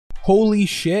Holy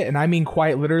shit, and I mean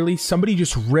quite literally, somebody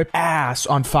just ripped ass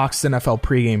on Fox NFL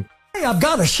pregame. Hey, I've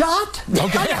got a shot.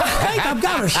 Okay. I think I've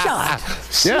got a shot.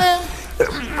 Yeah.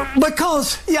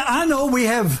 Because, I know we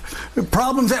have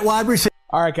problems at wide receiver.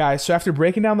 All right, guys, so after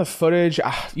breaking down the footage,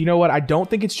 you know what? I don't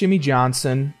think it's Jimmy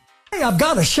Johnson. Hey, I've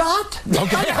got a shot.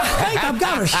 Okay. I think I've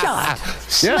got a shot.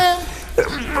 Yeah.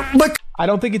 I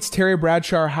don't think it's Terry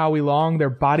Bradshaw or Howie Long. Their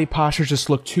body postures just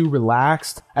look too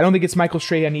relaxed. I don't think it's Michael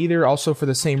Strahan either, also for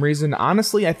the same reason.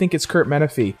 Honestly, I think it's Kurt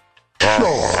Menefee.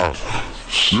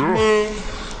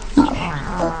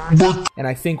 And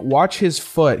I think, watch his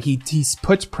foot. He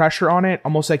puts pressure on it,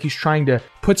 almost like he's trying to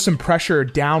put some pressure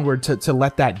downward to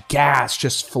let that gas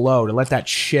just flow, to let that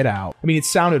shit out. I mean, it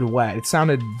sounded wet. It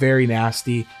sounded very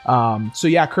nasty. So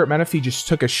yeah, Kurt Menefee just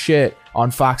took a shit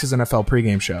on Fox's NFL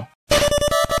pregame show.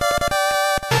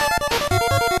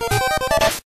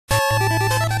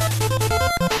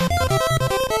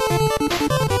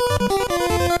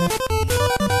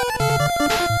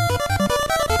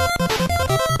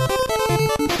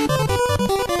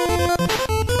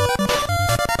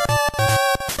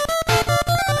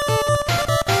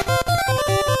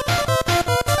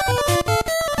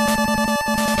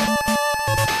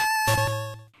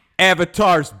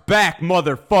 Avatar's back,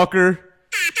 motherfucker.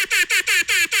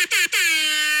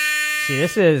 See,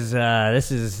 this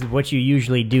is what you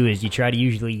usually do, is you try to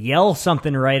usually yell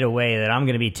something right away that I'm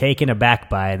going to be taken aback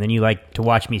by, and then you like to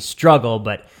watch me struggle,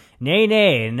 but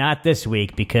nay, not this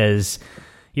week, because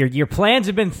your plans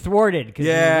have been thwarted,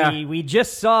 because we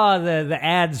just saw the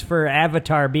ads for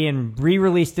Avatar being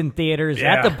re-released in theaters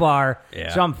at the bar,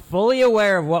 so I'm fully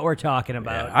aware of what we're talking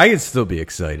about. I can still be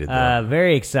excited, though.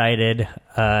 Very excited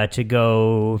to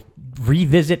go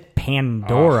revisit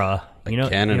Pandora. You know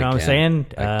what I'm saying?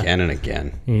 Again and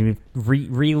again.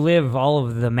 Relive all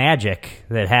of the magic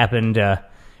that happened.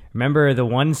 Remember the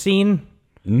one scene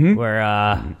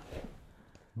where...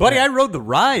 Buddy, I rode the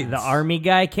ride. The army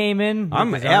guy came in.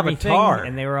 I'm Avatar. Thing,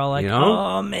 and they were all like,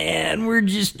 oh, man, we're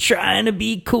just trying to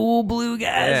be cool blue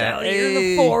guys out here in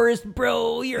the forest,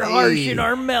 bro. You're harsh and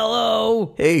our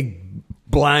mellow. Hey,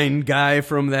 blind guy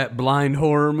from that blind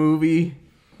horror movie.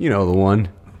 You know the one.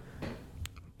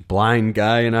 Blind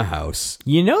guy in a house.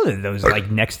 You know that those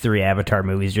next 3 Avatar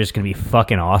movies are just going to be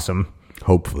fucking awesome.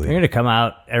 Hopefully. They're going to come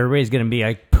out, everybody's going to be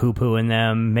like poo-pooing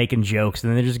them, making jokes, and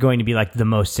then they're just going to be like the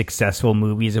most successful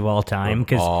movies of all time,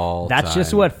 because that's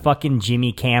just what fucking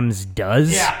Jimmy Cams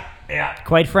does. Yeah.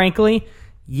 Quite frankly,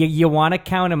 you want to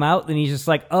count him out, then he's just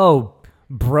like, oh,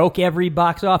 broke every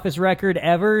box office record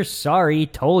ever? Sorry,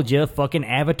 told you, fucking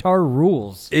Avatar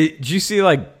rules. Did you see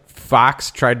Fox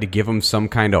tried to give him some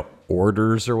kind of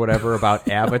orders or whatever about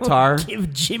Avatar?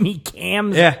 Give Jimmy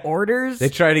Cams orders? They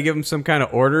tried to give him some kind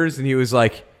of orders, and he was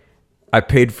like, I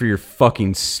paid for your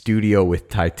fucking studio with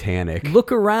Titanic.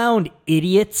 Look around,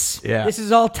 idiots. Yeah. This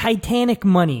is all Titanic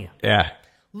money. Yeah.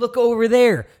 Look over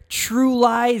there. True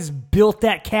Lies built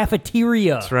that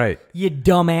cafeteria. That's right. You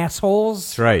dumb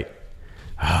assholes. That's right.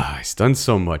 He's done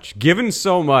so much. Given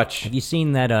so much. Have you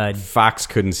seen that Fox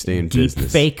couldn't stay in deep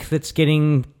business. fake that's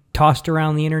getting tossed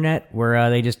around the internet, where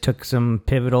they just took some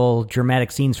pivotal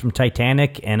dramatic scenes from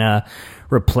Titanic and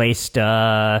replaced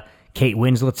Kate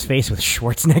Winslet's face with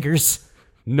Schwarzenegger's?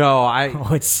 No,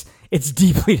 it's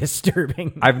deeply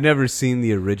disturbing. I've never seen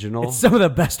the original. It's some of the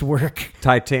best work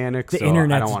Titanic. The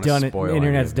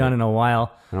internet's done in a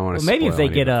while. I don't want to. Maybe if they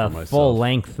get a full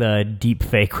length deep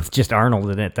fake with just Arnold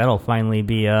in it, that'll finally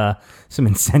be some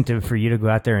incentive for you to go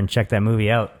out there and check that movie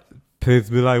out.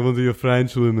 Paint me like one of your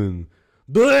French women.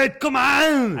 Do it, come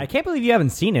on! I can't believe you haven't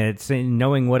seen it. It's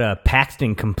knowing what a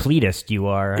Paxton completist you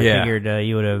are. I figured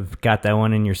you would have got that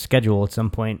one in your schedule at some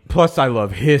point. Plus, I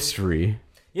love history.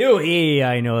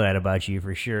 I know that about you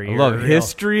for sure. I love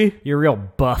history. You're real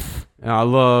buff. And I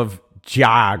love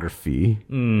geography.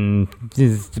 The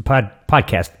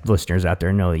podcast listeners out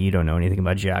there know that you don't know anything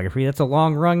about geography. That's a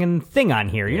long-running thing on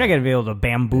here. You're not going to be able to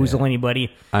bamboozle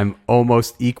anybody. I'm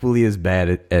almost equally as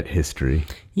bad at history.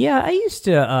 Yeah, I used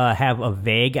to have a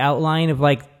vague outline of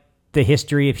the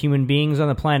history of human beings on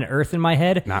the planet Earth in my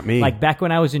head. Not me. Back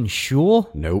when I was in shul.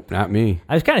 Nope, not me.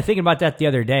 I was kind of thinking about that the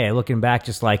other day, looking back,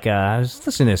 just I was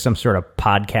listening to some sort of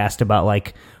podcast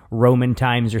about Roman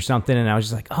times or something, and I was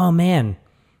just like, oh man,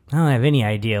 I don't have any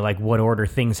idea what order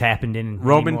things happened in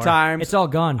Roman anymore. times. It's all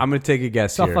gone. I'm going to take a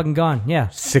guess. It's all fucking gone. Yeah.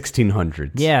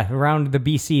 1600s. Yeah, around the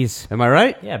BCs. Am I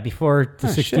right? Yeah, before the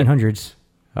 1600s. Shit.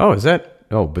 Oh, is that?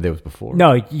 Oh, but that was before.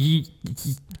 No,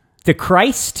 the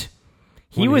Christ,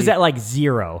 he was at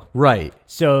 0. Right.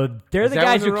 So they're the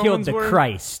guys who killed the were?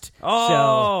 Christ.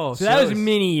 Oh, so that was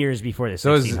many years before the 1600s.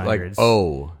 So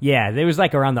it was Yeah, there was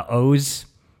around the O's.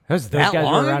 That's Those that guys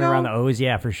long were around ago? around the O's,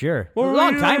 yeah, for sure. What were we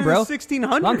long doing time, in bro. the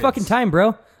 1600s? Long fucking time,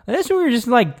 bro. This we were just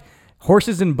like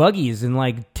horses and buggies and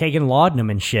like taking laudanum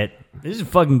and shit. This is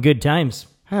fucking good times.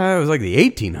 It was like the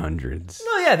 1800s.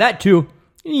 Oh yeah, that too.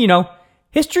 You know,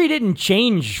 history didn't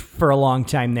change for a long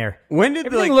time there. When did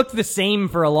Everything looked the same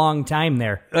for a long time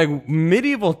there. like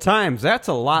medieval times? That's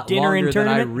a lot Dinner and longer than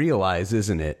I tournament? realize,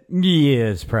 isn't it? Yeah,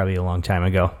 it's probably a long time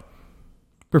ago.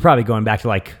 We're probably going back to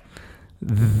like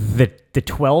the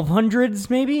 1200s,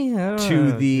 maybe. I don't To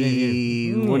know.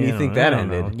 the when do you think I that don't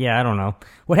know. ended? Yeah, I don't know.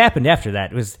 What happened after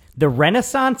that? Was the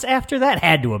Renaissance after that?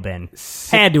 Had to have been.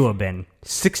 Had to have been.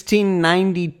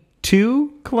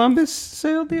 1692. Columbus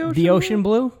sailed the ocean. The ocean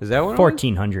blue? Is that what it was?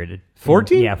 1400.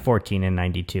 14? Yeah, 14 and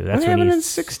 92. That's What when happened he in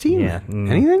 16? Yeah. then?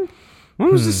 Anything?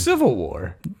 When was the Civil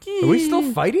War? Are we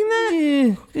still fighting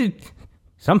that?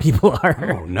 Some people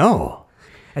are. Oh no!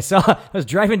 I was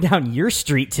driving down your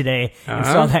street today and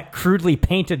saw that crudely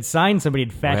painted sign somebody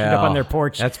had fashioned up on Well, their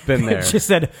porch. that's been there. It just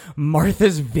said,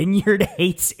 Martha's Vineyard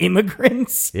hates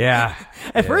immigrants. Yeah.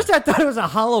 At first I thought it was a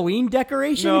Halloween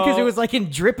decoration No. because it was like in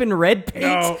dripping red paint.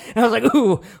 No. And I was like,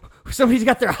 ooh, somebody's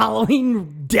got their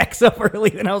Halloween decks up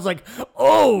early. And I was like,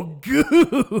 oh,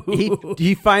 goo.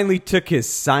 He finally took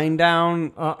his sign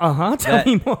down Tell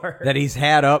me more. that he's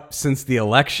had up since the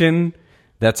election.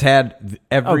 That's had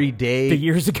every day The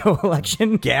years ago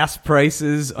election. gas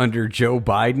prices under Joe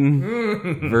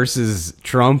Biden versus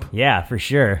Trump. Yeah, for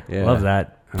sure. Yeah. Love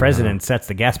that. President sets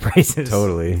the gas prices.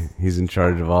 Totally, he's in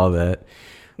charge of all that.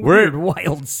 Weird,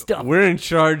 wild stuff. We're in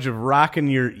charge of rocking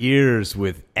your ears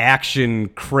with action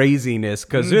craziness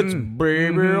because it's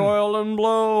baby oil and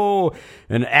blow,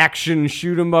 an action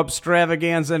shoot 'em up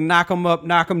extravaganza, knock 'em up,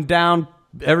 knock 'em down,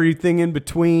 everything in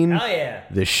between. Oh, yeah.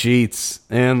 The sheets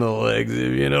and the legs,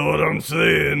 if you know what I'm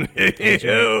saying. Getting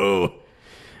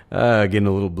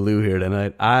a little blue here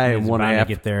tonight. I am It's one bound to half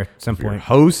get there at some of your point.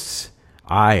 hosts.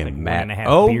 I am Matt. 1.5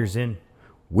 O. beers in.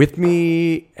 With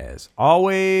me, as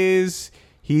always,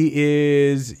 he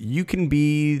is. You can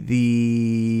be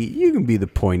the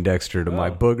Poindexter to my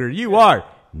booger. You are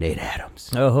Nate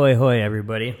Adams. Oh, hoy, hoy,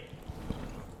 everybody.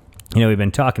 You know, we've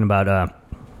been talking about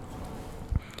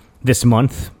this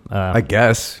month. I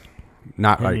guess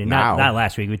not right now. Not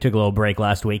last week. We took a little break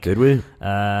last week. Did we?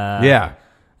 Yeah.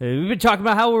 We've been talking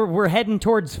about how we're heading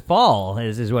towards fall,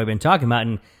 is what we've been talking about.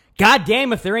 And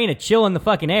goddamn if there ain't a chill in the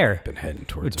fucking air. Been heading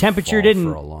towards Temperature fall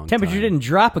for a long temperature time. didn't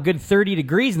drop a good 30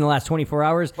 degrees in the last 24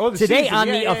 hours. Oh, the Today season. on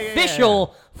Yeah, the yeah,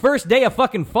 official first day of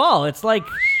fucking fall. It's like,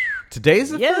 Today's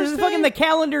the yeah, first this is day? fucking the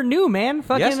calendar new, man.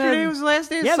 Fucking, Yesterday was the last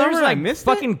day of yeah, summer. there's I like missed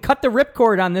fucking it. cut the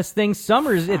ripcord on this thing.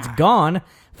 Summer's it's gone.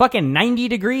 Fucking 90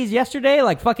 degrees yesterday,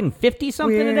 like fucking 50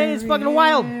 something today. It's fucking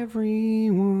wild.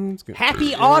 Everyone's good.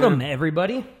 Happy autumn,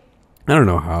 everybody. I don't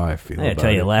know how I feel. I gotta about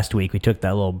tell you, it. last week we took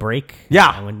that little break.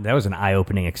 Yeah. That was an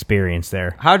eye-opening experience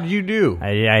there. How did you do?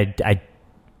 I Did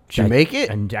you make it?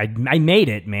 and I made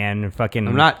it, man. Fucking.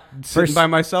 I'm not sitting first- by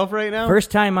myself right now. First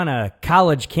time on a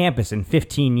college campus in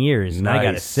 15 years, and I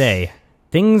gotta Nice. say,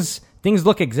 things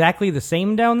look exactly the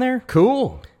same down there,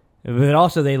 Cool. but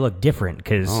also they look different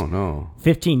because Oh no.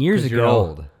 15 years 'Cause ago, you're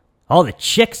old. all the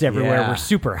chicks everywhere Yeah. were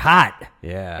super hot.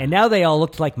 Yeah. And now they all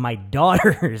looked like my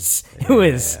daughters.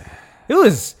 It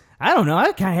was. I don't know.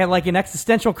 I kind of had like an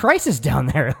existential crisis down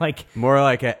there. Like More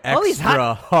like an All these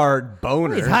extra hard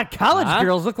boner. these hot college Huh?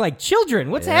 girls look like children.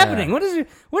 What's Yeah. happening? What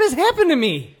has happened to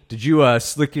me? Did you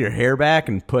slick your hair back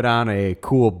and put on a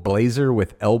cool blazer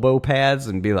with elbow pads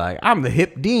and be like, I'm the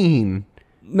hip dean?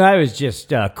 No, I was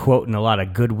just quoting a lot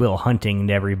of Goodwill Hunting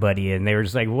to everybody, and they were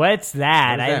just like, "What's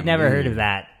that? What does I've that never heard mean? of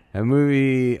that." A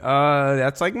movie,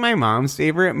 that's like my mom's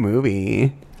favorite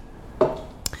movie.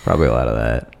 Probably a lot of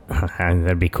that.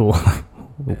 That'd be cool.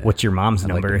 What's your mom's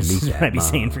like number? to meet Is what that I'd be mom.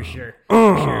 saying for sure.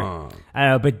 For sure. I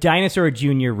know, but Dinosaur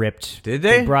Jr. ripped. Did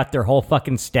they? brought their whole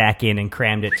fucking stack in and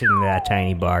crammed it to that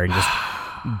tiny bar and just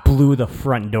blew the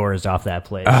front doors off that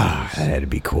place. That had to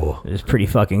be cool. It was pretty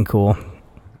fucking cool.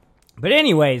 But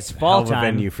anyways, Hell fall of a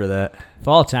time. venue for that.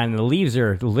 Fall time. The leaves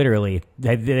are literally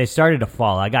they started to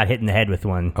fall. I got hit in the head with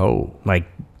one. Oh. Like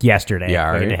yesterday.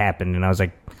 Yeah, Like, right. it happened, and I was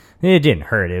like, it didn't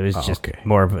hurt. It was just okay.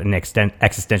 more of an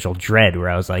existential dread where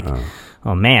I was like,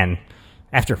 oh man.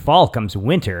 After fall comes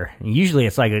winter. Usually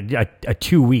it's like a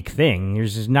 2-week thing.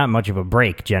 There's just not much of a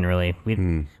break generally. We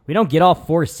don't get all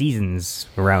 4 seasons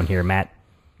around here, Matt.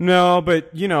 No,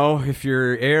 but you know, if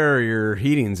your your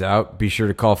heating's out, be sure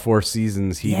to call Four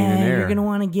Seasons Heating and Yeah, Air. you're gonna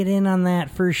want to get in on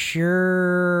that for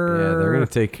sure. Yeah, they're gonna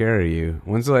take care of you.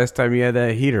 When's the last time you had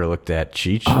that heater looked at,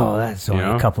 Cheech? Oh, that's only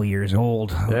know? a couple years old.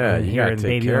 Yeah, you here gotta in take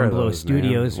Baby care on of Blow those,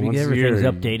 Studios, man. we get Once a everything's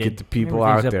year, updated. Get the people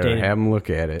Everything's out there, updated. have them look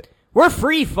at it. We're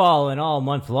free falling all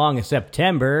month long of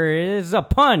September. It's a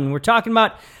pun. We're talking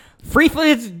about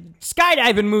it's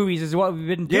skydiving movies is what we've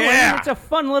been doing. Yeah. It's a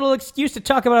fun little excuse to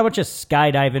talk about a bunch of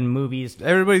skydiving movies.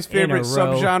 Everybody's in a favorite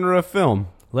row. subgenre of film.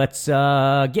 Let's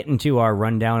get into our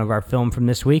rundown of our film from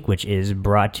this week, which is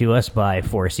brought to us by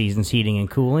Four Seasons Heating and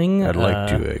Cooling. I'd like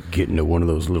to get into one of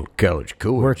those little college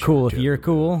coolers. We're cool if you're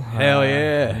cool. Hell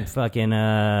yeah. Fucking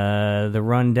the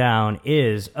rundown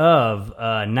is of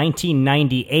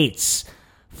 1998's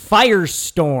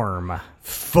Firestorm.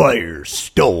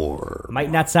 Firestorm.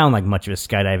 Might not sound like much of a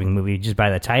skydiving movie just by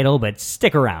the title, but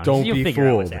stick around. Don't You'll be figure out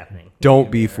fooled. what's happening. Don't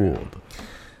be fooled.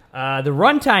 The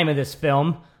runtime of this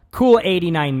film, cool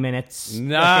 89 minutes.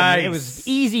 Nice. Fucking, it was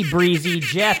easy breezy,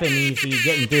 Japanesey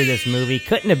getting through this movie.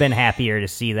 Couldn't have been happier to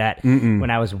see that when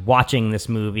I was watching this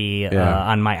movie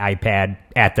on my iPad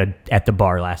at the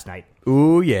bar last night.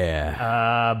 Ooh,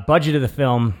 yeah. Budget of the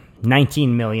film, $19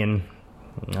 million.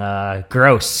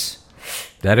 Gross.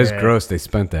 That is gross they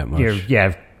spent that much.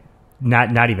 Yeah,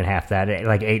 not even half that.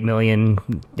 Like 8 million,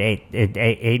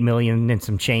 8 million and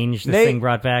some change. This Nate, thing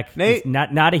brought back. Nate, It's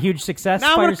not a huge success.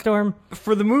 Now Firestorm.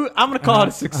 For the movie, I'm going to call it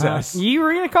a success. You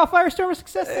were gonna call Firestorm a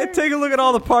success? There? Take a look at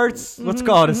all the parts. Let's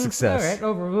call it a success.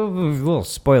 All right. A little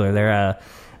spoiler there.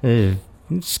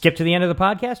 Skip to the end of the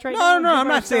podcast right now. No, I'm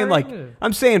not saying like.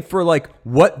 I'm saying for like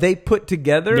what they put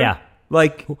together. Yeah.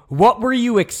 Like, What were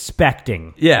you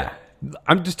expecting? yeah.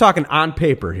 I'm just talking on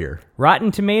paper here.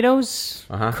 Rotten Tomatoes.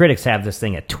 Critics have this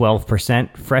thing at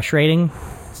 12% fresh rating.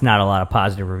 It's not a lot of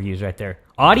positive reviews right there.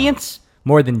 Audience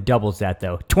more than doubles that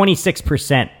though.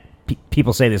 26%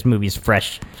 people say this movie is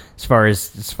fresh as far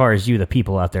as you the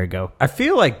people out there go. I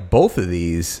feel like both of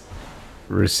these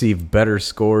received better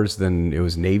scores than it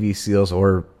was Navy SEALs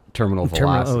or Terminal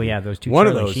Velocity. Oh yeah, those two One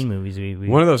of Charlie those- Sheen movies. We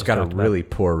One of those just got a talked about. really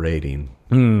poor rating.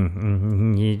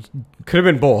 You- Could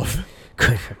have been both.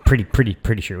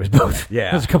 pretty sure it was both. Yeah.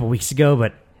 It was a couple weeks ago,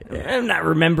 but I'm not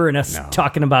remembering us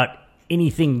talking about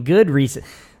anything good recent.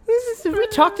 Have we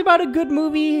talked about a good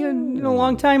movie in a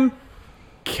long time?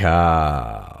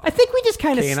 I think we just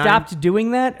kind of K-9? stopped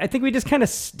doing that. I think we just kind of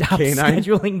stopped K-9?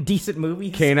 scheduling decent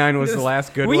movies. K-9 was the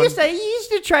last good we one? used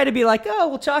to try to be like, oh,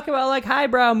 we'll talk about like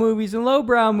highbrow movies and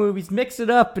lowbrow movies, mix it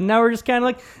up, and now we're just kind of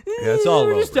like, it's all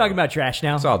we're just lowbrow. talking about trash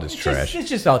now. It's all just trash. It's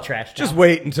just all trash. Now. Just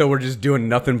wait until we're just doing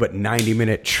nothing but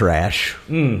 90-minute trash.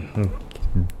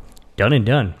 Done and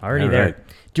done. Already All there. right.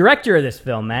 Director of this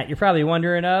film, Matt. You're probably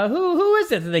wondering, who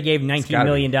is it that they gave $19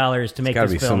 million to make Got to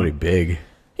this be film? somebody big.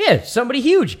 Yeah, somebody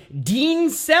huge. Dean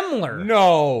Semler.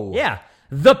 No. Yeah.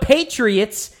 The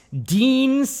Patriots,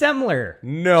 Dean Semler.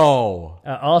 No.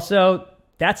 Also,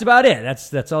 that's about it.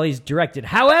 That's all he's directed.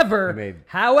 However,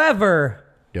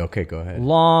 Okay, go ahead.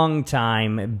 long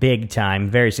time, big time,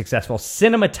 very successful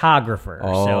cinematographer.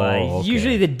 Oh, he's okay.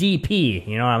 usually the DP.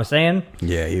 You know what I'm saying?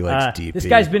 Yeah, he likes DP. This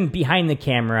guy's been behind the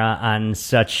camera on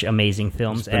such amazing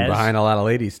films been as behind a lot of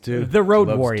ladies, too. The Road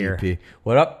Loves Warrior. DP.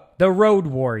 What up? The Road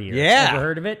Warrior. Yeah. Ever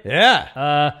heard of it?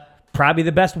 Yeah. Probably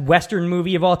the best Western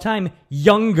movie of all time,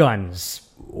 Young Guns.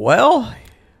 Well,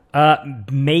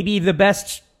 Maybe the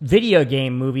best video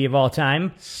game movie of all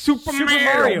time, Super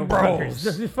Mario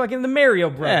Bros. Fucking the Mario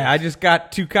Bros. yeah, I just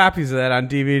got 2 copies of that on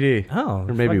DVD. Oh,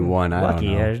 or maybe fucking one. I lucky,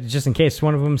 don't know. just in case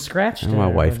one of them scratched. My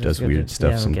wife just does good weird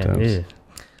stuff sometimes. Ugh.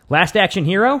 Last Action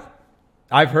Hero,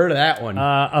 I've heard of that one.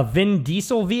 a Vin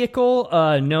Diesel vehicle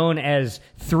known as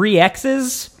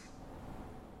 3X's.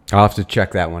 I'll have to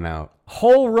check that one out.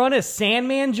 Whole run of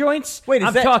Sandman joints. Wait, is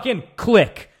I'm that- talking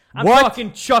Click. I'm What?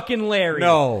 talking Chuck and Larry.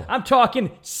 No. I'm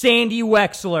talking Sandy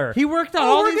Wexler. He worked on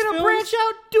all we're these gonna films? branch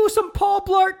out, do some Paul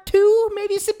Blart too.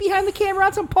 Maybe sit behind the camera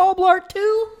on some Paul Blart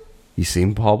too. You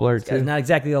seen Paul Blart It's too? not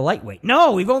exactly a lightweight.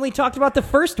 No, we've only talked about the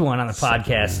first one on the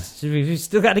podcast. So we've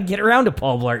still got to get around to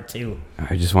Paul Blart too.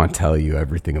 I just want to tell you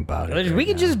everything about it. We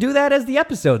could just do that as the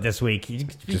episode this week.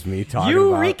 Just me talking You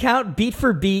about- recount beat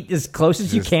for beat as close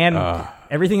as you can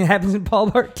everything that happens in Paul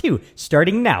Blart 2,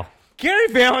 starting now. Gary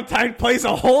Valentine plays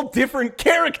a whole different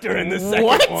character in the second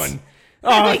What? one.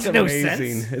 That Oh, makes it's no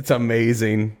amazing. sense. It's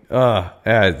amazing.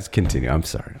 Let's continue. I'm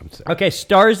sorry. Okay,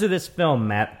 stars of this film,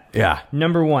 Matt. Yeah.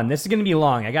 Number 1. This is going to be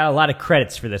long. I got a lot of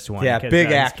credits for this one. Yeah, 'cause, big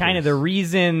It's actors. kind of the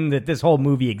reason that this whole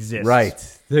movie exists. Right.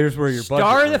 There's where your budget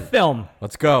Star of the went. film.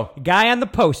 Let's go. Guy on the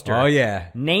poster. Oh, yeah.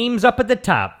 Names up at the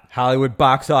top. Hollywood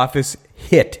box office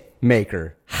hit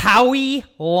maker. Howie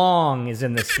Long is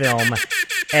in this film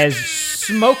as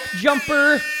smoke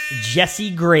jumper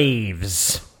Jesse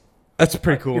Graves. That's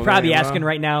pretty cool. You're probably name, huh? asking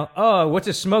right now, oh, what's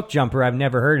a smoke jumper? I've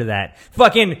never heard of that.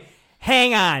 Fucking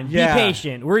hang on. Yeah. Be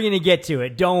patient. We're going to get to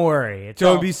it. Don't worry. It's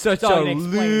Don't all- be such it's all a gonna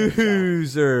explain itself.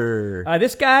 loser.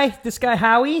 This guy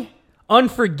Howie,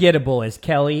 unforgettable as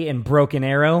Kelly in Broken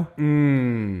Arrow.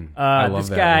 I love This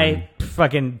that guy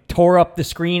fucking tore up the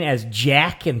screen as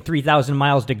Jack in 3,000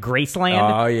 Miles to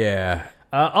Graceland. Oh, yeah.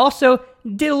 Also,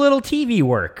 did a little TV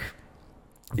work.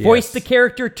 Voiced the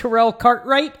character Terrell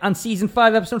Cartwright on Season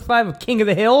 5, Episode 5 of King of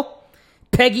the Hill.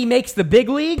 Peggy Makes the Big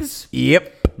Leagues.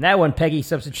 Yep. That one, Peggy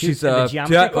substitutes in the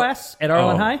geometry class at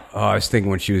Arlen High. Oh, I was thinking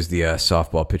when she was the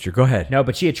softball pitcher. Go ahead. No,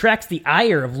 but she attracts the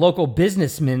ire of local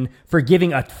businessmen for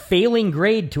giving a failing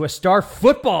grade to a star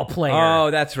football player.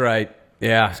 Oh, that's right.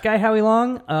 Yeah. This guy, Howie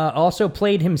Long, also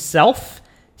played himself.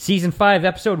 Season 5,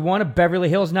 Episode 1 of Beverly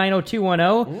Hills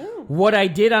 90210. What I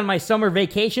Did on My Summer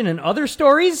Vacation and Other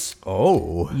Stories.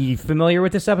 Oh. You familiar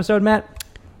with this episode, Matt?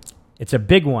 It's a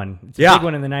big one. It's a big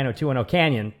one in the 90210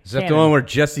 Canyon. Is that the one where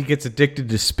Jesse gets addicted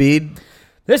to speed?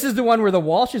 This is the one where the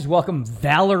Walshes welcome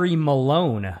Valerie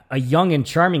Malone, a young and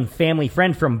charming family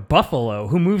friend from Buffalo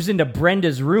who moves into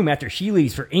Brenda's room after she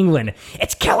leaves for England.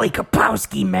 It's Kelly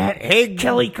Kapowski, Matt. Hey,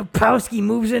 Kelly Kapowski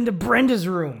moves into Brenda's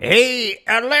room. Hey,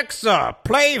 Alexa,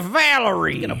 play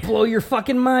Valerie. Gonna blow your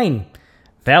fucking mind.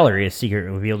 Valerie is secretly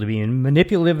revealed to be a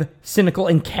manipulative, cynical,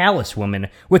 and callous woman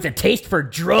with a taste for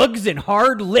drugs and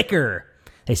hard liquor.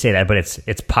 They say that, but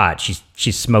it's pot.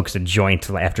 She smokes a joint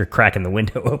after cracking the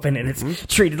window open, and it's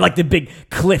treated like the big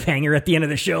cliffhanger at the end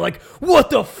of the show. Like, what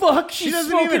the fuck? She's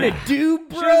smoking a doob,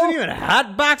 bro? She doesn't even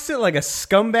hotbox it like a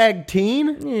scumbag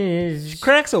teen. She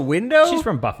cracks a window. She's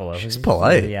from Buffalo. She's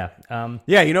polite. Yeah.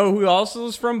 Yeah, you know who also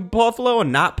is from Buffalo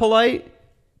and not polite?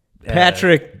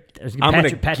 Patrick. I'm going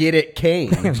to get it, Kane.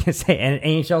 I was going to say, an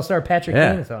NHL star, Patrick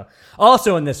Yeah. Kane. So.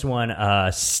 Also in this one,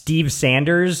 Steve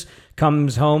Sanders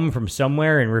comes home from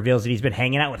somewhere and reveals that he's been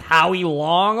hanging out with Howie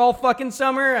Long all fucking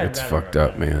summer. That's fucked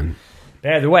up, man.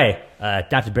 By the way, not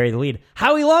to bury the lead,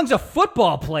 Howie Long's a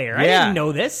football player. I Yeah. didn't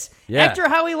know this. Yeah. Actor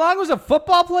Howie Long was a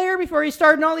football player before he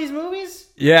started in all these movies?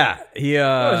 Yeah, he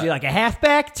What was he, like a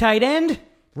halfback, tight end,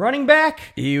 running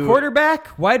back,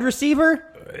 quarterback, wide receiver?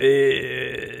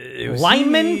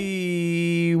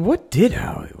 Lineman? What did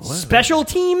Howie? Special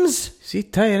teams? Is he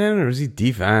tight end or is he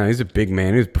defense? He's a big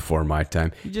man. He was before my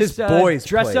time. Just, his boys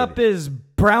dress played. up as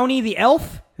Brownie the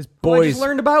elf? His Who I boys just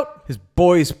learned about? His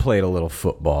boys played a little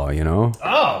football, you know?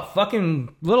 Oh,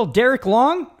 fucking little Derek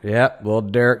Long? Yeah, little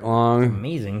Derek Long.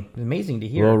 Amazing. Amazing to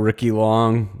hear. Little Ricky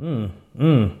Long.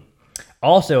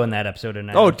 Also in that episode of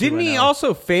Oh, didn't he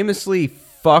also famously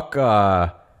fuck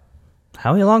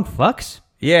Howie Long fucks?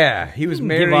 Yeah, he was Give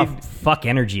married. off fuck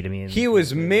energy to me. He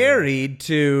was married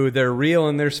to their Real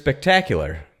and their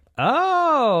Spectacular.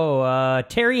 Oh,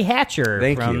 Terry Hatcher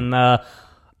Thank from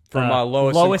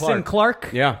Lois and Clark.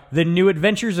 Yeah. The New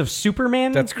Adventures of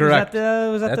Superman. That's correct.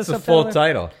 Was that That's the the full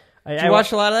subtitle? title. Did you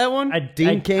watch a lot of that one?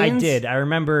 Dean Cain? I did. I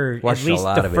remember Watched at a least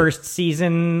lot the of it. first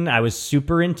season I was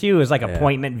super into. It was like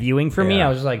appointment viewing for me. Yeah. I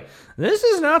was just like, this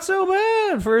is not so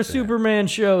bad for a Superman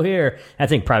show here. I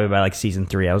think probably by like season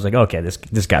 3, I was like, okay, this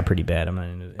got pretty bad. I'm not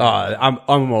into it.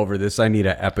 I'm over this. I need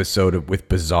an episode with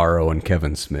Bizarro and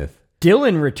Kevin Smith.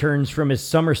 Dylan returns from his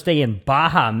summer stay in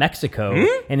Baja, Mexico,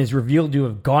 and is revealed to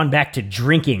have gone back to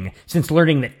drinking since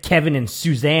learning that Kevin and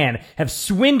Suzanne have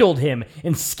swindled him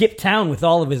and skipped town with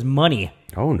all of his money.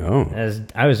 Oh, no.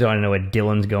 I was want to know what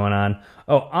Dylan's going on.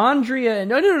 Oh, Andrea.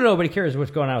 No, nobody cares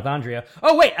what's going on with Andrea.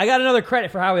 Oh, wait, I got another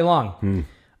credit for Howie Long.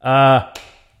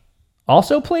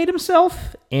 Also played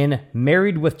himself in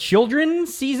Married with Children,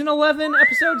 Season 11,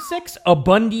 Episode 6, A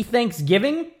Bundy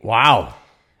Thanksgiving. Wow.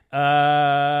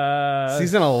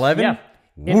 Season 11? Yeah.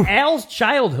 In Al's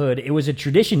childhood, it was a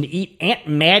tradition to eat Aunt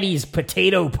Maddie's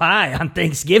potato pie on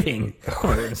Thanksgiving.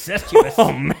 Incestuous.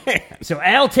 Oh, man. So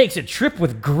Al takes a trip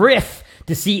with Griff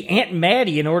to see Aunt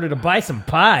Maddie in order to buy some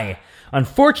pie.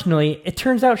 Unfortunately, it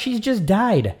turns out she's just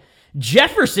died.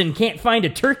 Jefferson can't find a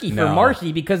turkey for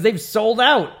Marcy because they've sold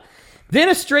out. Then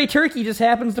a stray turkey just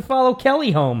happens to follow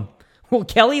Kelly home. Will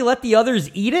Kelly let the others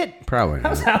eat it? Probably not.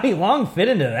 How's Howie Long fit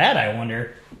into that, I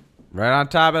wonder? Right on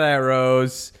top of that,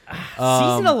 Rose.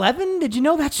 Season 11? Did you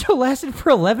know that show lasted for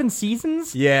 11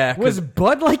 seasons? Yeah, 'cause- Was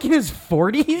Bud like in his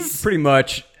 40s? Pretty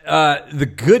much.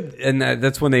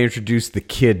 That's when they introduced the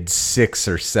kid 6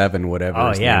 or 7, whatever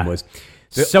his name was.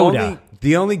 Soda.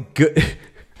 The only good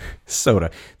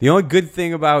soda. The only good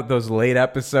thing about those late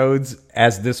episodes,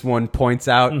 as this one points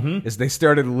out, is they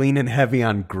started leaning heavy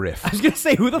on Griff. I was going to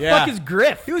say, who the fuck is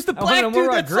Griff? He was the I wanna know black more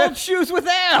dude about that sold shoes with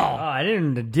Al. Oh, I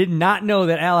did not know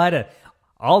that Al had a...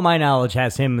 All my knowledge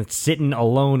has him sitting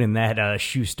alone in that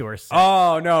shoe store. Set.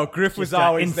 Oh no, Griff was Just,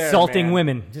 always there, insulting man.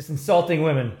 women. Just insulting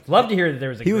women. Love to hear that there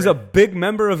was a He was Griff. a big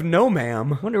member of No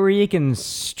Ma'am. Wonder where you can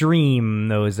stream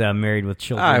those Married with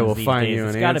Children. I will these find days. you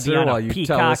It's an gotta answer be on a while you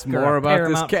tell Peacock us or more a about this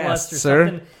Paramount cast, Plus or sir.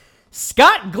 something.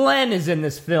 Scott Glenn is in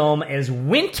this film as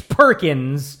Wint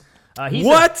Perkins.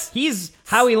 He's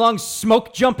Howie Long's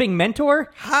smoke jumping mentor.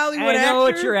 Hollywood I know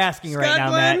actor? what you're asking right Scott now,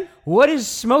 Glenn? Matt. What is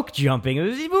smoke jumping?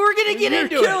 We're gonna get into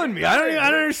it. You're killing me. I don't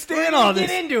understand all this.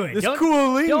 Get into it. This Don't-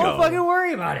 cool lingo. Don't fucking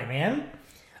worry about it, man.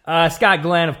 Scott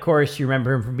Glenn, of course, you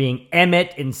remember him from being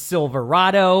Emmett in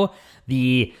Silverado,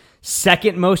 the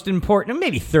second most important,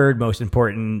 maybe third most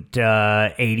important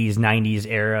 80s, 90s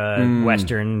era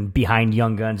Western behind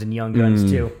Young Guns and Young Guns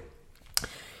 2.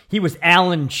 He was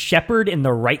Alan Shepard in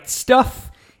The Right Stuff.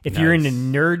 If you're into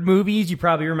nerd movies, you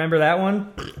probably remember that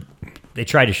one. They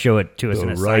tried to show it to us in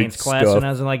a science class when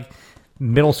I was in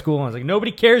middle school. I was like,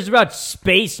 nobody cares about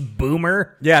space,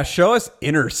 boomer. Yeah, show us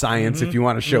inner science if you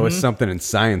want to show us something in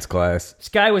science class. This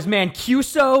guy was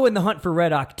Mancuso in The Hunt for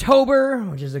Red October,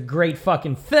 which is a great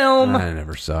fucking film. I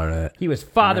never saw that. He was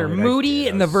Father Moody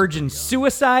in The Virgin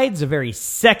Suicides, a very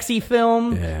sexy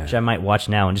film, which I might watch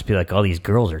now and just be like, oh, these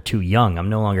girls are too young. I'm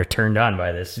no longer turned on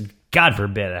by this. God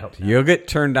forbid. I hope not. You'll get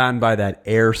turned on by that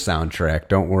Air soundtrack.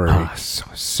 Don't worry.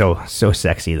 So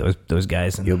sexy, those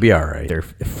guys. And You'll be all right. their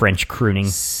French crooning.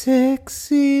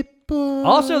 Sexy boy.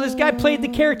 Also, this guy played the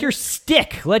character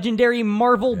Stick, legendary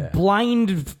Marvel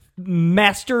blind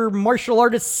master martial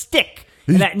artist Stick,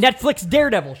 in that Netflix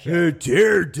Daredevil show. Hey,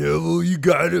 Daredevil, you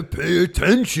gotta pay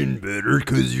attention better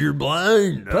because you're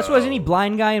blind. Plus, wasn't he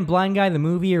Blind Guy in Blind Guy the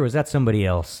movie, or was that somebody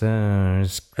else? That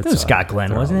was Scott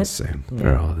Glenn, wasn't it? Same.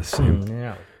 They're all the same.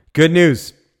 Yeah. Good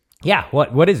news. Yeah.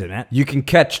 What is it, Matt? You can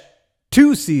catch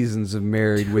 2 seasons of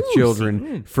Married with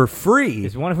Children for free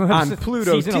Is one of them on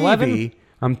Pluto season TV.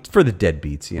 11? For the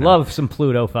deadbeats, you know. Love some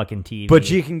Pluto fucking TV. But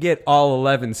you can get all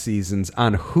 11 seasons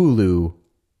on Hulu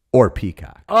or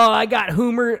Peacock. Oh, I got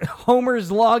Homer's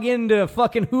login to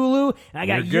fucking Hulu, and I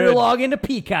got You're your good. login to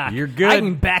Peacock. You're good. I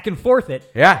can back and forth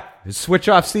it. Yeah, just switch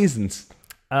off seasons.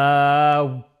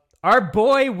 Our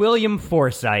boy William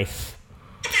Forsythe.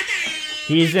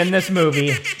 He's in this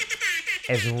movie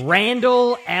as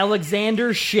Randall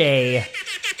Alexander Shea,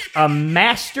 a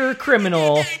master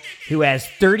criminal who has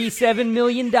 $37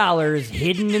 million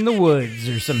hidden in the woods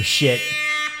or some shit.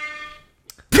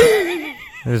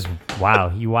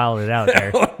 Wow, you wilded out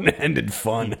there. That one ended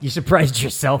fun. You surprised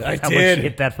yourself I with how did. much you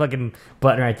hit that fucking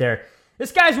button right there.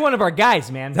 This guy's one of our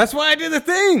guys, man. That's why I did the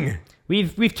thing.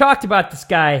 We've talked about this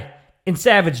guy in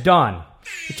Savage Dawn.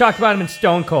 We talked about him in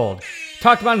Stone Cold.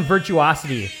 Talked about him in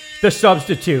Virtuosity, The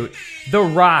Substitute, The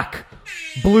Rock,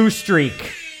 Blue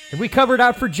Streak. Have we covered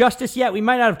Out for Justice yet? We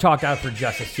might not have talked Out for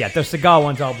Justice yet. Those Seagal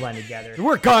ones all blend together.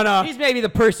 We're gonna. He's maybe the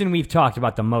person we've talked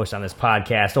about the most on this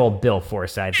podcast. Old Bill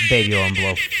Forsythe, Baby Owen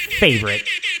Blow favorite.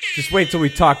 Just wait till we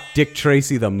talk Dick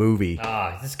Tracy the movie.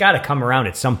 It's got to come around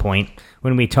at some point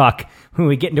when we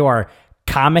get into our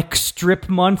comic strip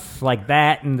month like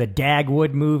that and the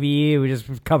Dagwood movie. We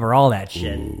just cover all that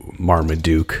shit. Ooh,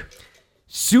 Marmaduke.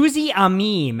 Susie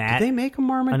Ami, Matt. Did they make a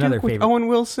Marmaduke Another with favorite. Owen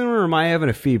Wilson, or am I having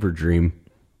a fever dream?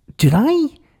 Did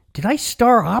I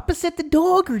star opposite the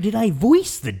dog or did I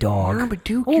voice the dog?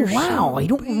 Marmaduke, oh you're wow, so I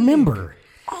don't big. remember.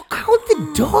 How'd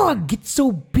the dog get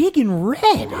so big and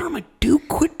red? Marmaduke,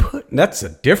 quit putting. That's a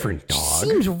different dog.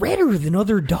 Seems redder than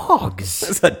other dogs.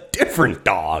 That's a different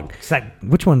dog. It's like,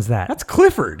 which one's that? That's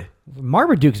Clifford.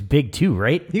 Marmaduke's big too,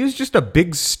 right? He was just a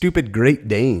big, stupid Great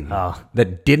Dane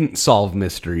that didn't solve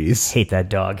mysteries. Hate that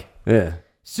dog. Yeah.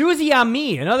 Susie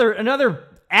Ami, another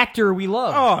actor we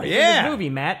love. Oh, is yeah. in this movie,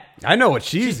 Matt. I know what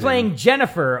she's She's playing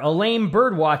Jennifer, a lame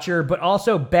bird watcher, but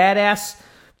also badass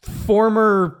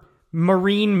former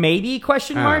Marine, maybe?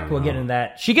 Question mark. We'll get into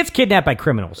that. She gets kidnapped by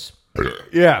criminals.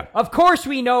 Yeah. Of course,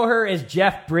 we know her as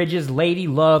Jeff Bridges' Lady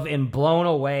Love in Blown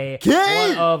Away,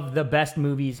 one of the best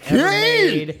movies ever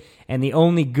made, and the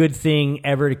only good thing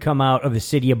ever to come out of the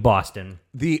city of Boston.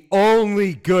 The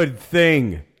only good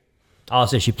thing.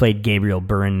 Also, she played Gabriel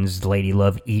Byrne's Lady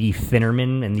Love, Edie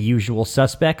Finnerman, and The Usual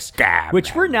Suspects,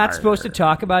 which we're not supposed to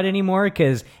talk about anymore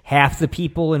because half the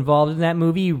people involved in that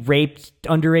movie raped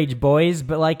underage boys,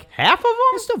 but like half of them?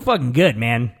 It's still fucking good,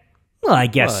 man. Well, I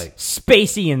guess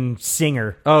Spacey and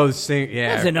Singer. Oh,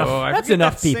 yeah. That's enough. Oh, I That's forget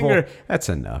enough that people. singer. That's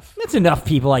enough. That's enough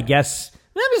people, I guess.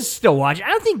 I'm still watching. I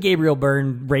don't think Gabriel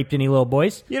Byrne raped any little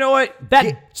boys. You know what?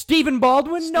 That Stephen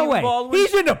Baldwin? No Stephen way. Baldwin?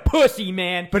 He's into pussy,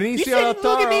 man. But he's you look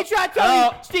at me trying to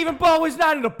tell me Stephen Baldwin's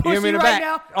not into pussy me in the right back.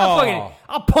 now. Oh.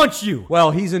 I'll punch you.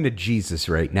 Well, he's into Jesus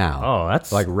right now. Oh,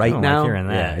 that's like right I don't now. Like hearing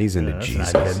that. Yeah, he's into That's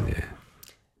Jesus. Not good. Yeah.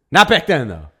 Not back then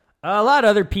though. A lot of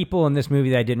other people in this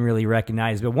movie that I didn't really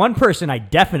recognize, but one person I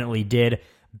definitely did.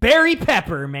 Barry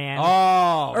Pepper, man.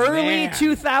 Oh, Early man.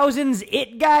 2000s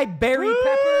it guy Barry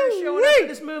Pepper showing up in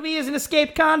this movie as an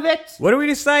escaped convict. What do we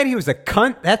decide? He was a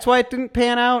cunt? That's why it didn't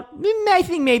pan out? I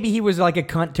think maybe he was like a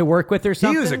cunt to work with or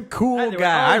something. He was a cool Either way,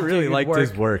 guy. I always really did liked good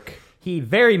his work. He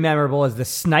very memorable as the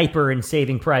sniper in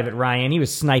Saving Private Ryan. He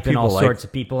was sniping all liked sorts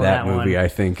of people in that movie, one. I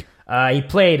think. He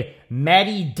played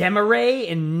Matty Demaray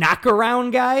in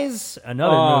Knockaround Guys,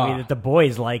 another movie that the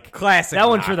boys like. Classic. That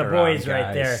one's for the knockaround, boys right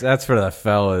guys. there. That's for the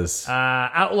fellas.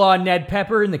 Outlaw Ned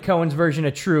Pepper in the Coens version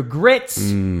of True Grit.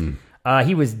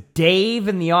 He was Dave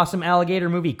in the awesome alligator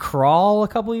movie Crawl a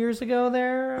couple years ago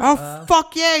there.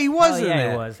 Fuck yeah, he was in yeah, he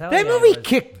that. was. Hell That yeah, movie he was.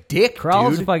 kicked dick,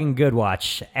 Crawl's dude. a fucking good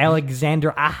watch.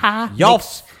 Alexander Aha. Y'all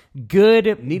makes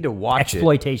good need to watch it.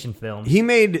 exploitation films. He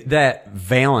made that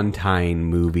Valentine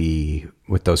movie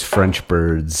with those French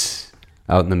birds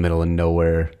out in the middle of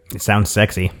nowhere. It sounds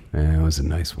sexy. Yeah, it was a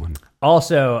nice one.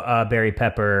 Also, Barry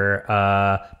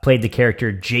Pepper played the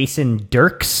character Jason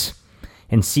Dirks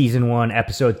in Season 1,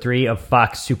 Episode 3 of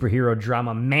Fox superhero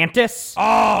drama Mantis.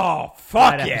 Oh,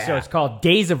 fuck That episode's called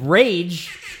Days of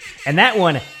Rage. And that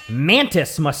one,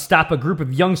 Mantis must stop a group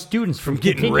of young students from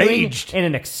getting continuing raged. in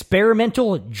an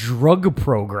experimental drug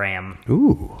program.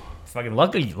 Ooh. Fucking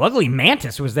luckily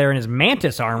Mantis was there in his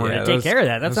Mantis armor to take care of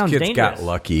that. That those sounds kids dangerous. got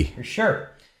lucky. For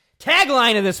sure.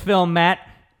 Tagline of this film, Matt.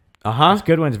 Uh-huh. It's a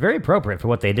good one. It's very appropriate for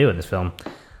what they do in this film.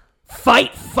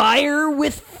 Fight fire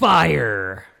with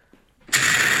fire.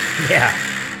 Yeah.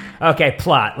 Okay,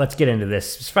 plot. Let's get into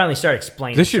this. Let's finally start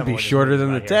explaining. This should some of be what shorter movie's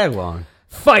than the about here. tag long.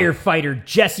 Firefighter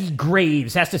Jesse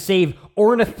Graves has to save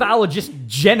ornithologist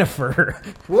Jennifer.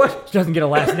 What? She doesn't get a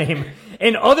last name.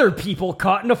 And other people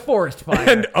caught in a forest fire.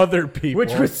 And other people.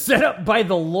 Which was set up by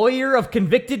the lawyer of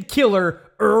convicted killer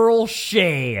Earl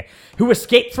Shea, who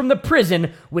escaped from the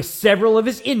prison with several of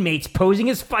his inmates posing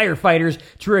as firefighters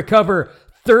to recover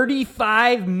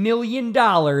 $35 million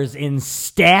in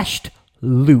stashed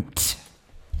loot.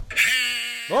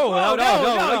 Whoa,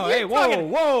 no, hey,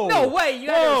 whoa. No way, you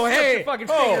had to stick your fucking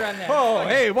finger on that. Oh,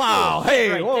 hey, wow, hey,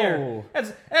 Right whoa. there.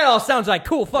 That all sounds like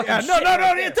cool fucking Yeah, shit. no,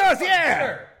 right it there. does, yeah.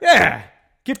 Sure. Yeah.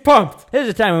 Get pumped. This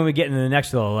is the time when we get into the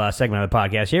next little segment of the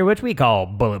podcast here, which we call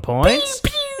Bullet Points.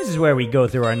 This is where we go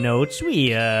through our notes. We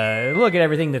look at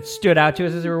everything that stood out to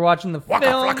us as we were watching the film.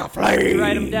 flocka, flame. We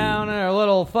write them down on our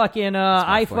little fucking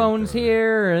iPhones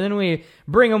here, and then we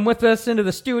bring them with us into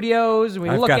the studios, and we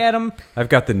look at them. I've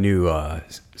got the new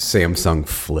Samsung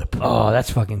Flip. Oh, that's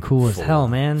fucking cool as hell,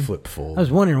 man. Flip fold. I was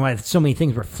wondering why so many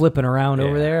things were flipping around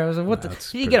over there. I was like, what the?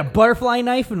 that's Did he get a pretty butterfly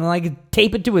knife and like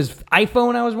tape it to his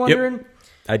iPhone? I was wondering.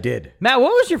 I did. Matt, what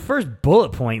was your first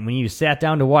bullet point when you sat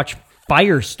down to watch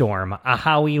Firestorm, a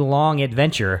Howie Long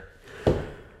adventure?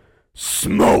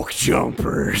 Smoke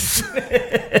jumpers.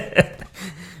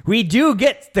 We do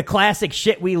get the classic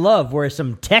shit we love where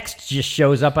some text just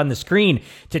shows up on the screen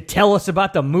to tell us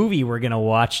about the movie we're going to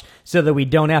watch so that we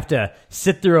don't have to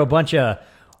sit through a bunch of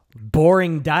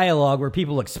boring dialogue where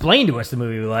people explain to us the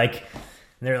movie we like.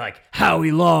 And they're like,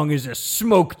 Howie Long is a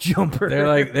smoke jumper. They're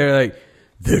like,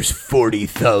 there's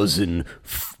 40,000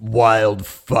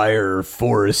 wildfire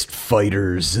forest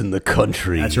fighters in the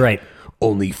country. That's right.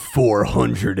 Only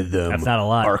 400 of them That's not a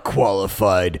lot. are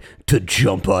qualified to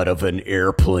jump out of an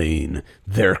airplane.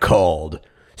 They're called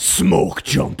smoke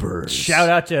jumpers. Shout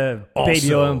out to Baby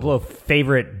Also- Oil and Blow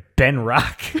favorite Ben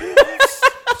Rock.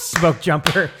 Smoke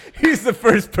jumper. He's the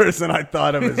first person I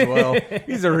thought of as well.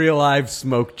 He's a real live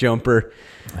smoke jumper.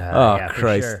 yeah, for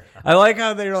Christ. sure. I like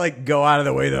how they like go out of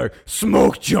the way. They're like,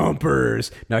 smoke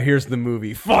jumpers. Now here's the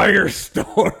movie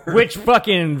Firestorm. Which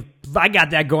fucking, I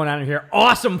got that going on in here.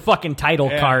 Awesome fucking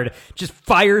title card. Just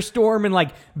Firestorm in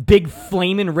like big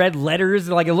flaming red letters.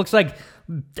 Like it looks like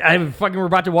we're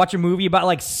about to watch a movie about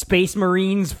like space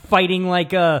marines fighting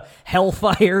like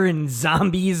hellfire and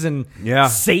zombies and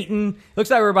Satan. Looks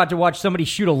like we're about to watch somebody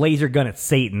shoot a laser gun at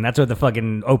Satan. That's what the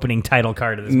fucking opening title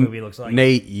card of this movie looks like.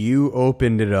 Nate, you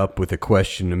opened it up with a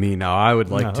question to me. Now I would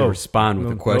like to respond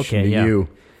with a question to you.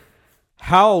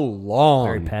 How Very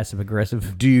long passive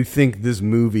aggressive. do you think this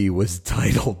movie was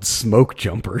titled Smoke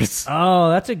Jumpers? Oh,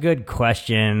 that's a good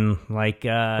question. Like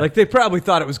Like they probably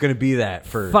thought it was going to be that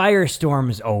for.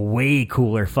 Firestorm's a way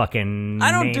cooler fucking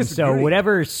I don't name. disagree. So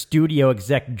whatever studio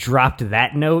exec dropped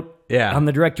that note on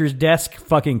the director's desk,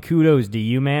 fucking kudos to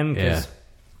you, man. 'cause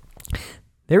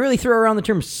they really throw around the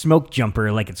term smoke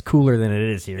jumper like it's cooler than it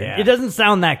is here. Yeah. It doesn't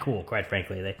sound that cool, quite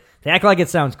frankly. They act like it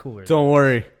sounds cooler. Don't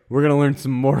worry. We're going to learn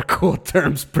some more cool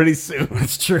terms pretty soon.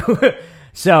 It's true.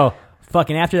 So,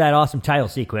 fucking after that awesome title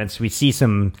sequence, we see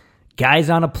some guys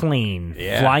on a plane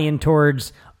flying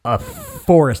towards a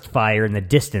forest fire in the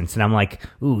distance, and I'm like,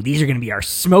 ooh, these are going to be our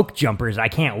smoke jumpers. I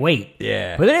can't wait.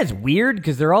 Yeah. But then it's weird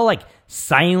because they're all like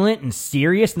silent and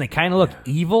serious, and they kind of look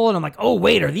evil, and I'm like, oh,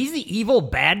 wait, are these the evil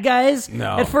bad guys?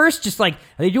 No. At first, just like, are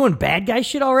they doing bad guy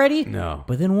shit already? No.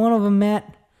 But then one of them,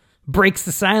 Matt, breaks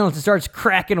the silence and starts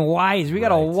cracking wise. We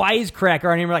got a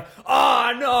wisecracker on here. We're like,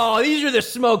 oh, no, these are the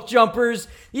smoke jumpers.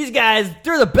 These guys,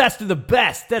 they're the best of the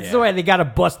best. That's the way they got to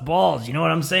bust balls. You know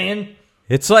what I'm saying?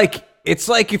 It's like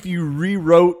if you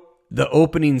rewrote the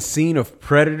opening scene of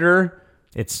Predator.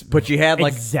 But you had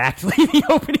like exactly the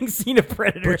opening scene of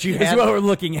Predator. But you is had, what we're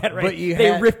looking at, right? But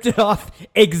they ripped it off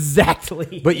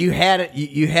exactly. But you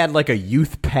had like a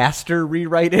youth pastor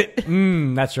rewrite it.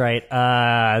 That's right.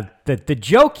 The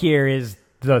joke here is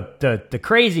the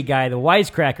crazy guy, the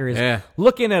wisecracker, is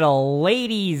looking at a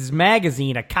ladies'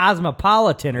 magazine, a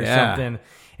Cosmopolitan or something,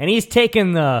 and he's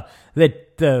taking the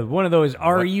one of those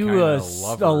 "Are you a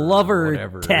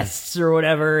lover" tests or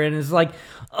whatever, and it's like,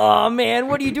 oh man,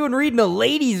 what are you doing reading a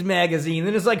ladies' magazine?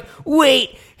 Then it's like,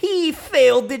 wait, he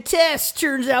failed the test.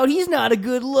 Turns out he's not a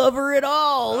good lover at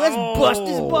all. Let's bust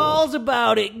his balls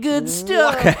about it. Good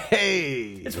stuff.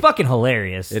 Hey, it's fucking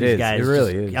hilarious. It these is. Guys It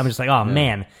really is. I'm just like, oh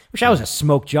man, wish I was a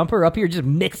smoke jumper up here, just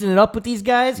mixing it up with these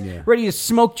guys, ready to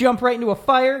smoke jump right into a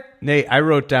fire. Nate, I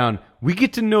wrote down, we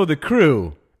get to know the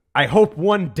crew. I hope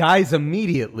one dies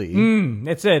immediately.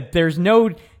 There's no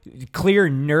clear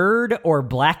nerd or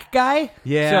black guy.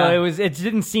 Yeah. So it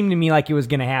didn't seem to me like it was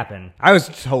going to happen. I was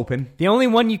just hoping. The only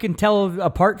one you can tell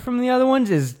apart from the other ones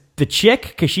is the chick,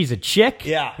 because she's a chick.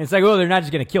 Yeah. And it's like, oh, they're not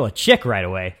just going to kill a chick right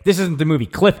away. This isn't the movie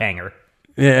Cliffhanger.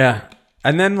 Yeah.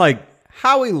 And then like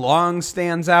Howie Long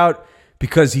stands out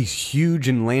because he's huge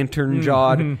and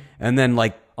lantern-jawed. And then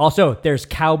like... Also, there's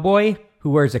Cowboy, who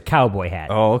wears a cowboy hat.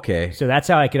 Oh, okay. So that's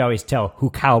how I could always tell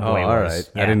who Cowboy was. All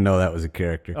right. Yeah. I didn't know that was a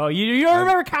character. Oh, you don't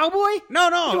remember Cowboy? No.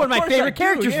 He's one of my favorite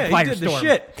characters from He did the Firestorm.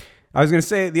 shit. I was going to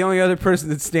say the only other person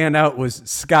that stand out was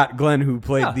Scott Glenn, who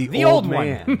played the old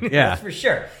man. one. Yeah. That's for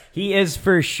sure. He is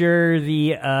for sure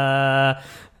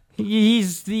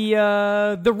he's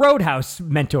the Roadhouse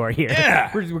mentor here.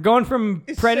 Yeah. We're going from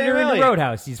Predator Sam into Elliott.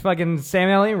 Roadhouse. He's fucking Sam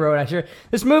Elliott in Roadhouse.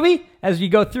 This movie, as you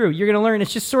go through, you're going to learn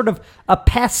it's just sort of a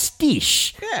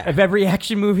pastiche of every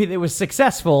action movie that was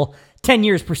successful 10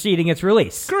 years preceding its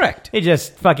release. Correct. They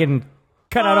just fucking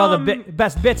cut out all the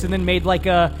best bits and then made like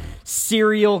a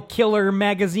serial killer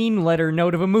magazine letter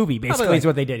note of a movie, basically, is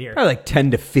what they did here. Probably like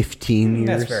 10 to 15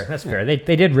 years. That's fair.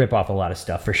 They did rip off a lot of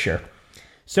stuff, for sure.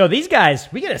 So these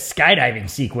guys, we get a skydiving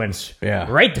sequence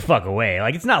right the fuck away.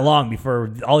 Like, it's not long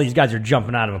before all these guys are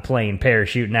jumping out of a plane,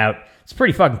 parachuting out. It's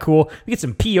pretty fucking cool. We get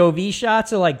some POV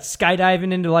shots of, like,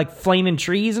 skydiving into, like, flaming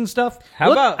trees and stuff.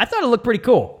 I thought it looked pretty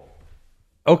cool.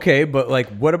 Okay, but, like,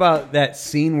 what about that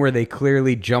scene where they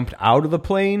clearly jumped out of the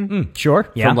plane? Sure,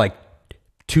 yeah. From, like,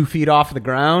 2 feet off the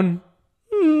ground?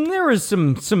 There was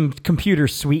some computer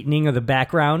sweetening of the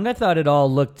background. I thought it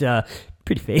all looked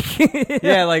pretty fake.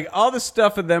 Yeah, like all the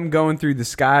stuff of them going through the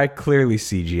sky, clearly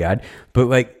CGI'd, but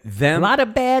like them, a lot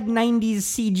of bad 90s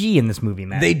CG in this movie,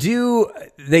 man. They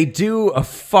do a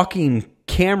fucking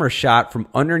camera shot from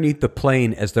underneath the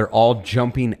plane as they're all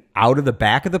jumping out of the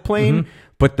back of the plane,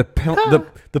 but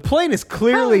the plane is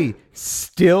clearly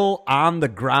still on the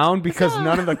ground because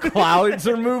none of the clouds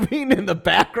are moving in the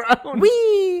background.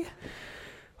 Whee!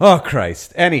 Oh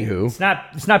Christ! Anywho,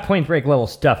 it's not Point Break level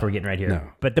stuff we're getting right here. No.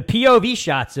 But the POV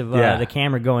shots of the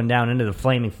camera going down into the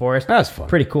flaming forest. That's fun.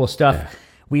 Pretty cool stuff. Yeah.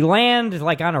 We land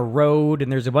like on a road,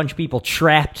 and there's a bunch of people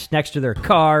trapped next to their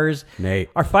cars. Nate,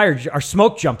 our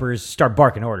smoke jumpers start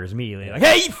barking orders immediately, like,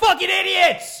 "Hey, you fucking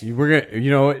idiots! we're gonna,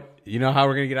 you know how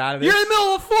we're gonna get out of this? You're in the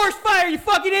middle of a forest fire, you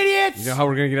fucking idiots!" You know how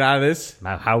we're gonna get out of this?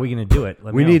 How are we gonna do it?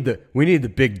 We need the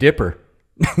Big Dipper.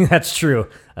 That's true.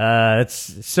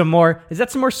 That's some more. Is that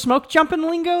some more smoke jumping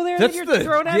lingo there? That's that you're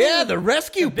throwing at me? the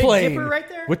rescue Big plane Dipper right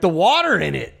there? with the water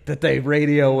in it that they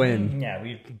radio in.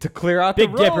 Yeah, to clear out Big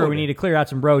the road. Dipper. We need to clear out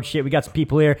some road shit. We got some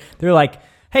people here. They're like,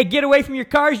 "Hey, get away from your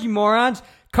cars, you morons!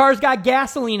 Cars got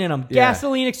gasoline in them. Yeah.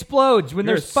 Gasoline explodes when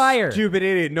You're there's fire. Stupid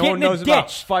idiot. No Get one in the knows about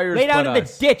ditch. fires. Lay down but in the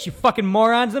us. ditch, you fucking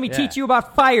morons. Let me teach you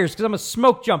about fires because I'm a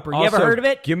smoke jumper. You ever Also, heard of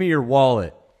it? Give me your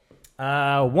wallet.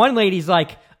 One lady's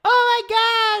like, "Oh my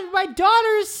God, my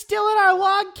daughter's still in our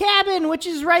log cabin, which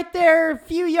is right there a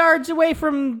few yards away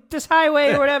from this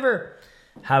highway or whatever."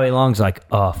 Howie Long's like,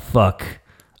 "Oh, fuck.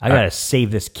 I gotta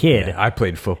save this kid." Yeah, I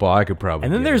played football. I could probably.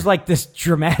 And then get there's it. like this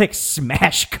dramatic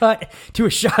smash cut to a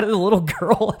shot of the little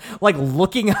girl like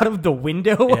looking out of the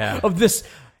window of this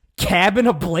cabin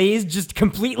ablaze, just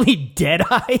completely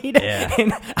dead-eyed.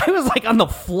 And I was like on the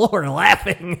floor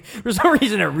laughing. For some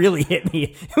reason, it really hit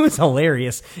me. It was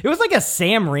hilarious. It was like a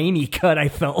Sam Raimi cut, I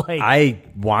felt like. I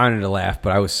wanted to laugh,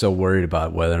 but I was so worried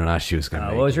about whether or not she was going to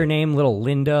make what was her name? Little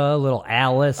Linda, little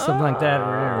Alice, something like that. We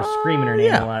were screaming her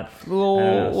name a lot. Something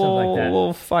like that.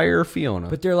 Little fire Fiona.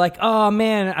 But they're like, oh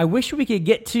man, I wish we could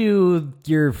get to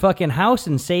your fucking house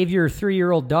and save your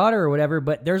 3-year-old daughter or whatever,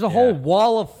 but there's a whole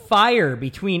wall of fire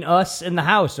between us and the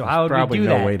house, so how would probably we do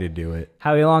no that? way to do it.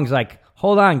 Howie Long's like,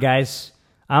 hold on, guys.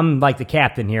 I'm like the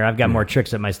captain here. I've got more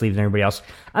tricks up my sleeve than everybody else.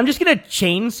 I'm just going to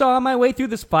chainsaw my way through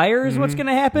this fire is what's going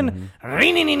to happen.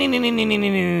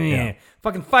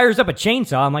 Fucking fires up a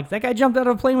chainsaw. I'm like, that guy jumped out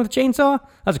of a plane with a chainsaw?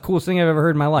 That's the coolest thing I've ever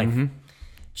heard in my life.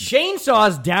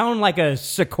 Chainsaws down like a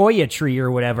sequoia tree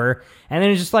or whatever, and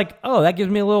then it's just like, oh, that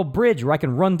gives me a little bridge where I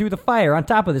can run through the fire on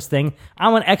top of this thing.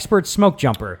 I'm an expert smoke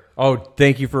jumper. Oh,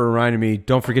 thank you for reminding me.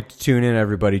 Don't forget to tune in,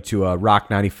 everybody, to Rock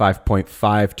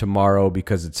 95.5 tomorrow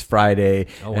because it's Friday.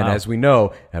 Oh, wow. And as we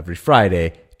know, every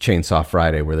Friday, Chainsaw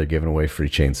Friday, where they're giving away free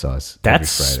chainsaws.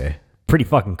 That's every Friday. pretty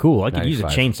fucking cool. I could use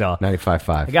a 95. chainsaw.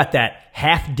 95.5. I got that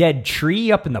half-dead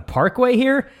tree up in the parkway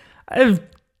here. I've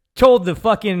told the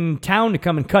fucking town to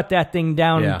come and cut that thing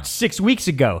down 6 weeks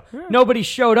ago. Nobody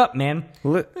showed up, man.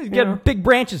 Got big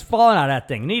branches falling out of that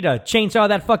thing. Need to chainsaw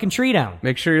that fucking tree down.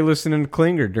 Make sure you're listening to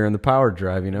Klinger during the power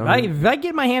drive, you know? If I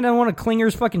get my hand on one of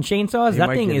Klinger's fucking chainsaws, that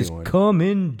might thing give is me one.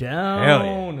 coming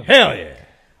down. Hell yeah.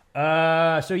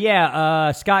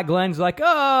 Scott Glenn's like,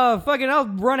 oh, fucking, I'll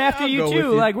run after you go with too.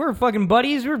 you. Like, we're fucking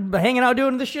buddies. We're hanging out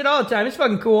doing this shit all the time. It's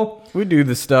fucking cool. We do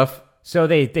this stuff. So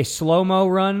they slow-mo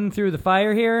run through the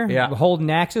fire here, holding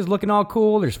axes, looking all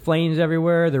cool. There's flames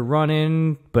everywhere. They're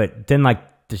running, but then, like,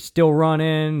 they're still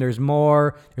running. There's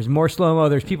more slow-mo.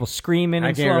 There's people screaming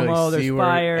in slow-mo. Really There's see where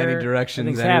fire. any directions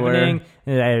Nothing's anywhere. happening.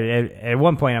 And at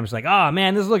one point, I'm just like, oh,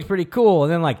 man, this looks pretty cool.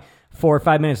 And then, like, 4 or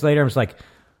 5 minutes later, I'm just like,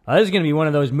 oh, this is going to be one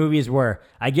of those movies where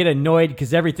I get annoyed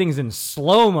because everything's in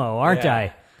slow-mo, aren't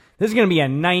I? This is going to be a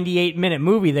 98-minute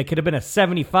movie that could have been a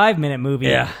 75-minute movie.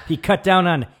 Yeah. If you cut down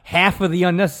on half of the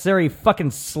unnecessary fucking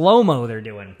slow-mo they're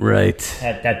doing. Right.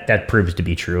 That proves to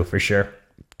be true for sure.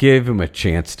 Give him a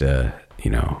chance to,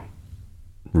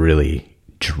 really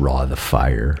draw the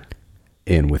fire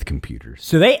in with computers.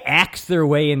 So they axe their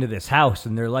way into this house,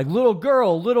 and they're like, little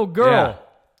girl. Yeah.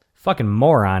 Fucking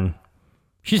moron.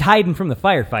 She's hiding from the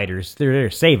firefighters. They're there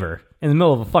to save her in the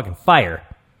middle of a fucking fire.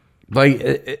 Like,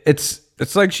 it's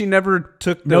like she never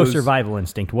took No those, survival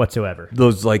instinct whatsoever.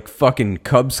 those like fucking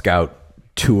Cub Scout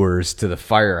tours to the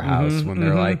firehouse when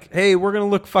they're like, hey, we're going to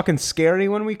look fucking scary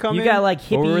when we come in. You got like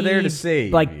hippie, Or we're there to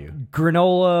save like you.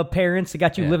 granola parents that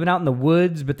got you living out in the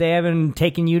woods, but they haven't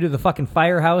taken you to the fucking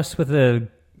firehouse with the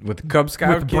With the Cub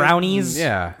Scout with kids? brownies.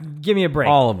 Yeah. Give me a break.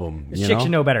 All of them. This chick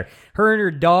should know better. Her and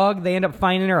her dog, they end up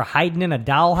finding her hiding in a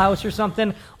dollhouse or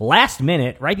something. Last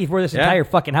minute, right before this entire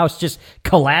fucking house just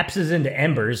collapses into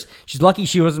embers. She's lucky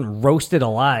she wasn't roasted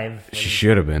alive. She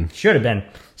should have been. Should have been.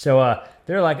 So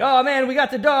they're like, oh man, we got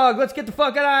the dog. Let's get the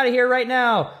fuck out of here right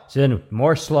now. So then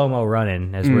more slow-mo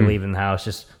running as we're leaving the house.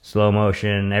 Just slow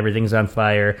motion. Everything's on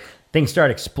fire. Things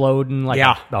start exploding like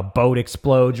a boat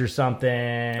explodes or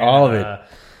something. All of it.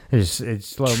 It's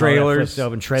slow-mo. Trailers. Flips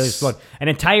open. Trailers explode. An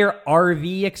entire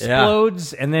RV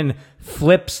explodes and then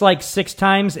flips like 6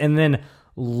 times and then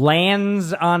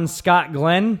lands on Scott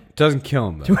Glenn. Doesn't kill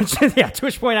him, though. To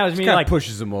which point I was Kind like, of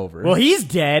pushes him over. well, he's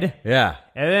dead. yeah.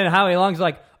 And then Howie Long's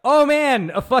like, oh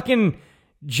man, a fucking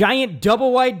giant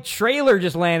double-wide trailer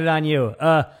just landed on you.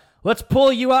 Let's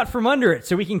pull you out from under it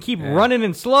so we can keep running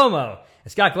in slow-mo.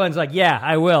 And Scott Glenn's like, yeah,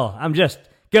 I will. I'm just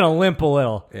gonna limp a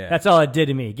little. Yeah. That's all it did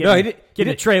to me.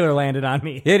 Getting a trailer landed on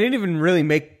me. He didn't even really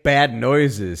make bad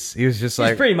noises. He was just He's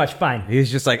like, pretty much fine. he was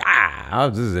just like,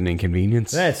 this is an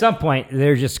inconvenience. Then at some point,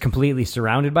 they're just completely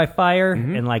surrounded by fire,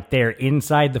 and like they're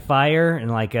inside the fire,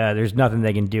 and like there's nothing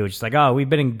they can do. It's just like, oh, we've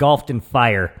been engulfed in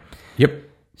fire. Yep.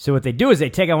 So what they do is they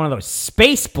take out one of those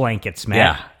space blankets, man.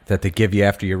 Yeah. That they give you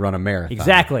after you run a marathon.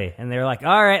 Exactly. And they're like,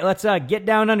 all right, let's get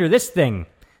down under this thing.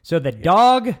 So the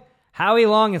dog, Howie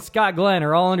Long, and Scott Glenn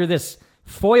are all under this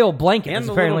foil blanket And that's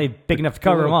the apparently little- big enough to the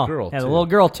cover them little all. girl, Yeah, the too. little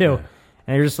girl, too. Yeah.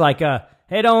 And they're just like,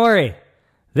 hey, don't worry.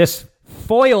 This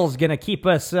foil's going to keep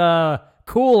us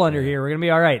cool under here. We're going to be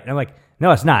all right. And I'm like,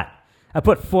 no, it's not. I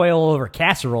put foil over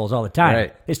casseroles all the time.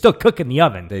 Right. They still cook in the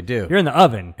oven. They do. You're in the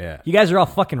oven. Yeah. You guys are all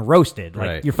fucking roasted. Like,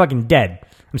 Right. you're fucking dead.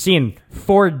 I'm seeing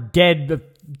 4 dead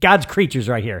God's creatures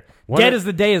right here. Dead as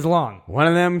the day is long. One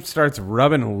of them starts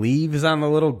rubbing leaves on the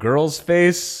little girl's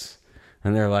face,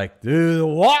 and they're like, dude, the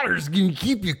water's going to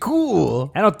keep you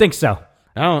cool. I don't think so.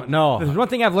 I don't know. There's one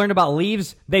thing I've learned about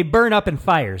leaves. They burn up in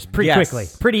fires pretty quickly,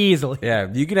 pretty easily. Yeah,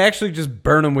 you can actually just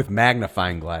burn them with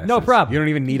magnifying glasses. No problem. You don't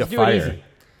even need Just a do it fire. easy.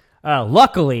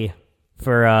 Luckily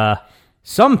for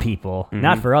some people,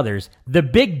 not for others, the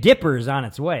Big Dipper's on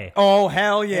its way. Oh,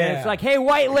 hell yeah. And it's like, hey,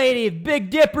 white lady, Big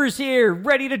Dipper's here,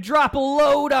 ready to drop a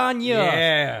load on you.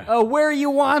 Yeah. Where you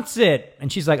wants it?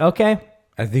 And she's like, okay.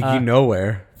 I think you know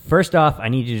where. First off, I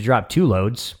need you to drop 2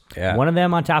 loads. Yeah. One of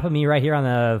them on top of me right here on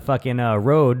the fucking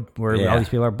road where all these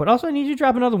people are. But also I need you to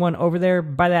drop another one over there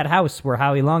by that house where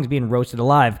Howie Long's being roasted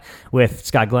alive with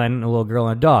Scott Glenn, a little girl,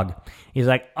 and a dog. He's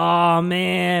like, oh,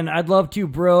 man, I'd love to,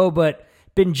 bro, but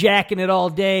been jacking it all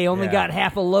day. Only got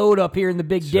half a load up here in the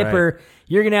Big Dipper. Right.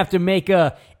 You're going to have to make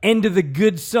a end of the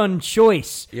good son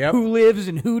choice. Yep. Who lives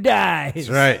and who dies. That's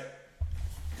right.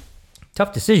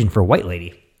 Tough decision for a white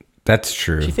lady. That's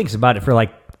true. She thinks about it for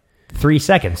like 3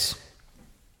 seconds.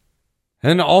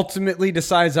 And ultimately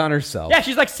decides on herself. Yeah,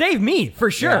 she's like, save me,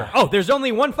 for sure. Yeah. Oh, there's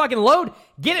only one fucking load?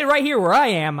 Get it right here where I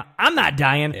am. I'm not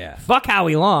dying. Yeah. Fuck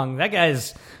Howie Long. That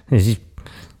guy's... He's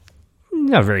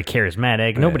not very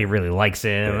charismatic. Nobody really likes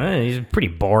him. He's pretty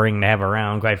boring to have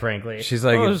around, quite frankly. She's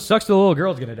like... it sucks the little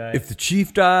girl's gonna die. If the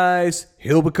chief dies,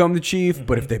 he'll become the chief.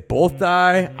 But if they both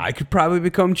die, I could probably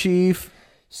become chief.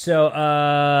 So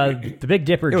the Big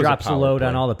Dipper drops a load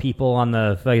on all the people on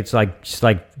the... It's like, just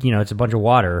like, you know, it's a bunch of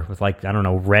water with like, I don't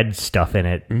know, red stuff in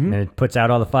it. And it puts out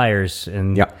all the fires.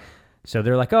 And so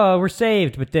they're like, oh, we're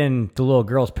saved. But then the little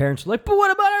girl's parents are like, but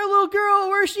what about our little girl?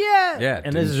 Where's she at? Yeah.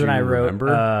 And this is when I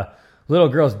wrote... little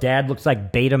girl's dad looks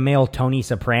like beta male Tony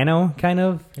Soprano, kind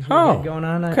of. Going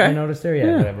on. Okay. I noticed there.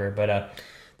 Yeah, whatever. But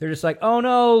they're just like, oh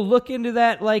no, look into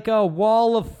that like a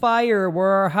wall of fire where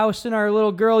our house and our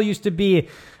little girl used to be.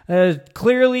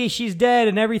 Clearly she's dead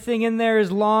and everything in there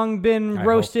has long been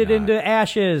roasted into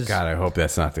ashes. God, I hope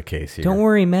that's not the case here. Don't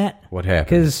worry, Matt. What happened?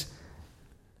 Because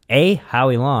A,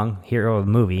 Howie Long, hero of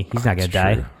the movie, he's not going to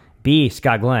die. True. B,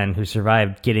 Scott Glenn, who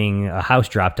survived getting a house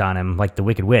dropped on him like the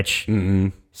Wicked Witch.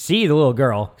 C, the little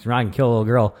girl, because Ron can kill a little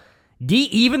girl. D,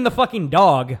 even the fucking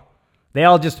dog. They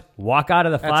all just walk out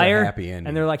of the fire. A happy ending.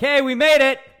 And they're like, hey, we made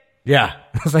it. Yeah.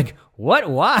 I was like, what?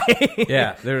 Why?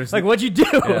 Yeah. There's like, what'd you do?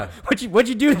 Yeah. What'd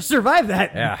you do to survive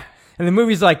that? Yeah. And the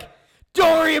movie's like,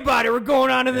 don't worry about it. We're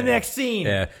going on to the next scene.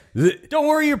 Yeah. Don't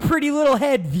worry your pretty little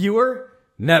head, viewer.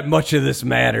 Not much of this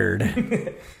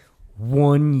mattered.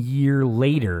 1 year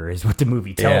later is what the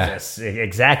movie tells us.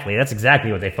 Exactly. That's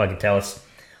exactly what they fucking tell us.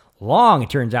 Long, it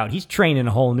turns out, he's training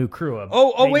a whole new crew of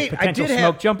wait, potential I did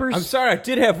smoke have, jumpers. I'm sorry, I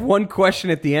did have one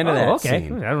question at the end of that okay.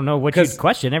 scene. I don't know what you'd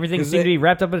question. Everything seemed to be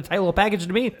wrapped up in a tight little package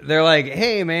to me. They're like,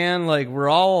 hey man, like we're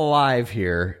all alive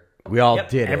here. We all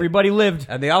did it. Everybody lived.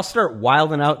 And they all start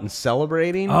wilding out and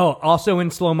celebrating. Oh, also in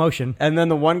slow motion. And then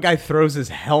the one guy throws his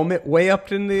helmet way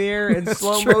up in the air in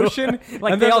slow true. motion.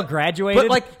 Like and they then all graduated. But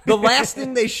like the last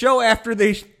thing they show after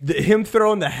him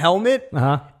throwing the helmet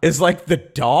is like the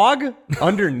dog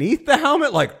underneath the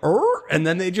helmet, like, and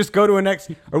then they just go to a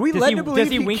next. Are we led to believe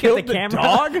does he wink killed at the camera?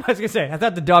 dog? I was gonna say, I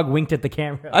thought the dog winked at the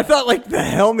camera. I thought like the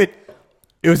helmet.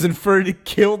 It was inferred he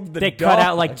killed the They dog. cut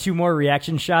out like 2 more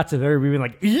reaction shots of everybody being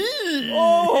like,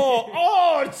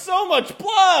 oh, it's so much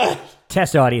blood.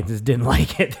 Test audiences didn't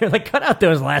like it. They're like, cut out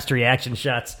those last reaction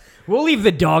shots. We'll leave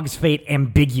the dog's fate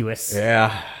ambiguous.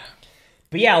 Yeah.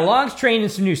 But yeah, Long's training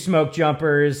some new smoke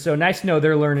jumpers, so nice to know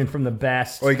they're learning from the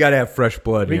best. Well, you gotta have fresh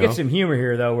blood. We you get know? some humor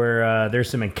here, though, where there's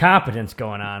some incompetence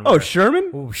going on. Oh,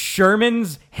 Sherman?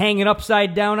 Sherman's hanging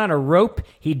upside down on a rope.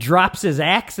 He drops his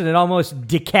axe, and it almost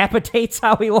decapitates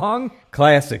Howie Long.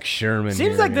 Classic Sherman.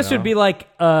 Seems like this would be like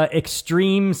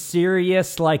extreme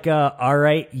serious, like all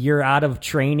right, you're out of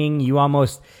training, you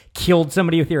almost killed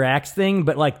somebody with your axe thing,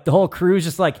 but like the whole crew's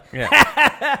just like,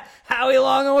 Howie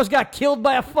Long almost got killed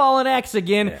by a fallen axe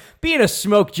again. Yeah. Being a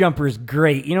smoke jumper is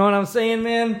great. You know what I'm saying,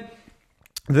 man?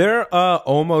 They're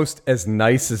almost as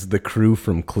nice as the crew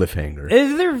from Cliffhanger.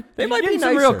 They might be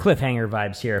some nicer. real cliffhanger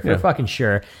vibes here, for fucking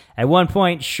sure. At one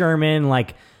point, Sherman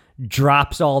like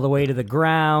drops all the way to the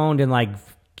ground and like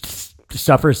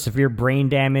suffers severe brain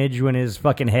damage when his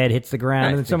fucking head hits the ground.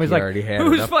 And then somebody's like,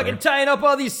 who's fucking tying up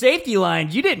all these safety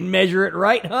lines? You didn't measure it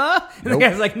right, huh? And the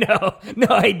guy's like, no,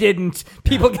 I didn't.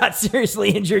 People got seriously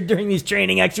injured during these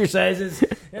training exercises.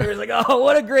 And everyone's like, oh,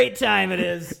 what a great time it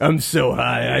is. I'm so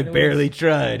high, I barely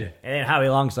tried. And then Howie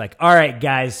Long's like, all right,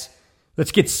 guys,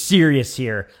 let's get serious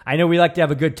here. I know we like to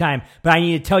have a good time, but I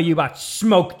need to tell you about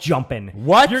smoke jumping.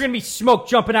 What? You're going to be smoke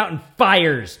jumping out in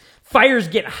fires. Fires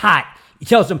get hot. He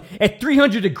tells them, at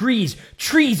 300 degrees,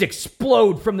 trees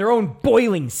explode from their own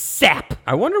boiling sap.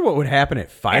 I wonder what would happen at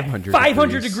 500 At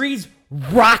 500 degrees,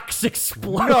 rocks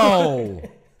explode.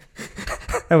 No.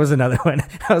 That was another one.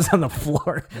 I was on the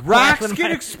floor. Rocks When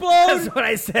can I- explode? That's what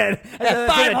I said. At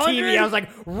 500? I was like,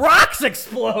 rocks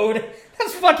explode?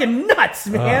 That's fucking nuts,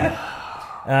 man.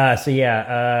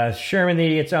 Sherman the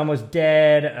Idiot's almost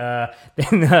dead.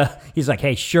 Then he's like,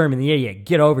 hey, Sherman the Idiot,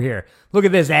 get over here. Look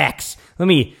at this axe. Let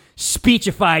me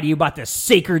speechify to you about the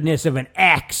sacredness of an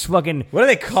axe. Fucking... What do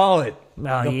they call it?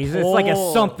 No, it's like a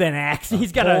something axe.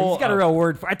 He's got a real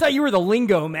word for it. I thought you were the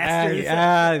lingo master.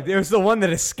 It was the one that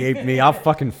escaped me. I'll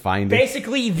fucking find it.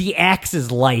 Basically, the axe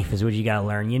is life, is what you gotta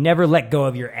learn. You never let go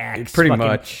of your axe. Pretty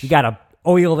much. You gotta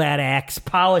oil that axe,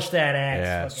 polish that axe.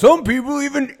 Yeah. Some people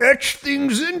even etch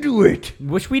things into it.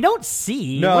 Which we don't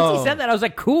see. No. Once he said that, I was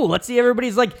like, cool. Let's see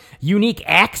everybody's like unique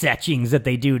axe etchings that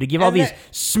they do to give all these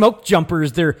smoke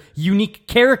jumpers their unique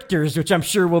characters, which I'm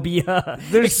sure will be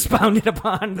expounded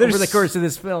upon over the course of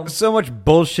this film. So much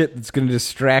bullshit that's going to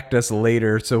distract us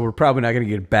later, so we're probably not going to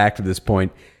get back to this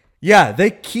point. Yeah,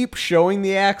 they keep showing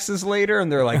the axes later,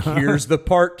 and they're like, here's the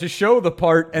part to show the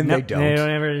part, and they don't. It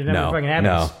never fucking happens.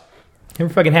 No.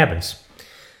 Never fucking happens.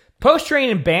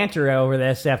 Post-training banter over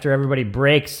this after everybody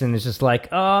breaks, and it's just like,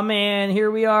 oh man, here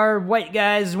we are, white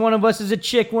guys. One of us is a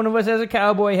chick, one of us has a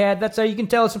cowboy hat. That's how you can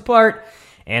tell us apart.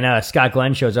 And Scott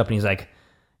Glenn shows up, and he's like,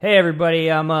 hey everybody,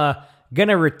 I'm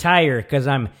gonna retire because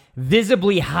I'm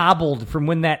visibly hobbled from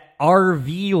when that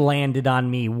RV landed on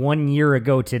me 1 year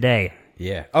ago today.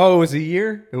 Yeah. Oh, it was a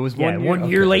year? It was 1 year? 1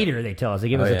 year Okay. later, they tell us. They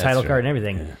give us a yeah, title that's card right. and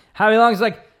everything. Yeah. Howie Long's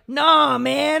like, nah,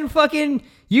 man, fucking,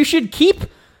 you should keep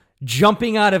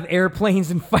jumping out of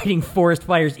airplanes and fighting forest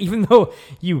fires, even though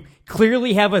you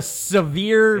clearly have a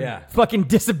severe fucking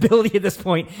disability at this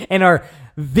point and are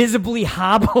visibly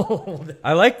hobbled.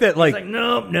 I like that, He's like,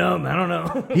 nope, I don't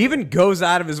know. he even goes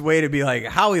out of his way to be like,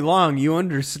 Howie Long, you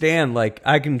understand, like,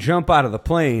 I can jump out of the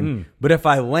plane, but if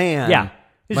I land, Yeah.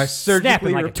 my Just snap surgically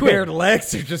him like a repaired twig.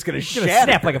 legs are just going to It's gonna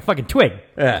shatter. snap like a fucking twig.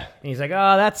 Yeah. And he's like,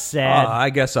 oh, that's sad.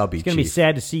 I guess I'll be It's going to be chief.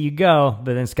 sad to see you go.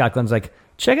 But then Scott Glenn's like,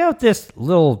 check out this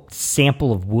little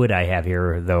sample of wood I have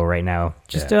here, though, right now.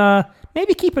 Just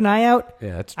maybe keep an eye out.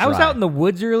 Yeah, it's I was dry. out in the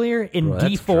woods earlier in Well,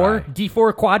 that's D4, dry.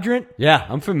 D4 quadrant. Yeah,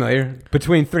 I'm familiar.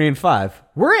 Between 3 and 5.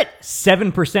 We're at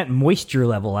 7% moisture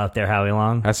level out there, Howie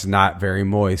Long. That's not very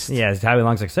moist. Yeah, Howie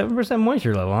Long's like, 7%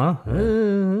 moisture level, huh? All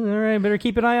right, better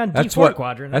keep an eye on That's D4 what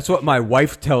quadrant. That's what my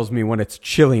wife tells me when it's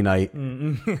chilly night.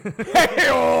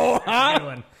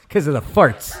 Because of the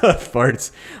farts.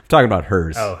 Farts. I'm talking about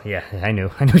hers. Oh, yeah, I knew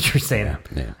what you were saying.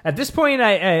 Yeah. At this point,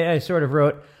 I sort of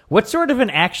wrote, what sort of an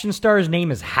action star's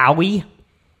name is Howie?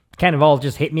 Kind of all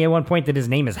just hit me at one point that his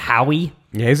name is Howie.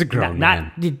 Yeah, he's a grown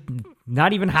man.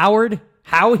 Not even Howard.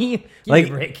 Howie? Give me a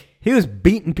break. He was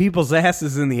beating people's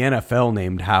asses in the NFL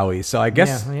named Howie, so I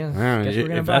guess, Yeah, I don't know, guess we're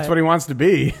gonna if buy that's it. what he wants to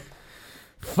be.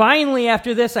 Finally,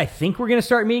 after this, I think we're going to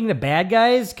start meeting the bad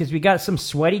guys because we got some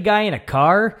sweaty guy in a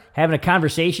car having a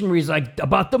conversation where he's like,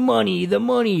 about the money.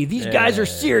 These guys are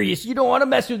serious. You don't want to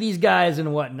mess with these guys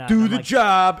and whatnot. Do I'm the like,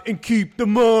 job and keep the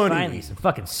money. finally, some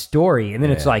fucking story. And then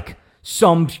it's like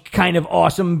some kind of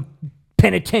awesome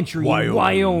penitentiary in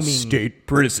Wyoming. State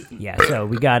Prison. Yeah, so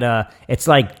we got, it's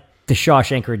like the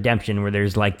Shawshank Redemption where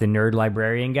there's like the nerd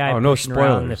librarian guy Oh, no pushing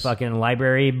around the spoilers. fucking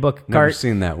library book Never cart.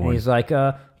 seen that And one. he's like,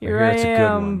 here hear I it's a good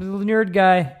am, the nerd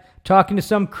guy, talking to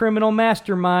some criminal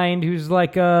mastermind who's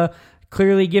like,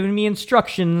 clearly giving me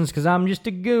instructions because I'm just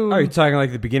a goon. Oh, you're talking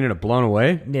like the beginning of Blown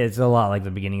Away? Yeah, it's a lot like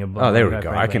the beginning of. Oh, there we Blood, go.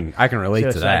 frankly. I can relate So to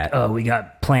it's that. like, oh, we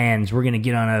got plans. We're gonna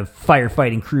get on a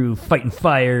firefighting crew, fighting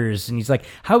fires. And he's like,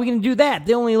 how are we gonna do that?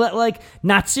 They only let like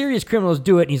not serious criminals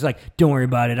do it. And he's like, don't worry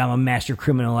about it. I'm a master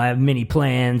criminal. I have many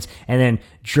plans. And then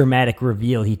dramatic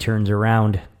reveal. He turns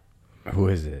around. Who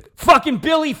is it? Fucking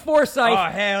Billy Forsythe.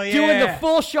 Oh, hell yeah. Doing the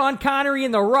full Sean Connery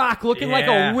in The Rock, looking like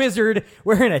Yeah. a wizard,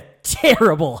 wearing a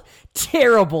terrible,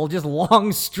 just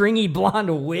long, stringy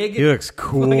blonde wig. He looks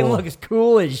cool. Fucking looks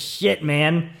cool as shit,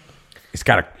 man. He's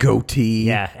got a goatee.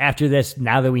 Yeah, after this,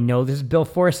 now that we know this is Bill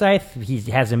Forsythe, he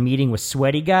has a meeting with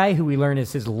Sweaty Guy, who we learn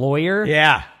is his lawyer.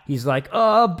 Yeah. He's like,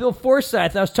 oh, Bill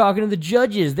Forsythe, I was talking to the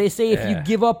judges. They say if you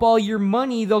give up all your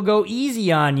money, they'll go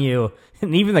easy on you.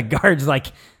 And even the guard's like,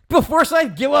 Bill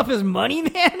Forsythe give up his money,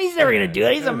 man? He's never going to do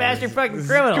that. He's a master fucking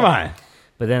criminal. Come on.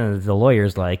 But then the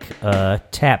lawyer's like,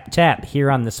 tap,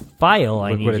 here on this file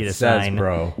I Look need what you it to says, sign.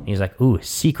 bro. And he's like, ooh,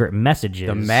 secret messages.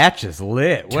 The match is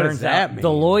lit. What Turns does that out mean?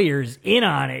 the lawyer's in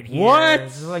on it here. What?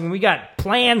 It's like we got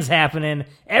plans happening.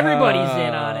 Everybody's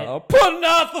in on it. Putting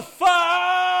out the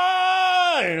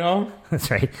fire. You know? That's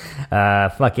right.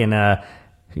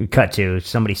 Cut to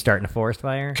somebody starting a forest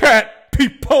fire. Cat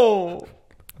people.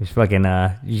 He's fucking,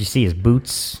 you see his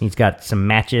boots. He's got some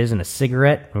matches and a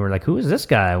cigarette. And we're like, who is this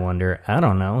guy, I wonder? I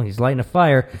don't know. He's lighting a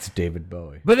fire. It's David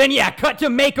Bowie. But then, cut to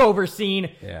makeover scene.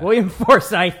 Yeah. William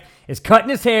Forsythe is cutting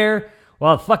his hair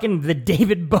while fucking the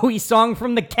David Bowie song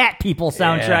from the Cat People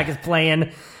soundtrack is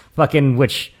playing. Fucking,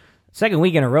 which, second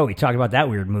week in a row we talked about that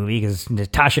weird movie because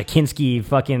Natasha Kinski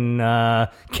fucking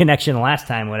connection last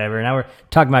time, whatever. Now we're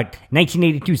talking about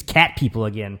 1982's Cat People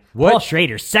again. What? Paul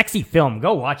Schrader, sexy film.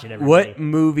 Go watch it, everybody. What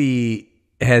movie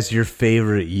has your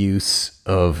favorite use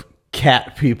of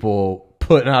cat people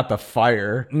putting out the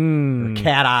fire? Or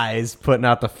cat eyes putting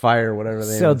out the fire, whatever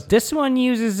they So this one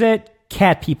uses it.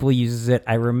 Cat People uses it.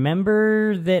 I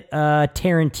remember that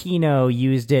Tarantino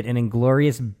used it in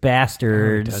Inglourious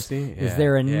Bastards. does he? Is Yeah.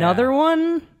 there another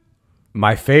one?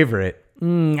 My favorite,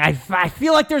 I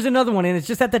feel like there's another one, and it's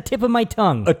just at the tip of my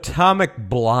tongue. Atomic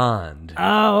Blonde.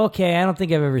 Oh, okay. I don't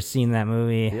think I've ever seen that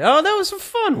movie. Oh, that was a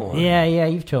fun one. Yeah,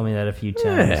 you've told me that a few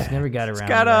times. Yeah. Never got around It's to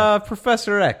got that.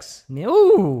 Professor X.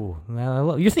 Ooh.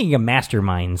 Well, you're thinking of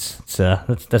Masterminds.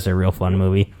 That's a real fun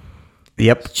movie.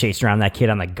 Yep. Chased around that kid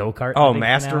on the go-kart. Oh, in the big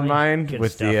Mastermind finale. Good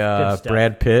with stuff, the good stuff.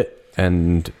 Brad Pitt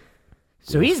and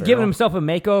So he's giving himself a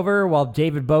makeover while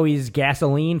David Bowie's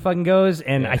Gasoline fucking goes,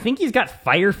 and I think he's got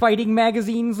firefighting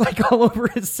magazines like all over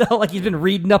his cell, like he's been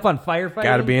reading up on firefighting.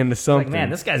 Gotta be into It's something. Like, man,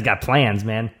 this guy's got plans,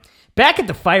 man. Back at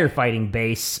the firefighting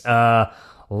base,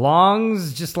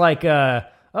 Long's just like,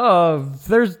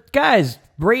 there's guys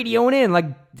radioing in, like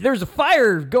there's a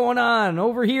fire going on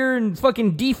over here in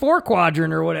fucking D4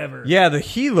 quadrant or whatever. yeah, the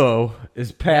helo is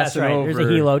That's passing right. over. There's a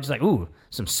helo, just like, ooh,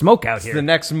 some smoke out here. The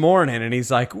next morning, and he's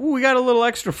like, "Ooh, we got a little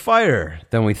extra fire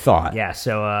than we thought." Yeah,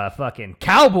 so fucking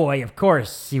Cowboy, of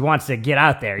course, he wants to get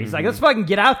out there. He's like, let's fucking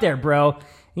get out there, bro.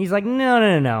 He's like,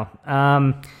 no.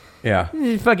 Yeah.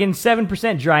 Fucking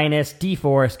 7% dryness,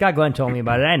 D4. Scott Glenn told me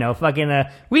about it. I know. Fucking,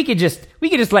 we could just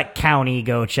let County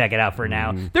go check it out for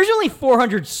now. There's only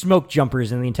 400 smoke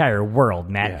jumpers in the entire world,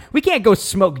 Matt. Yeah. We can't go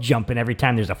smoke jumping every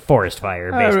time there's a forest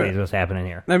fire. Basically, is what's happening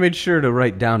here. I made sure to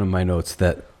write down in my notes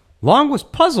that Long was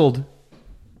puzzled,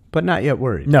 but not yet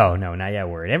worried. No, not yet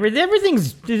worried.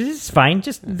 Everything's fine.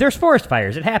 Just there's forest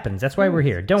fires. It happens. That's why we're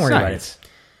here. Don't worry about it.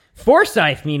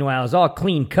 Forsythe, meanwhile, is all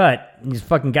clean cut. He's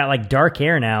fucking got like dark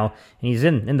hair now, and he's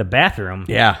in the bathroom.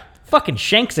 Yeah. Fucking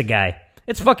shanks a guy.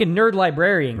 It's fucking nerd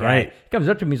librarian guy. Right. He comes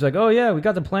up to me. He's like, "Oh yeah, we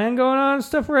got the plan going on and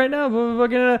stuff right now.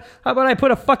 But how about I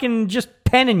put a fucking just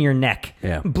pen in your neck?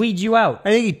 Yeah. Bleed you out."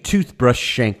 I think he toothbrush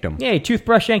shanked him. Yeah, he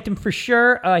toothbrush shanked him for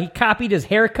sure. He copied his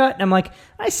haircut, and I'm like,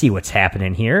 I see what's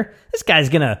happening here. This guy's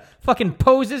gonna fucking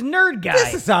pose as nerd guy.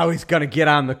 This is how he's gonna get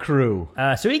on the crew.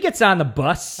 So he gets on the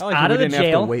bus I like out that of we the didn't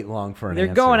jail. have to wait long for an They're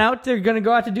answer. going out. They're going to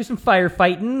go out to do some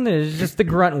firefighting. There's just the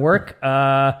grunt work.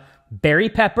 Barry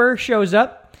Pepper shows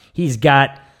up. He's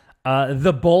got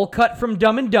the bowl cut from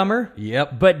Dumb and Dumber.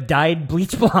 Yep. But dyed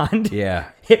bleach blonde. Yeah.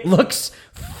 It looks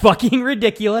fucking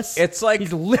ridiculous. It's like-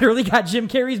 he's literally got Jim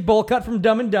Carrey's bowl cut from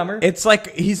Dumb and Dumber. It's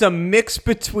like he's a mix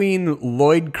between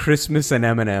Lloyd Christmas and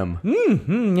Eminem.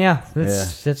 Yeah,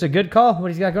 that's a good call.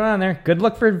 What he's got going on there. Good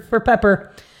look for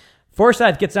Pepper.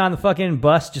 Forsythe gets on the fucking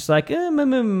bus just like, and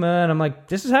I'm like,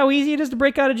 this is how easy it is to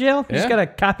break out of jail? You just Yeah. got to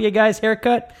copy a guy's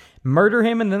haircut, murder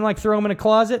him, and then like throw him in a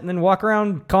closet and then walk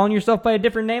around calling yourself by a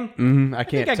different name? I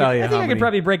can't tell you I how think I many. could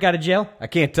probably break out of jail. I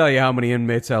can't tell you how many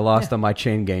inmates I lost on my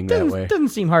chain gang that way. Doesn't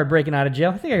seem hard breaking out of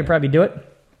jail. I think I could probably do it.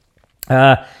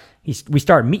 We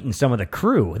start meeting some of the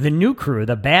crew, the new crew,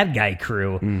 the bad guy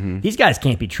crew. These guys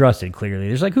can't be trusted, clearly.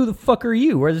 There's like, who the fuck are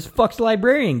you? Where's this fuck's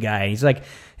librarian guy? He's like,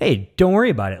 hey, don't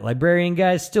worry about it. Librarian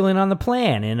guy's still in on the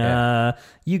plan. And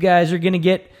you guys are going to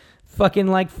get fucking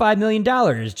like $5 million,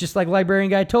 just like librarian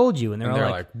guy told you. And they're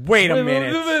all like, wait a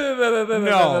minute.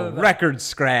 No, record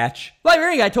scratch.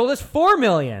 librarian guy told us $4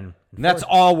 million. And that's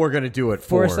all we're going to do it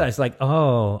for. Forsythe's like,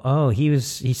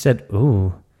 he said,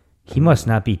 ooh, he must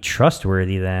not be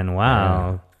trustworthy then.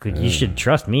 Wow. Good, you should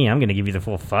trust me. I'm going to give you the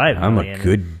full $5 I'm a million.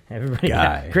 good Everybody,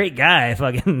 guy. Great guy.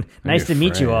 Fucking nice to your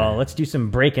meet you friend. all. Let's do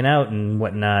some breaking out and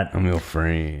whatnot. I'm your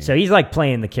friend. So he's like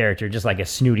playing the character just like a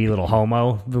snooty little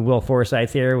homo, the Will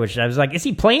Forsythe here, which I was like, is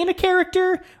he playing a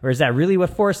character? Or is that really what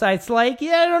Forsythe's like?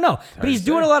 Yeah, I don't know. But he's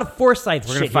doing a lot of Forsythe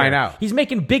shit gonna find here. out. He's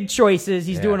making big choices.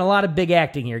 He's doing a lot of big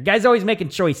acting here. Guy's always making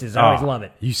choices. I always love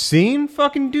it. You seen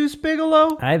fucking Deuce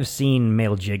Bigelow? I've seen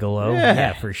Male Gigolo.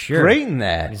 Yeah, for sure. Great in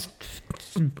that.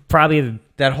 Probably the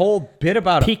That whole bit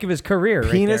about peak of his career. a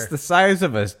penis right the size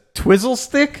of a twizzle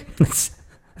stick. That's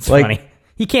Like- funny.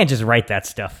 He can't just write that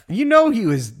stuff. You know he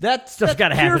was Stuff's that's got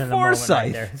to pure happen in the moment right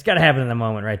Forsythe. there. It's got to happen in the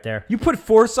moment right there. You put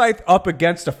Forsythe up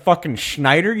against a fucking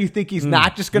Schneider, you think he's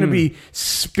not just going to be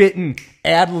spitting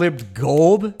ad-libbed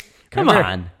gold? Come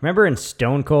on. Remember in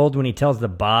Stone Cold when he tells the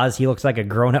Boz he looks like a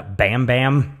grown-up Bam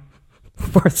Bam?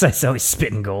 Forsyth's always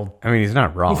spitting gold. I mean, he's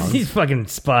not wrong. He's fucking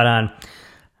spot on.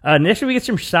 Next we get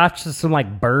some shots of some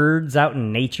like birds out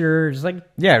in nature, just like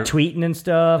tweeting and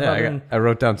stuff. Yeah, I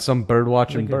wrote down some bird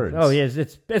watching birds. Oh yes,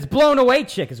 it's blown away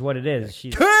chick is what it is.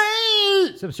 She's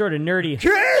some sort of nerdy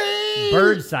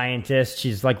bird scientist.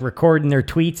 She's like recording their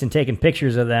tweets and taking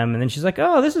pictures of them, and then she's like,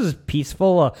 "Oh, this is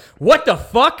peaceful." What the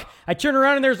fuck? I turn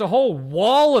around and there's a whole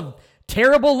wall of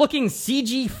terrible looking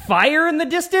CG fire in the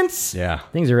distance. Yeah.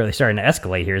 Things are really starting to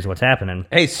escalate here is what's happening.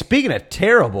 Hey, speaking of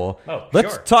terrible,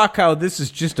 let's talk how this is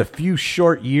just a few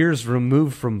short years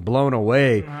removed from Blown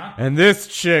Away, and this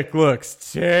chick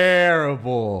looks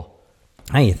terrible.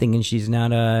 Hey, you thinking she's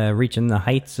not reaching the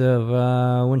heights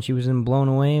of when she was in Blown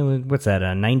Away? What's that,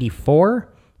 94?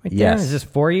 Right Yes. there? Is this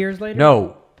 4 years later?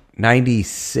 No,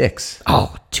 96.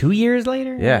 Oh, 2 years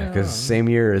later? Yeah, because same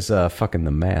year as fucking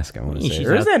The Mask, I want to say. she's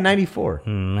Or is out- that 94? I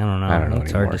don't know. I don't know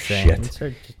It's anymore. hard to say. Shit. It's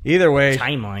hard to- Either way,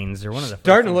 timelines are one of the first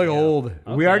starting to things look go. old.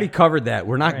 Okay. We already covered that.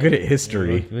 We're not good at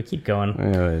history. We'll keep going.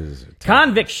 Anyways,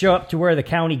 Convicts show up to where the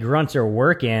county grunts are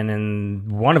working,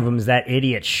 and one of them is that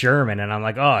idiot Sherman. And I'm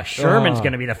like, oh, Sherman's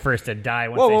going to be the first to die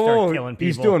once they start killing people.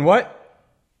 He's doing what?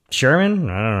 Sherman?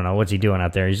 I don't know. What's he doing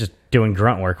out there? He's just doing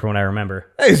grunt work from what I remember.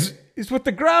 Hey, he's with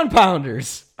the ground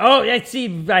pounders. Oh, I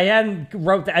see. I hadn't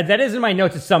wrote that. That is in my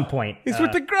notes at some point. He's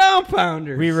with the ground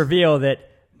pounders. We reveal that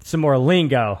some more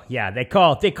lingo. Yeah, they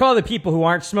call the people who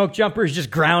aren't smoke jumpers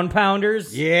just ground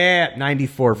pounders. Yeah,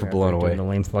 94 for Blown Away. Doing the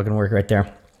lame fucking work right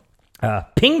there.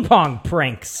 Ping pong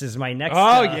pranks is my next.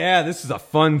 Oh, yeah, this is a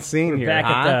fun scene here. Back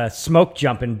at the smoke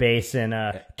jumping base,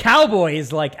 and Cowboy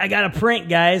is like, I got a prank,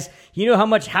 guys. You know how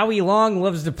much Howie Long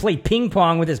loves to play ping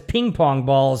pong with his ping pong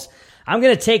balls. I'm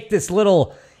going to take this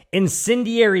little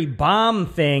incendiary bomb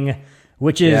thing,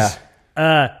 which is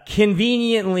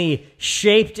conveniently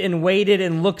shaped and weighted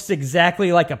and looks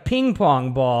exactly like a ping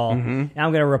pong ball. And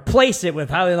I'm going to replace it with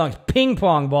Howie Long's ping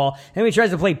pong ball. And when he tries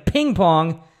to play ping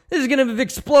pong, this is going to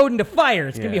explode into fire.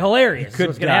 It's going to be hilarious. Could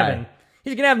What's going to happen?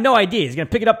 He's going to have no idea. He's going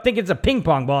to pick it up, think it's a ping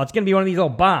pong ball. It's going to be one of these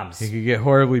old bombs. He could get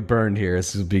horribly burned here.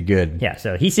 This will be good. Yeah,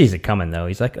 so he sees it coming, though.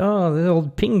 He's like, oh, the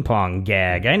old ping pong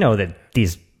gag. I know that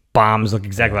these bombs look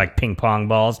exactly like ping pong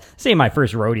balls. This ain't my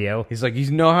first rodeo. He's like,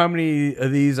 you know how many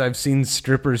of these I've seen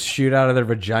strippers shoot out of their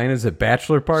vaginas at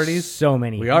bachelor parties? So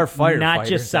many. We are firefighters. Not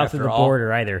just south of after the all.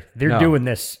 border either. They're doing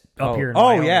this up here in Oh,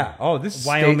 Wyoming. yeah. Oh, this is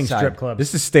Wyoming stateside. strip club.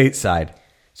 This is stateside.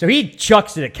 So he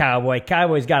chucks it at Cowboy.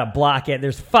 Cowboy's got to block it.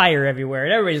 There's fire everywhere,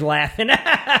 and everybody's laughing.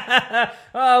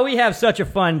 Oh, we have such a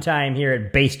fun time here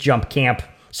at base jump camp.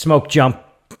 Smoke jump.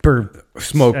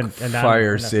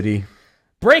 Fire City.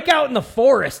 Breakout in the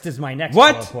forest is my next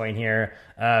What? bullet point here.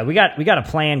 We got a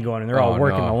plan going, and they're all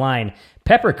working no. the line.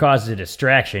 Pepper causes a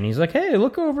distraction. He's like, hey,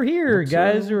 look over here,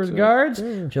 guys. There was guards.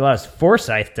 Which allows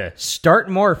Forsyth to start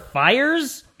more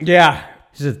fires. Yeah.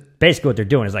 This is basically what they're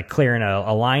doing is like clearing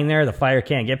a line there. The fire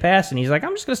can't get past. And he's like,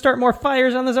 I'm just going to start more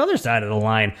fires on this other side of the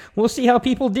line. We'll see how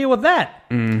people deal with that.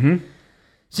 Mm-hmm.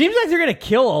 Seems like they're going to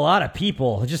kill a lot of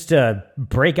people just to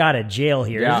break out of jail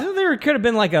here. Yeah. There could have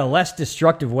been like a less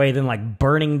destructive way than like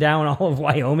burning down all of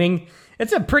Wyoming.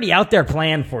 It's a pretty out there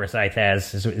plan Forsyth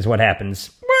has, is what happens.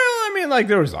 Well, I mean, like,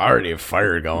 there was already a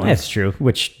fire going. That's true,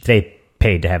 which they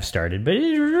paid to have started. But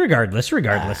regardless.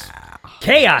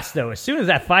 Chaos, though. As soon as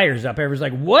that fire's up, everyone's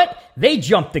like, what? They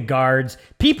jumped the guards.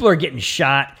 People are getting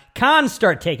shot. Cons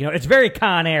start taking over. It's very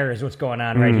Con Air is what's going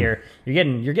on right here.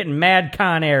 You're getting mad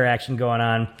Con Air action going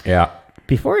on. Yeah.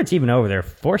 Before it's even over there,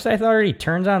 Forsyth already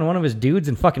turns on one of his dudes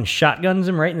and fucking shotguns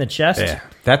him right in the chest. Yeah.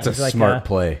 That's a He's like, smart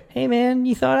play. Hey, man,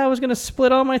 you thought I was going to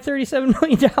split all my $37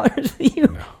 million with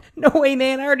you? No way,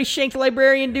 man. I already shanked a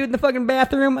librarian dude in the fucking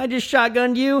bathroom. I just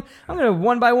shotgunned you. I'm going to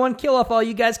one by one kill off all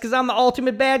you guys because I'm the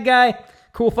ultimate bad guy.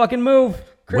 Cool fucking move.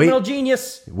 Criminal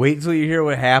genius. Wait till you hear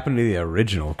what happened to the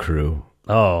original crew.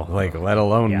 Oh. Like, let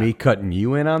alone me cutting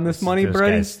you in on this money, Those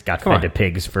Brady. guys got fed to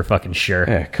pigs for fucking sure.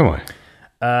 Yeah, come on.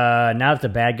 Now that the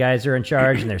bad guys are in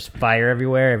charge and there's fire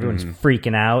everywhere, everyone's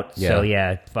freaking out. Yeah. So,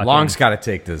 yeah. Fucking Long's got to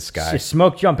take this guy.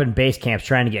 Smoke jumping base camps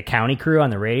trying to get county crew on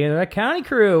the radio. They're like, county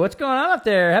crew, what's going on up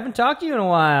there? Haven't talked to you in a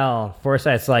while.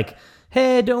 Forsyth's like,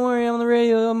 hey, don't worry, I'm on the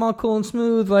radio. I'm all cool and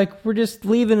smooth. Like, we're just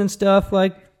leaving and stuff.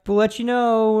 Like, we'll let you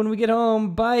know when we get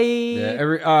home. Bye.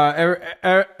 Yeah,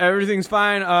 everything's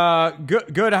fine.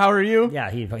 Good. How are you? Yeah,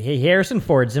 he Harrison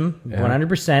Fords him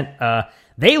 100%.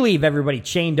 They leave everybody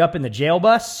chained up in the jail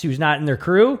bus who's not in their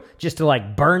crew just to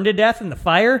like burn to death in the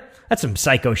fire. That's some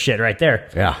psycho shit right there.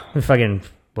 Yeah. Fucking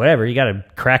whatever. You got to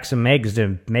crack some eggs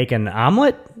to make an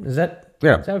omelet. Is that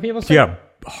what people say? Yeah.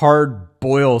 Hard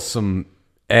boil some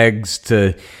eggs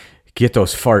to Get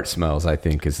those fart smells, I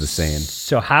think, is the saying.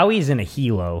 So Howie's in a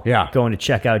helo, Yeah. going to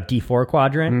check out D4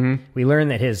 Quadrant. We learn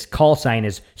that his call sign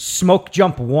is Smoke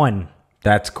Jump 1.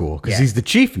 That's cool, because Yeah. he's the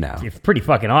chief now. It's pretty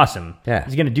fucking awesome. Yeah.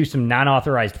 He's going to do some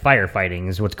non-authorized firefighting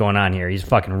is what's going on here. He's a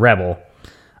fucking rebel.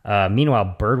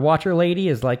 Meanwhile, Birdwatcher lady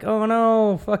is like, oh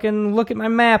no, fucking look at my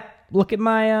map. Look at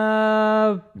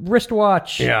my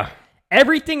wristwatch. Yeah.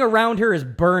 Everything around her is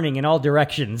burning in all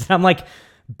directions. I'm like,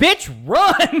 bitch,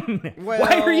 run!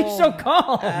 Why are you so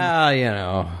calm? You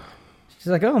know. She's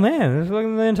like, oh man,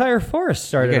 the entire forest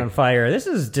started on fire. This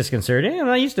is disconcerting. I'm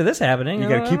not used to this happening. You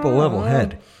got to keep a level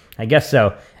head. I guess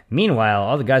so. Meanwhile,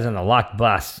 all the guys on the locked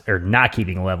bus are not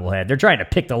keeping a level head. They're trying to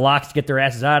pick the locks to get their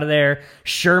asses out of there.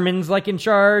 Sherman's like in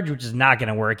charge, which is not going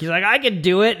to work. He's like, I can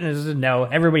do it. And this is no.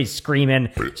 Everybody's screaming,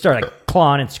 start like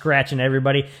clawing and scratching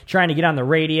everybody, trying to get on the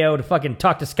radio to fucking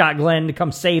talk to Scott Glenn to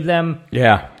come save them.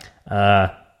 Yeah.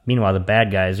 Meanwhile, the bad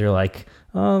guys are like,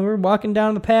 oh, we're walking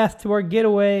down the path to our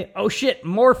getaway. Oh shit,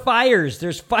 more fires.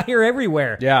 There's fire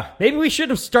everywhere. Yeah. Maybe we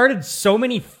shouldn't have started so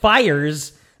many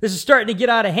fires. This is starting to get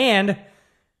out of hand.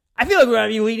 I feel like we're going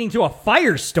to be leading to a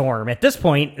firestorm at this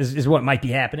point is what might be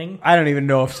happening. I don't even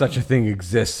know if such a thing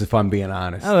exists, if I'm being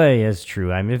honest. Oh, yeah, it's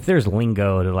true. I mean, if there's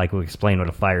lingo to like explain what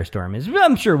a firestorm is,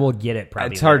 I'm sure we'll get it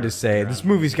probably. It's hard to say. This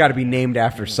movie's got to be named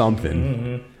after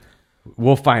something.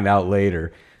 We'll find out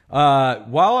later.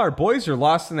 While our boys are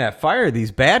lost in that fire,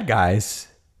 these bad guys,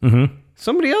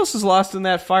 somebody else is lost in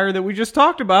that fire that we just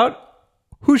talked about.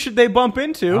 Who should they bump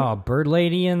into? Oh, Bird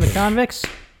Lady and the convicts?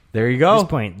 There you At go. this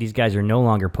point, these guys are no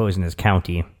longer posing as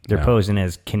county. They're posing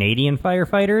as Canadian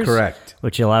firefighters. Correct.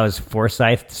 Which allows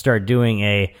Forsyth to start doing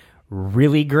a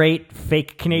really great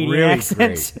fake Canadian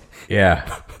accent. Great.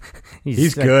 Yeah.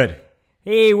 He's like, good.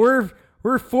 Hey, we're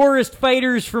forest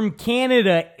fighters from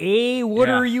Canada. What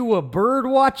Yeah. are you, a bird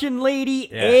watching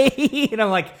lady? And I'm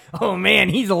like, oh man,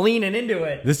 he's leaning into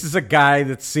it. This is a guy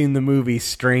that's seen the movie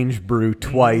Strange Brew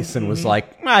twice and was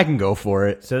like, I can go for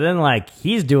it. So then, like,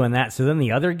 he's doing that. So then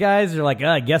the other guys are like,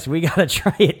 I guess we got to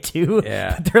try it too.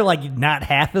 Yeah. But they're like not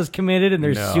half as committed and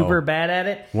they're No. super bad at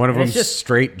it. One of And them's it's just,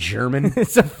 straight German.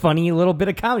 it's a funny little bit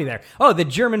of comedy there. Oh, the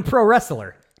German pro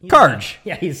wrestler. Karj.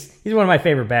 Yeah, he's one of my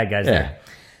favorite bad guys there.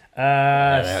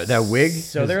 That wig.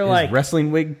 So they're his like,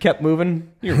 wrestling wig kept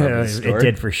moving. You remember the story? it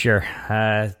did for sure.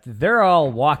 They're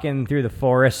all walking through the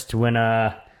forest when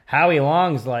Howie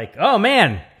Long's like, oh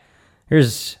man,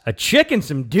 there's a chick and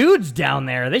some dudes down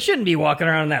there. They shouldn't be walking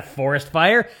around in that forest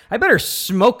fire. I better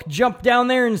smoke jump down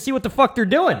there and see what the fuck they're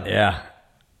doing. Yeah.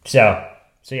 So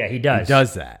yeah, he does. He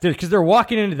does that. Because they're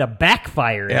walking into the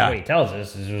backfire. Yeah. Is what he tells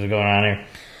us. This is what's going on here.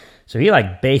 So he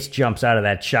like base jumps out of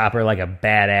that chopper like a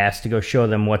badass to go show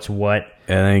them what's what.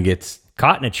 And then he gets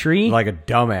Caught in a tree. like a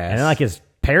dumbass. and then like his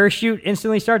parachute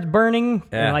instantly starts burning.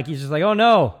 Yeah. And like he's just like, oh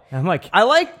no. And I'm like, I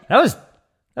like. that was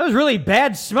really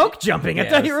bad smoke jumping. I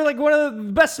thought you were like one of the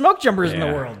best smoke jumpers in the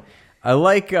Yeah. world. I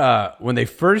like when they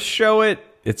first show it.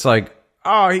 It's like,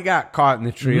 oh, he got caught in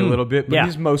the tree a little bit, but Yeah.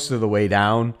 he's most of the way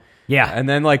down. Yeah. And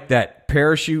then like that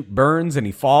parachute burns and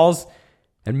he falls.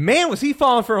 And man, was he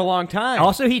falling for a long time.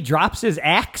 Also, he drops his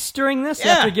axe during this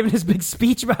Yeah. after giving his big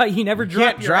speech about you never you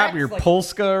drop can't drop your axe. Like,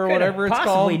 Polska or could've whatever it's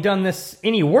possibly called. done this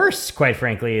any worse, quite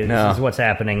frankly. No. This is what's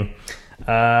happening.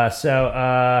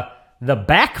 So the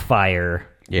backfire,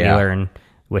 Yeah. we learn,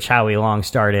 which Howie Long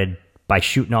started by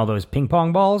shooting all those ping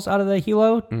pong balls out of the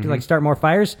helo to like start more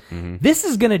fires. This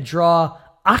is going to draw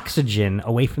oxygen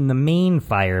away from the main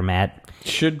fire, Matt.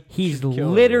 He's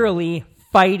literally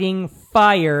fighting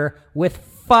fire with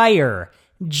fire,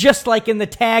 just like in the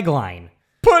tagline.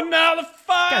 putting out the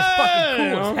fire. That's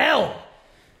fucking cool as hell.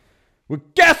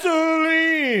 With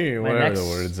gasoline. My Whatever next- the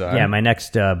words are. Yeah, my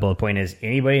next bullet point is,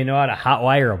 anybody know how to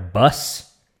hotwire a bus?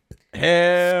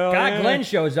 Hell Scott yeah. Glenn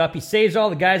shows up. He saves all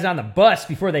the guys on the bus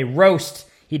before they roast.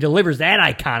 He delivers that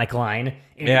iconic line.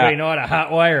 Anybody Yeah. know how to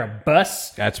hotwire a bus?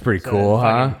 That's pretty cool,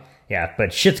 huh? Fucking- Yeah,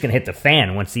 but shit's gonna hit the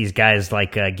fan once these guys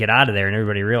like get out of there and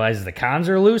everybody realizes the cons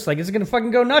are loose. Like, it's gonna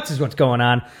fucking go nuts is what's going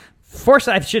on.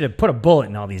 Forsyth should have put a bullet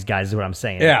in all these guys is what I'm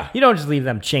saying. Yeah. You don't just leave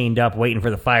them chained up waiting for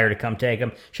the fire to come take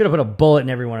them. Should have put a bullet in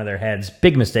every one of their heads.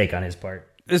 Big mistake on his part.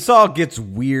 This all gets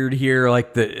weird here.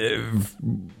 Like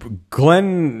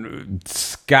Glenn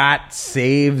Scott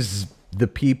saves the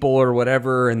people or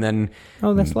whatever, and then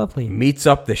Oh, that's lovely. meets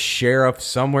up the sheriff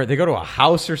somewhere. They go to a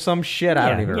house or some shit. I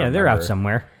don't even remember. they're out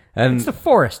somewhere. And It's the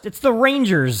forest. It's the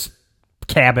Rangers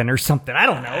cabin or something. I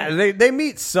don't know. they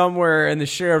meet somewhere, and the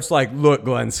sheriff's like, "Look,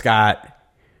 Glenn Scott,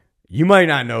 you might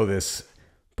not know this,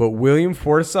 but William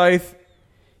Forsythe,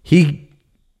 he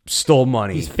stole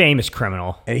money He's a famous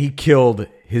criminal. and he killed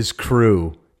his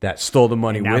crew that stole the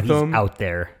money Now with he's him. out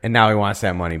there. And now he wants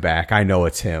that money back. I know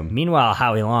it's him. Meanwhile,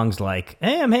 Howie Long's like,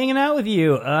 hey, I'm hanging out with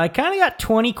you. I kind of got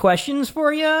 20 questions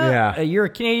for you. Yeah. You're a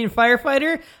Canadian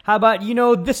firefighter. How about you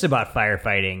know this about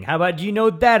firefighting? How about do you know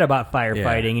that about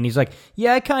firefighting? Yeah. And he's like,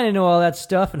 yeah, I kind of know all that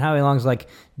stuff. And Howie Long's like,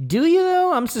 do you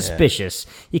though? I'm suspicious.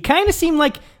 You kind of seem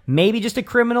like maybe just a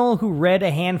criminal who read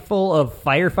a handful of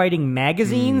firefighting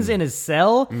magazines in his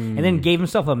cell and then gave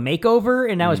himself a makeover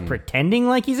and now is pretending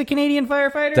like he's a Canadian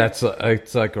firefighter?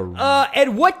 It's like a... At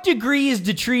what degrees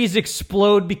do trees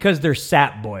explode because they're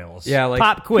sap boils? yeah, like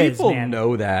Pop quiz, people man.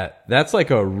 know that. That's like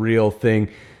a real thing.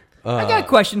 I got a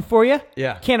question for you.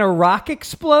 Yeah. Can a rock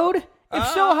explode? If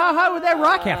so, how high would that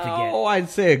rock have to get? Oh, I'd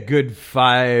say a good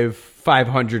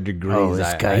 500 degrees. Oh,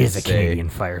 this guy I'd is a say. Canadian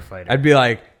firefighter. I'd be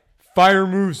like, fire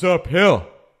moves uphill.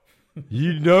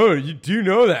 You do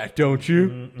know that, don't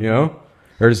you? You know?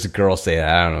 Or does the girl say that?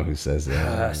 I don't know who says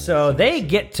that. So they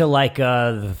get to like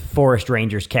the forest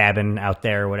ranger's cabin out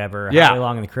there or whatever. Yeah. Howie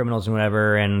Long and the criminals and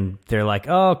whatever. And they're like,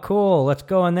 oh, cool. Let's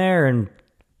go in there and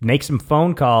make some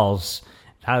phone calls.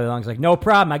 Howie Long's like, no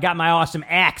problem. I got my awesome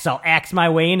axe. I'll axe my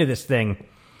way into this thing.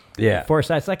 Yeah.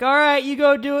 Forsyth's like, all right, you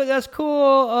go do it. That's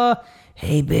cool.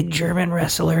 Hey, big German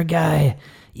wrestler guy,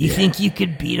 you think you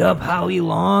could beat up Howie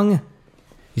Long?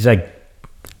 He's like,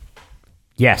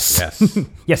 yes. Yes.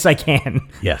 Yes, I can.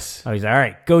 Yes. Oh, he's like, all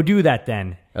right, go do that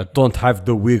then. I don't have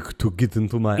the wig to get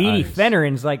into my Edie eyes.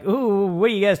 Fenneran's like, ooh, what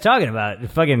are you guys talking about?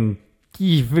 Fucking,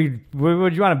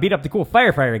 would you want to beat up the cool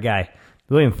firefighter guy?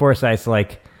 William Forsyth's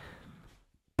like,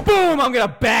 boom, I'm going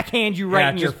to backhand you right Yeah,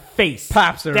 in your just face.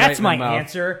 pops it That's right in my the mouth.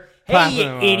 answer. Pops Hey, it in you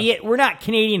the mouth. idiot. We're not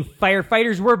Canadian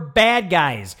firefighters. We're bad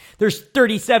guys. There's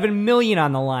 37 million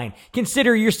on the line.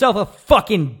 Consider yourself a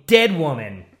fucking dead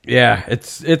woman. Yeah,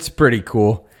 it's pretty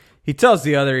cool. He tells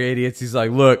the other idiots, he's like,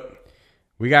 look,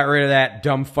 we got rid of that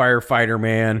dumb firefighter,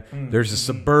 man. There's a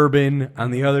Suburban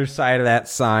on the other side of that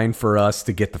sign for us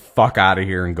to get the fuck out of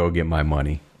here and go get my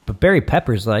money. But Barry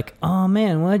Pepper's like, oh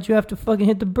man, why'd you have to fucking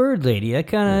hit the bird lady? I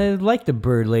kind of like the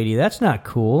bird lady. That's not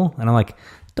cool. And I'm like,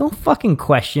 don't fucking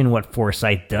question what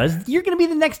Forsyth does. You're going to be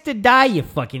the next to die, you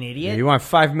fucking idiot. You want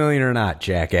 $5 million or not,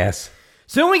 jackass?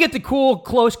 So then we get the cool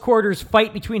close quarters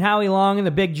fight between Howie Long and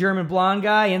the big German blonde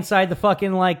guy inside the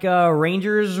fucking like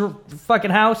Rangers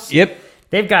fucking house. Yep.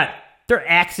 They're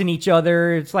axing each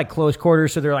other. It's like close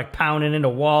quarters, so they're like pounding into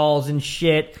walls and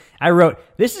shit. I wrote,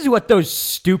 this is what those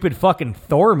stupid fucking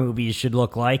Thor movies should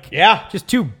look like. Yeah. Just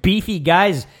two beefy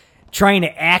guys trying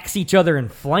to axe each other in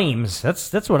flames.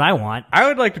 That's what I want. I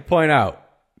would like to point out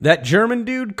that German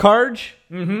dude, Karj,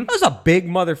 that was a big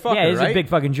motherfucker, Yeah, he's right? a big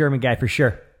fucking German guy for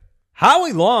sure.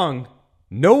 Howie Long,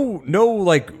 no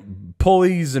like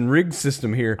pulleys and rig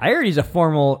system here. I heard he's a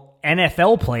formal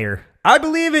NFL player. I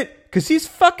believe it, because he's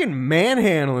fucking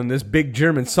manhandling this big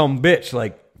German sumbitch,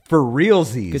 like, for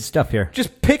realsies. Good stuff here.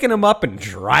 Just picking him up and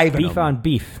driving Beef him. on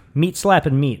beef. Meat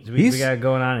slapping meat. We He's- got it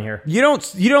going on here. You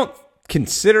don't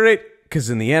consider it, because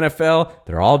in the NFL,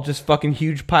 they're all just fucking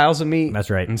huge piles of meat.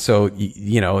 That's right. And so, they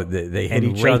hit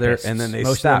And each other, rapists. and then they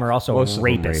Most of stop. them are also Most of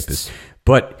them rapists.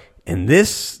 But in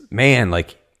this, man,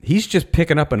 like, he's just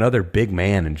picking up another big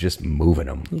man and just moving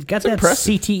him. He's got It's that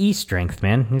impressive. CTE strength,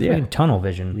 man. He's Yeah. fucking tunnel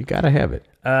vision. You gotta have it.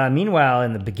 Meanwhile,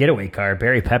 in the getaway car,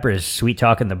 Barry Pepper is sweet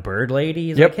talking the bird lady.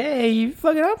 He's Yep. like, "Hey,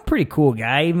 I'm a pretty cool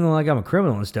guy, even though like I'm a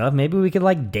criminal and stuff. Maybe we could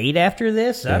like date after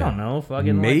this. I don't know.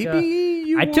 Fucking Maybe like,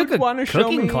 you I took a want to show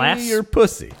cooking me class. your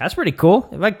pussy. That's pretty cool.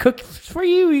 If I cook for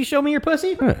you, you show me your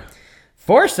pussy.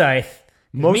 Forsyth,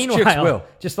 Most meanwhile, chicks will.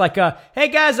 just like, hey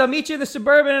guys, I'll meet you in the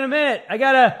Suburban in a minute. I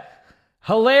gotta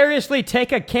hilariously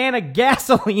take a can of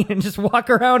gasoline and just walk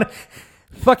around,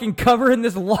 fucking covering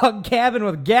this log cabin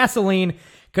with gasoline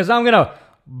because I'm gonna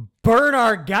burn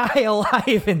our guy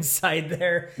alive inside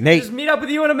there. Nate. Just meet up with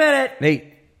you in a minute.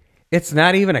 Nate, it's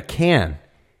not even a can.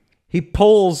 He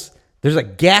pulls, there's a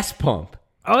gas pump.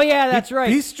 Oh yeah, that's right.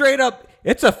 He's straight up,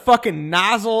 it's a fucking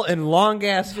nozzle and long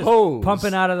ass hose.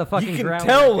 pumping out of the fucking You can ground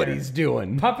tell right what there. he's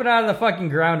doing. Pumping out of the fucking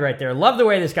ground right there. Love the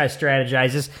way this guy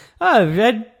strategizes.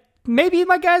 Maybe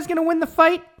my guy's going to win the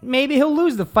fight. Maybe he'll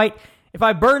lose the fight. If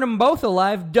I burn them both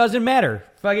alive, doesn't matter.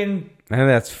 Fucking And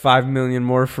that's $5 million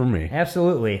more for me.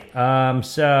 absolutely.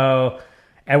 So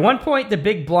at one point, the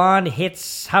big blonde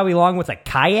hits Howie Long with a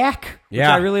kayak, which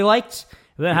Yeah. I really liked.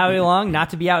 And then Howie Long, not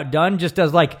to be outdone, just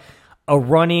does like a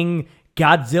running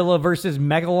Godzilla versus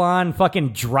Megalon fucking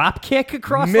drop kick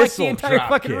across like the Missile entire drop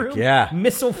fucking kick, room. yeah.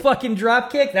 Missile fucking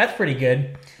drop kick. That's pretty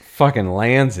good. Fucking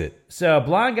lands it. So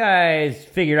blonde guy's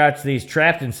figured out that he's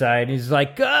trapped inside. He's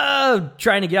like, oh,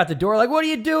 trying to get out the door. Like, what are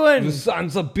you doing?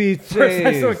 Sons of First,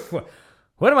 bitches.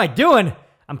 what am I doing?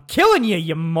 I'm killing you,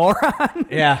 you moron.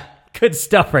 Yeah. Good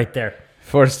stuff right there.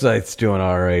 Forsyth's doing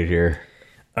all right here.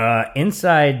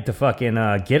 Inside the fucking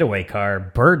getaway car,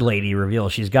 Bird Lady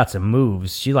reveals she's got some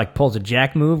moves. She like pulls a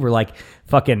jack move where like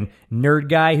fucking nerd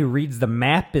guy who reads the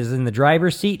map is in the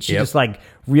driver's seat. She just like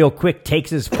real quick takes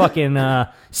his fucking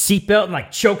seatbelt and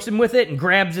like chokes him with it and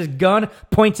grabs his gun,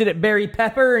 points it at Barry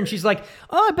Pepper, and she's like,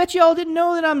 "Oh, I bet y'all didn't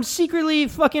know that I'm secretly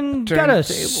fucking got a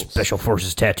special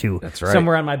forces tattoo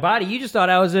somewhere on my body. You just thought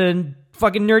I was a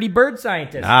fucking nerdy bird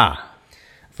scientist."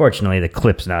 Fortunately, the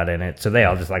clip's not in it, so they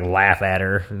all just like laugh at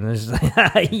her. And there's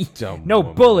like, no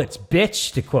bullets,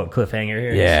 bitch, to quote Cliffhanger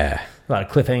here. Yeah. A lot of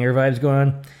Cliffhanger vibes going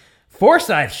on.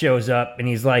 Forsyth shows up, and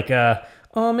he's like,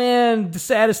 oh man, the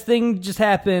saddest thing just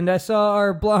happened. I saw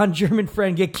our blonde German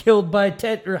friend get killed by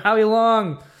Howie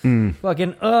Long.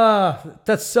 Fucking,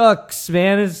 that sucks,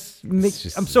 man. I'm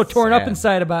so torn up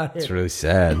inside about it. It's really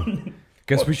sad.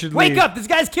 Guess we should wake leave. up! This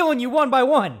guy's killing you one by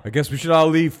one. I guess we should all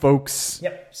leave, folks.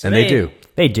 Yep. So and they do.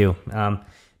 They do.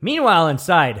 Meanwhile,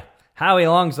 inside, Howie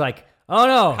Long's like, "Oh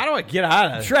no! How do I get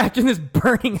out of Trapped in this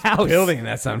burning house. building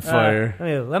that's on fire?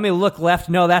 Let me look left.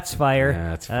 No, that's fire. Yeah,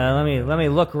 that's fire. Let me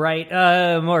look right.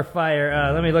 More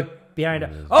fire. Let me look behind.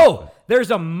 Oh,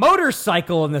 there's a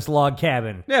motorcycle in this log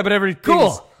cabin. Yeah, but everything's Cool. I'll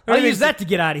use everything's- that to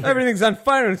get out of here. Everything's on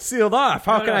fire and sealed off.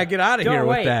 How No, can no. I get out of Don't here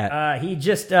wait. with that? He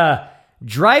just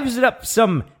drives it up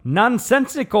some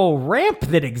nonsensical ramp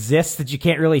that exists that you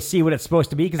can't really see what it's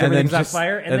supposed to be because everything's on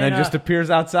fire. And then just appears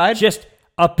outside? just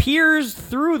appears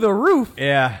through the roof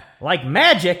yeah. like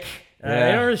magic. Yeah.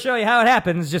 They don't really show you how it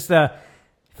happens. Just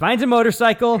finds a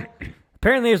motorcycle.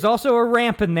 Apparently, there's also a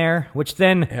ramp in there, which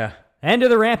then end of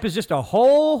the ramp is just a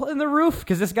hole in the roof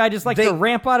because this guy just likes to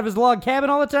ramp out of his log cabin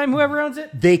all the time. Whoever owns it.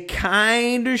 They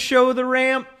kind of show the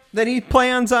ramp that he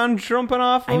plans on jumping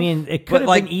off of. I mean, it could have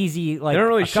like, been easy. Like they don't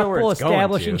really a show where couple it's going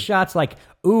establishing to. shots, like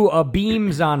ooh, a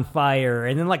beam's on fire,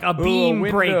 and then like a beam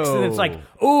window. breaks, and it's like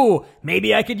ooh,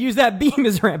 maybe I could use that beam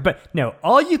as a ramp. But no,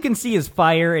 all you can see is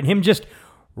fire and him just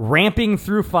ramping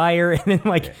through fire and then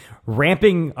like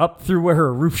ramping up through where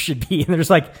her roof should be. And they're just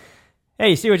like,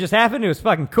 hey, you see what just happened? It was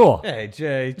fucking cool. Hey,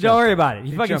 Jay. Don't worry about it.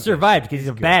 He fucking jumped survived because he's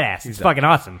a badass. It's fucking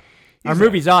awesome. Our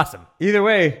movie's awesome. Either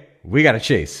way, we got to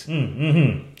chase.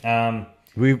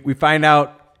 We find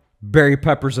out Barry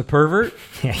Pepper's a pervert.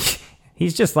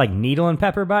 He's just like needling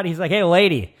Pepper about it. He's like, hey,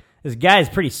 lady, this guy's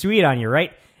pretty sweet on you,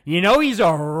 right? You know he's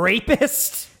a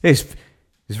rapist? He's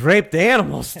raped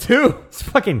animals, too. He's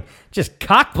fucking just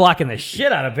cock blocking the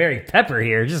shit out of Barry Pepper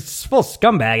here. Just full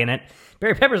scumbag in it.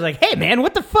 Barry Pepper's like, hey, man,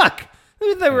 what the fuck?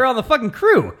 Who thought we were on the fucking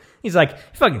crew? He's like,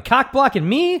 fucking cock blocking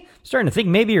me? I'm starting to think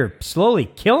maybe you're slowly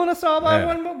killing us all by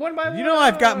one by one. You know,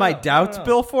 I've got my doubts,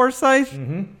 Bill Forsyth.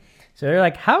 So they're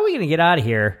like, how are we going to get out of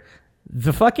here?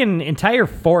 The fucking entire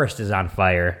forest is on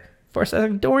fire.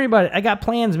 Forsyth's like, don't worry about it. I got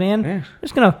plans, man. I'm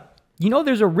just going to,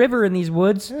 there's a river in these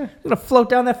woods. I'm going to float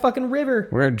down that fucking river.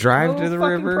 We're going to drive to the No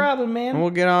fucking river. problem, man. And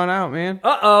we'll get on out, man.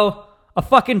 Uh-oh. A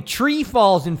fucking tree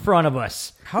falls in front of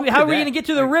us. How could are we that- going to get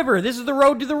to the river? This is the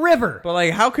road to the river. But,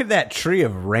 like, how could that tree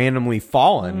have randomly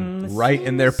fallen right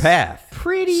in their path?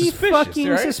 Pretty Suspicious, fucking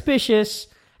right? suspicious.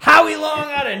 Howie Long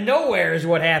out of nowhere is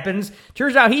what happens.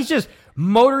 Turns out he's just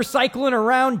motorcycling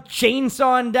around,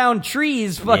 chainsawing down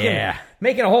trees, fucking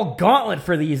making a whole gauntlet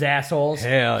for these assholes.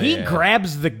 Hell he yeah.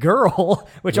 grabs the girl,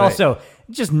 which Right. also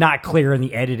just not clear in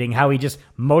the editing how he just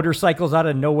motorcycles out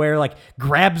of nowhere, like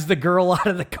grabs the girl out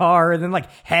of the car and then like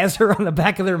has her on the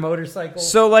back of their motorcycle.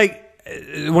 So, like,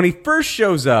 when he first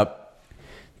shows up,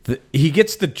 he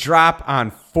gets the drop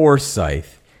on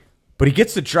Forsyth, but he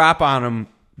gets the drop on him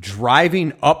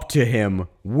driving up to him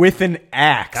with an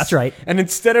axe. That's right. And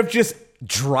instead of just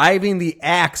driving the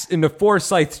axe into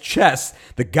Forsyth's chest,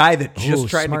 the guy that just Ooh,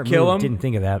 tried to smart kill move. him, Didn't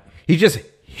think of that. he just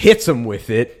hits him with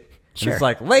it. Sure. And it's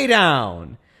like, lay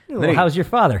down. And then, he, How's your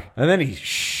father? and then he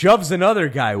shoves another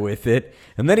guy with it.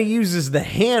 And then he uses the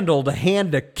handle to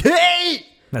hand to Kate.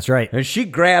 That's right. And she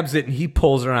grabs it and he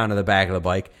pulls her onto the back of the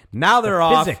bike. Now they're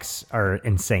off. Physics are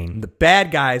insane. The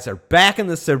bad guys are back in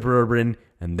the Suburban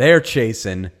and they're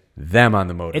chasing them on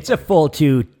the motor. It's a full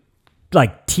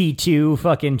T2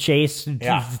 fucking chase.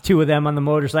 Yeah. The two of them on the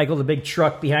motorcycle, the big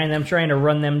truck behind them trying to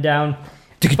run them down.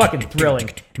 Fucking thrilling.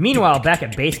 Meanwhile, back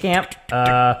at base camp,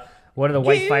 one of the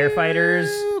white firefighters.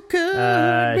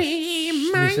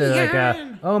 She said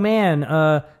like, oh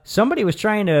man, somebody was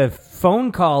trying to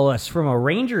phone call us from a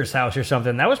ranger's house or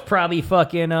something. That was probably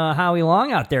fucking Howie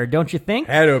Long out there, don't you think?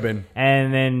 Had to have been.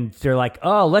 And then they're like,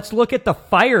 oh, let's look at the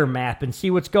fire map and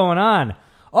see what's going on.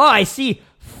 Oh, I see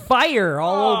fire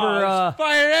all over. There's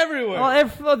fire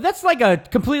everywhere. Well, that's like a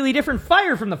completely different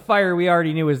fire from the fire we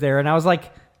already knew was there. And I was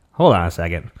like, hold on a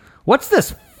second. What's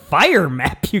this fire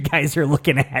map you guys are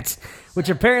looking at, which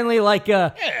apparently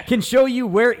can show you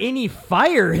where any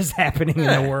fire is happening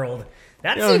in the world.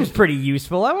 That seems pretty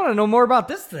useful. I want to know more about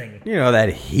this thing. You know,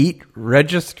 that heat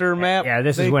register map? Yeah,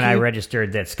 this is when I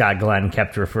registered that Scott Glenn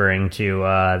kept referring to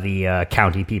the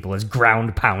county people as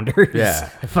ground pounders. Yeah.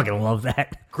 I fucking love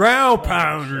that. Ground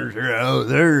pounders are out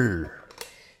there.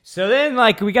 So then,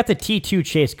 we got the T2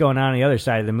 chase going on the other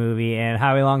side of the movie, and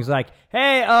Howie Long's like,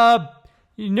 hey,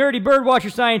 you nerdy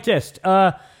birdwatcher scientist,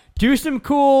 do some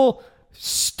cool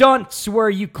stunts where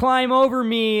you climb over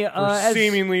me. For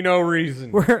seemingly no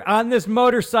reason. We're on this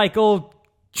motorcycle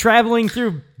traveling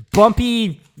through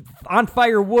bumpy,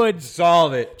 on-fire woods.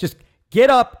 Solve it. Just get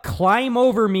up, climb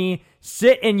over me,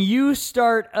 sit, and you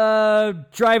start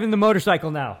driving the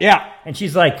motorcycle now. Yeah. And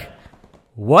she's like,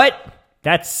 what?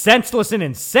 That's senseless and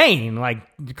insane.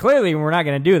 Clearly we're not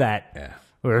going to do that. Yeah.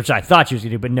 Which I thought she was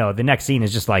going to do, but no. The next scene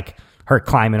is just her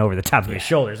climbing over the top of his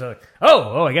shoulders.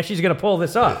 I guess she's going to pull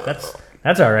this off.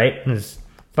 That's all right. It's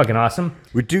fucking awesome.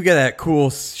 We do get that cool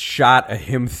shot of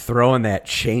him throwing that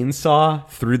chainsaw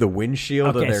through the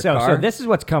windshield of their car. So this is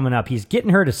what's coming up. He's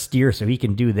getting her to steer so he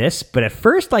can do this, but at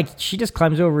first, she just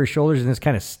climbs over his shoulders and is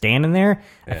kind of standing there.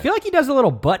 Yeah. I feel like he does a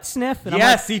little butt sniff. And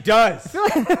yes, he does.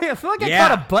 I feel like I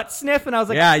caught a butt sniff, and I was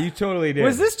like, yeah, you totally did.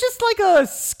 Was this just a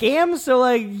scam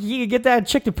so he could get that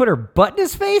chick to put her butt in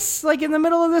his face in the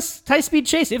middle of this high-speed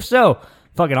chase? If so,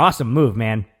 fucking awesome move,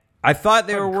 man. I thought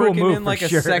they were working in a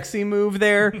sexy move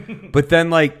there, but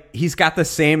then he's got the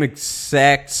same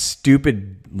exact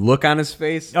stupid look on his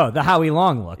face. Oh, the Howie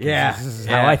Long look. Yeah. This is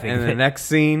how I think of it. And the next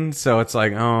scene, so it's oh,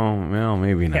 well,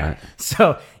 maybe not. Yeah.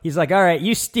 So he's like, all right,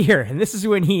 you steer. And this is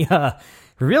when he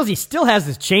reveals he still has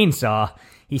his chainsaw.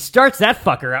 He starts that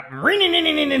fucker up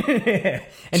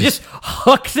and just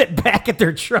hooks it back at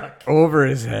their truck. Over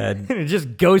his head. And it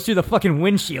just goes through the fucking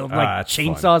windshield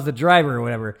chainsaws the driver or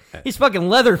whatever. He's fucking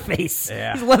Leatherface.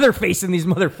 Yeah. He's Leatherfacing these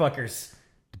motherfuckers.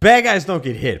 Bad guys don't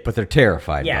get hit, but they're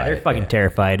terrified. Yeah, they're fucking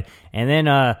terrified. And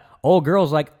then old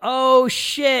girl's like, oh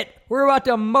shit, we're about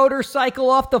to motorcycle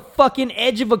off the fucking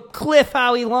edge of a cliff,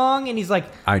 Howie Long. And he's like,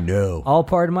 I know. All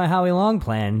part of my Howie Long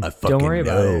plan. Don't worry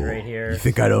about it right here. You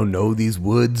think I don't know these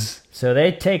woods? So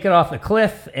they take it off the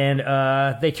cliff, and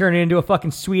they turn it into a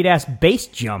fucking sweet-ass base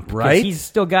jump. Right? He's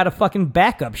still got a fucking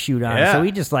backup chute on. Yeah. So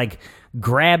he just,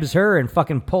 grabs her and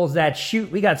fucking pulls that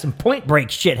chute. We got some Point Break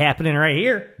shit happening right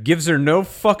here. Gives her no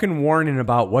fucking warning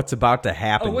about what's about to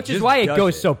happen. Oh, which is why it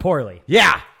goes so poorly.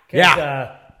 Yeah.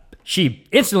 Yeah. She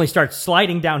instantly starts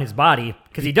sliding down his body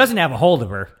because he doesn't have a hold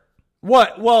of her.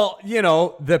 What? Well,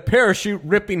 the parachute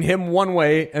ripping him one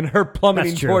way and her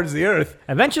plummeting towards the earth.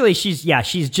 Eventually, she's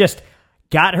just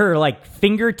got her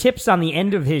fingertips on the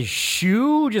end of his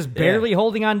shoe, just barely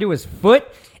holding onto his foot,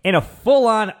 and a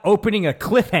full-on opening a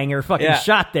cliffhanger fucking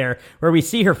shot there where we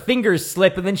see her fingers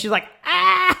slip, and then she's like,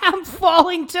 I'm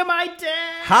falling to my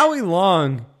death. Howie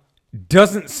Long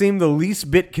doesn't seem the least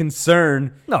bit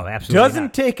concerned. No, absolutely Doesn't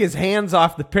not. take his hands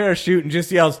off the parachute and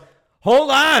just yells,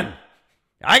 hold on,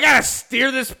 I gotta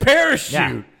steer this parachute.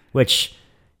 Yeah. Which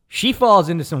she falls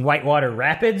into some whitewater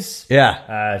rapids.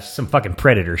 Yeah. Some fucking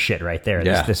Predator shit right there.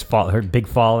 Yeah. This fall, her big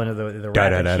fall into the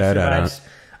rapids. She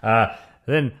survives.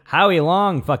 Then Howie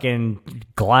Long fucking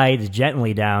glides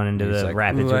gently down into the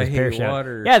rapids with his parachute.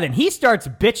 Water. Yeah, then he starts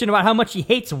bitching about how much he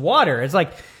hates water. It's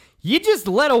like, you just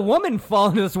let a woman fall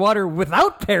into this water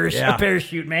without a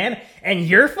parachute, man, and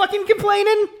you're fucking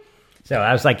complaining? So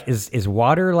I was like, is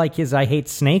water like his I hate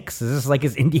snakes? Is this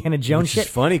his Indiana Jones shit?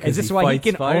 It's funny because is this why he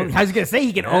can only, I was going to say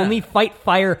he can only fight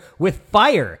fire with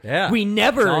fire. Yeah. We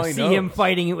never see him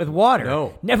fighting it with water.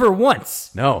 No. Never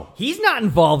once. No. He's not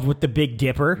involved with the Big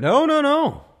Dipper. No.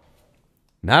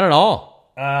 Not at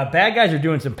all. Bad guys are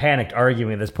doing some panicked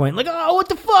arguing at this point. Oh, what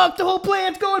the fuck? The whole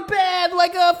plan's going bad.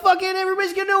 Fucking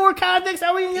everybody's gonna know we're convicts.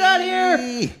 How are we gonna get out of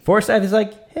here? Forsyth is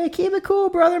like, hey, keep it cool,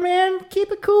 brother, man.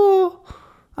 Keep it cool.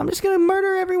 I'm just gonna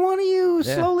murder every one of you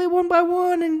slowly, one by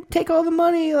one, and take all the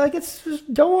money. It's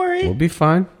just, don't worry. We'll be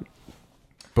fine.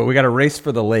 But we got to race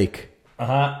for the lake.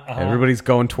 Everybody's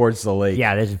going towards the lake.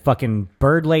 Yeah, there's a fucking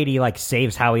bird lady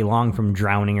saves Howie Long from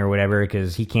drowning or whatever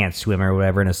because he can't swim or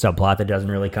whatever in a subplot that doesn't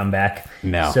really come back.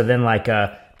 No. So then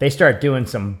they start doing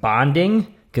some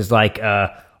bonding because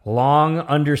Long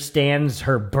understands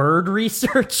her bird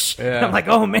research. Yeah. And I'm like,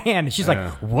 oh man. And she's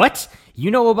like, what?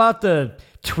 You know about the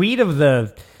tweet of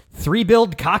the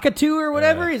three-billed cockatoo or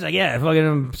whatever? He's like, yeah,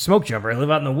 fucking smoke jumper. I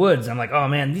live out in the woods. I'm like, oh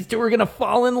man, these two are gonna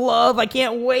fall in love. I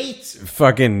can't wait.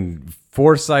 Fucking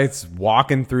Forsythe's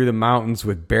walking through the mountains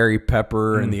with Barry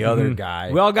Pepper and the other guy.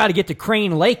 We all got to get to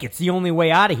Crane Lake. It's the only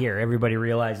way out of here. Everybody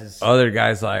realizes. Other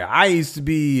guy's like, I used to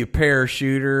be a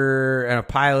parachuter and a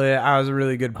pilot. I was a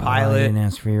really good I pilot. didn't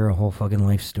ask for your whole fucking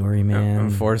life story, man.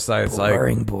 And Forsythe's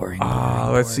boring.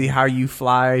 let's see how you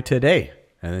fly today.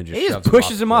 And then He just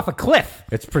pushes him off a cliff.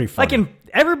 It's pretty funny. Like, and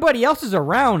everybody else is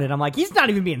around, and I'm like, he's not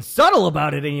even being subtle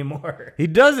about it anymore. He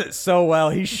does it so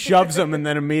well. He shoves him and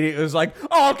then immediately is like,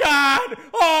 oh, God.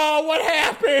 Oh, what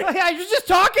happened? I was just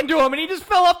talking to him, and he just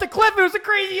fell off the cliff. It was the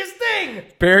craziest thing.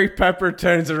 Barry Pepper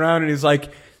turns around and he's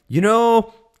like, now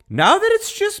that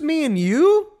it's just me and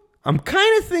you, I'm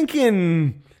kind of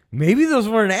thinking maybe those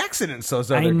weren't accidents,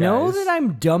 those other guys. I know that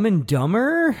I'm Dumb and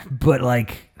Dumber, but,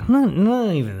 like, I'm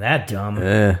not even that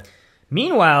dumb.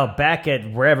 Meanwhile, back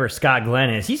at wherever Scott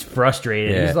Glenn is, he's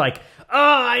frustrated. Yeah. He's like,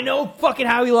 I know fucking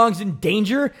Howie Long's in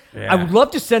danger. Yeah. I would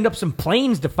love to send up some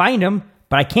planes to find him,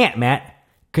 but I can't, Matt,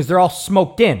 because they're all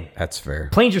smoked in. That's fair.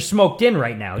 Planes are smoked in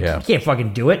right now. Yeah. You can't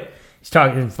fucking do it. He's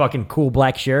talking to the fucking cool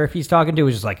black sheriff he's talking to.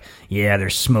 He's just like, yeah, they're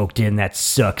smoked in. That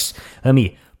sucks. Let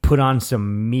me put on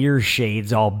some mirror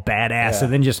shades all badass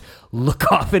and then just look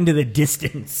off into the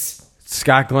distance.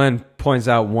 Scott Glenn points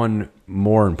out one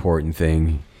more important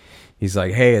thing. He's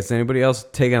like, hey, has anybody else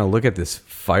taken a look at this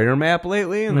fire map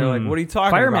lately? And they're like, what are you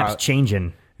talking Fire about? map's changing.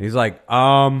 And he's like,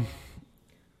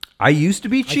 I used to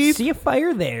be I chief. see a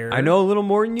fire there. I know a little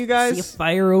more than you See a guys.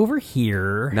 fire over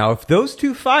here. Now, if those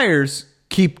two fires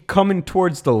keep coming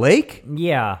towards the lake,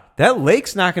 Yeah. that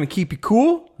lake's not going to keep you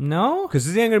cool No? because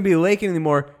this ain't going to be a lake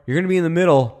anymore. You're going to be in the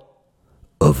middle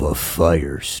of a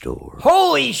firestorm.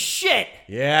 Holy shit!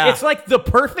 Yeah. It's like the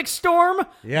perfect storm,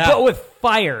 Yeah. but with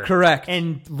fire. Correct.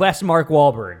 And less Mark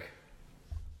Wahlberg.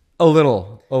 A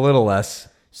little less.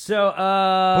 So,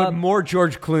 But more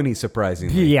George Clooney,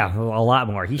 surprisingly. yeah, a lot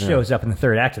more. He shows up in the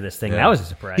third act of this thing. That was a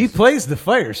surprise. He plays the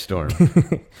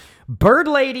firestorm. Bird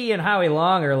Lady and Howie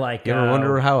Long are like... You ever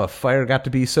wonder how a fire got to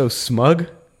be so smug?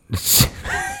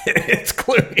 It's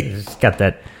Clooney. He's got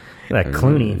that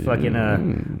Clooney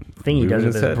fucking thing he does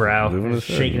with his brow, just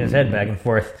shaking his head back and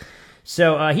forth.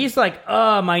 So he's like,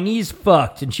 my knee's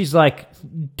fucked. And she's like,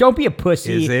 don't be a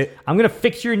pussy. Is it? I'm going to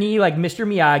fix your knee like Mr.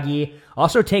 Miyagi.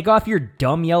 Also, take off your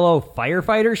dumb yellow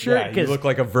firefighter shirt. Yeah, you look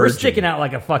like a We're virgin. sticking out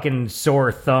like a fucking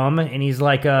sore thumb. And he's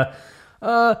like, all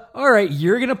right,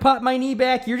 you're going to pop my knee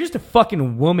back? You're just a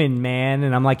fucking woman, man.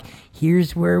 And I'm like,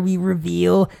 here's where we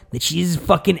reveal that she's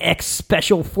fucking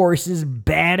ex-special forces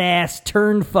badass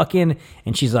turned fucking...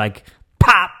 And she's like,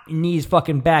 pop, knees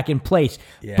fucking back in place.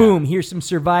 Yeah. Boom, here's some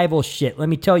survival shit. Let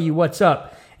me tell you what's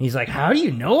up. And he's like, how do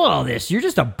you know all this? You're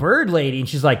just a bird lady. And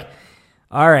she's like,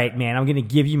 all right, man, I'm going to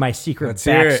give you my secret Let's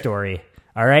hear it. backstory.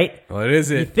 All right? What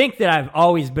is You it? think that I've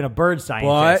always been a bird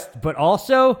scientist, but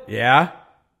also... Yeah?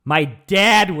 My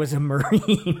dad was a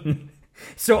Marine.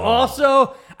 So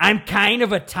also, I'm kind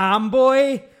of a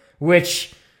tomboy,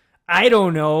 which, I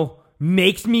don't know,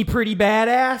 makes me pretty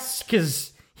badass,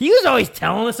 because he was always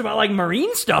telling us about, like,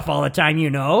 Marine stuff all the time, you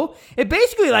know? It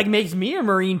basically, like, makes me a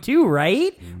Marine too,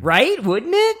 right? Right?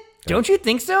 Wouldn't it? Don't you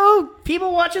think so,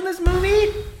 people watching this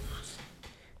movie?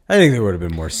 I think there would have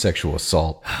been more sexual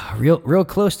assault. Real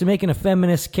close to making a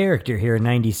feminist character here in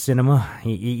 90s cinema.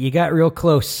 You got real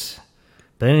close.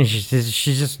 But then she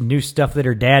just knew stuff that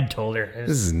her dad told her.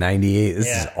 This is 98. This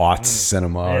is aughts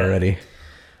cinema already.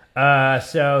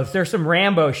 So there's some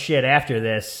Rambo shit after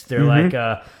this. They're like,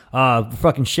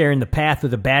 fucking sharing the path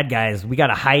with the bad guys. We got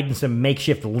to hide in some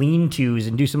makeshift lean-tos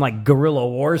and do some like guerrilla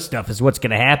war stuff is what's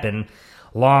going to happen.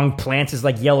 Long plants his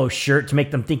like yellow shirt to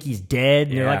make them think he's dead.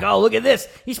 And they're like, oh, look at this.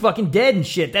 He's fucking dead and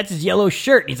shit. That's his yellow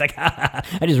shirt. And he's like, I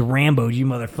just Rambo'd you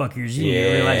motherfuckers. You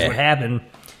didn't realize what happened.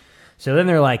 So then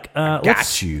they're like,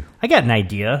 Got you. I got an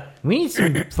idea. We need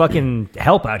some fucking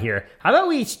help out here. How about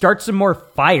we start some more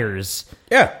fires?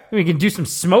 Yeah. We can do some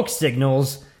smoke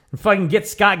signals and fucking get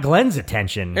Scott Glenn's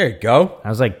attention. There you go. I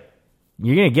was like,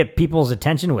 you're going to get people's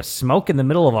attention with smoke in the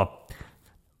middle of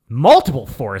multiple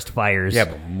forest fires. Yeah,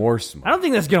 but more smoke. I don't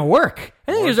think that's going to work.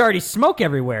 I think there's already smoke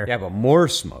everywhere. Yeah, but more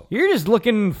smoke. You're just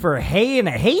looking for hay in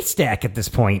a haystack at this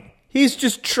point. He's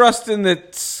just trusting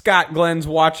that Scott Glenn's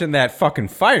watching that fucking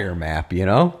fire map, you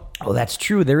know? Oh, that's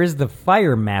true. There is the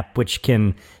fire map, which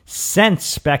can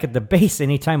sense back at the base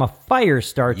anytime a fire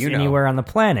starts anywhere on the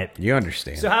planet. You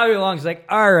understand. So Howie Long's like,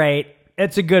 all right,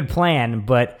 it's a good plan,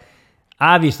 but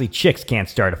obviously chicks can't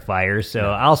start a fire, so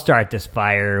I'll start this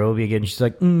fire. It'll be good. And she's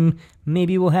like,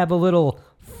 maybe we'll have a little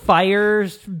fire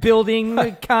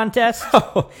building contest.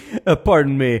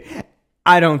 Pardon me.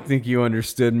 I don't think you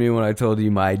understood me when I told you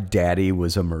my daddy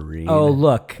was a Marine. Oh,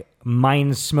 look,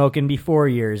 mine's smoking before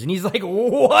yours. And he's like,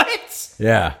 what?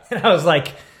 Yeah. And I was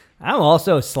like, I'm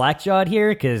also slack-jawed here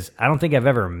because I don't think I've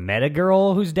ever met a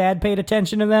girl whose dad paid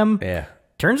attention to them. Yeah.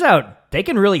 Turns out they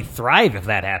can really thrive if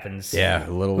that happens. Yeah, a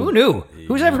little. Who knew?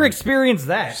 Who's ever experienced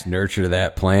that? Just nurture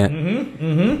that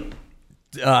plant.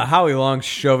 Howie Long's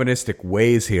chauvinistic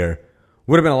ways here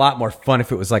would have been a lot more fun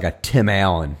if it was like a Tim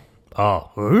Allen.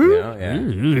 Oh.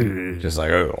 Yeah. Just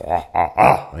like,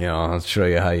 I'll show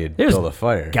you how you build a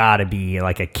fire. Gotta be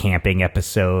like a camping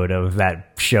episode of that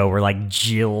show where like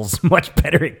Jill's much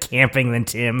better at camping than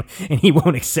Tim and he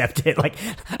won't accept it. Like,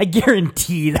 I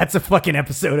guarantee that's a fucking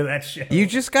episode of that show. You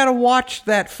just gotta watch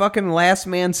that fucking Last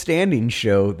Man Standing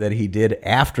show that he did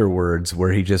afterwards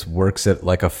where he just works at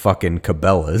like a fucking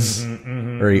Cabela's.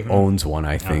 Or he owns one,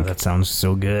 I think. That sounds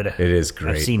so good. It is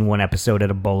great. I've seen one episode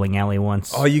at a bowling alley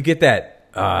once. Oh, you get that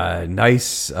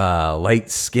nice,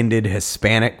 light-skinned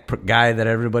Hispanic guy that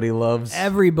everybody loves.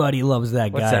 Everybody loves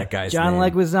that guy. What's that guy's John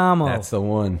name? Leguizamo. That's the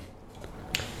one.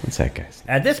 What's that guy's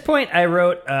name? At this point, I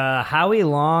wrote Howie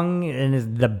Long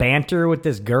and the banter with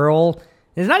this girl.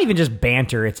 It's not even just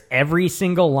banter. It's every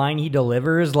single line he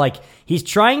delivers. Like, he's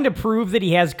trying to prove that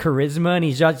he has charisma and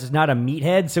he's just not a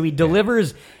meathead. So he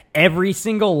delivers every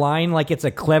single line like it's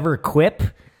a clever quip.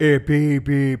 But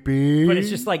it's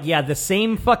just like, the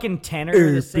same fucking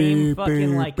tenor, the same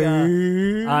fucking like,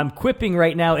 I'm quipping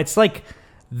right now. It's like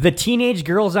the teenage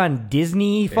girls on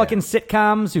Disney fucking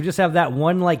sitcoms who just have that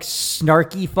one like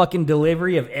snarky fucking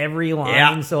delivery of every line.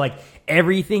 Yeah. So like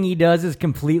everything he does is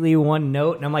completely one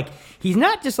note. And I'm like, he's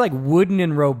not just like wooden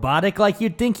and robotic like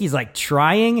you'd think. He's like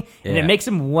trying, and it makes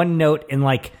him one note in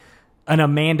like an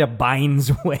Amanda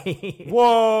Bynes way.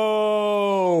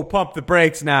 Whoa! Pump the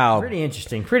brakes now. Pretty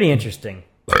interesting.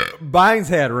 Bynes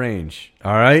had range,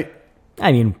 all right?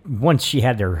 I mean, once she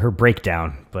had her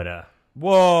breakdown, but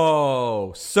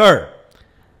Whoa, sir.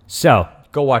 So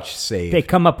Go watch Save. they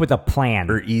come up with a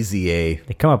plan. Or Easy A.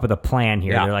 They come up with a plan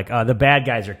here. Yeah. They're like, the bad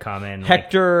guys are coming. Like,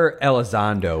 Hector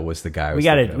Elizondo was the guy. we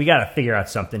gotta figure out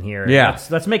something here. Yeah.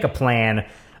 Let's make a plan.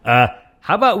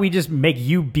 How about we just make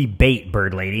you be bait,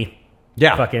 bird lady?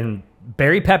 Yeah. Fucking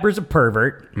Barry Pepper's a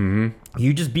pervert. Mm-hmm.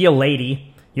 You just be a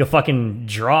lady. You'll fucking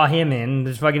draw him in.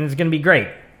 It's gonna be great.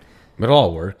 It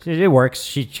all worked. It works.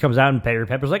 She comes out and Barry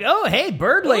Pepper's like, oh, hey,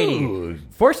 bird lady. Ooh.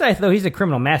 Forsyth, though, he's a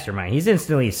criminal mastermind. He's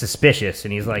instantly suspicious,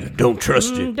 and he's like, Don't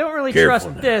trust it. Don't really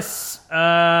Careful trust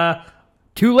now." this.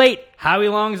 Too late. Howie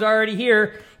Long's already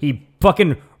here. He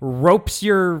fucking ropes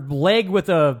your leg with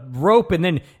a rope and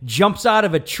then jumps out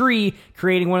of a tree,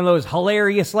 creating one of those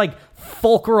hilarious, like,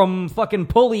 fulcrum fucking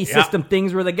pulley system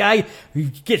things where the guy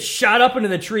gets shot up into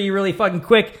the tree really fucking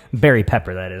quick. Barry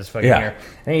Pepper, that is, fucking here.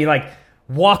 And he, like,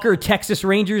 Walker Texas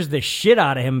Rangers the shit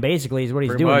out of him, basically, is what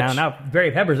he's Pretty doing much. now. Now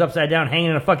Barry Pepper's upside down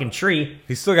hanging in a fucking tree.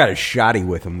 He's still got his shotty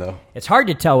with him, though. It's hard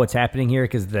to tell what's happening here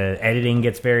because the editing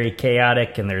gets very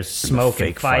chaotic and there's smoke and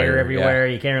fake fire fire, everywhere.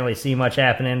 You can't really see much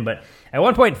happening. But at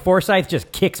one point, Forsyth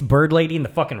just kicks Bird Lady in the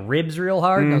fucking ribs real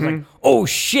hard. And I was like, oh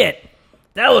shit,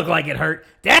 that looked like it hurt.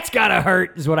 That's gotta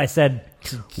hurt, is what I said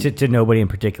to nobody in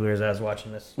particular as I was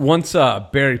watching this. Once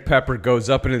Barry Pepper goes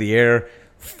up into the air,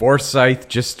 Forsyth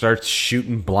just starts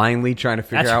shooting blindly, trying to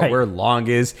figure That's out right. where Long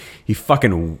is. He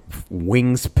fucking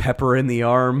wings Pepper in the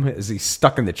arm as he's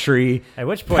stuck in the tree. At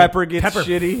which point, Pepper gets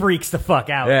shitty. freaks the fuck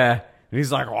out. Yeah. And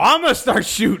he's like, well, I'm going to start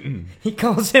shooting. He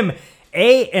calls him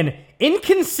an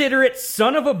inconsiderate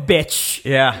son of a bitch.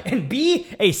 Yeah. And B,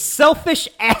 a selfish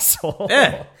asshole.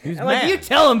 Yeah, he's And like, mad. you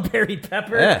tell him, Barry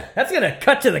Pepper. Yeah. That's gonna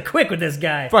cut to the quick with this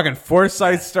guy. Fucking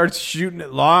Forsyth starts shooting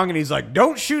it Long, and he's like,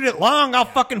 don't shoot it Long. I'll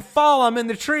fucking fall. I'm in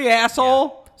the tree,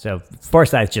 asshole. So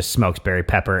Forsyth just smokes Barry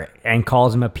Pepper and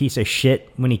calls him a piece of shit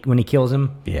when he kills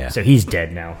him. Yeah. So he's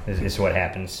dead now. Is what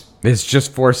happens. It's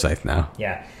just Forsyth now.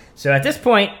 Yeah. So at this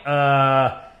point,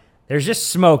 there's just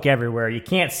smoke everywhere. You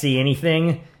can't see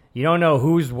anything. You don't know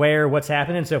who's where, what's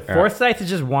happening. So Forsyth is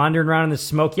just wandering around in the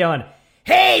smoke yelling,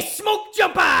 "Hey, smoke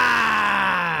jumper!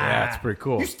 Yeah, it's pretty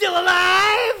cool. You still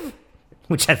alive?"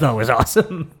 Which I thought was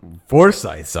awesome.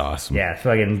 Forsyth's awesome. Yeah, it's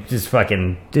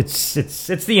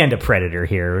the end of Predator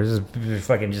here. It was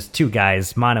fucking just two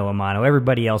guys, mano a mano.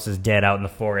 Everybody else is dead out in the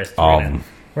forest. We're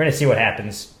gonna see what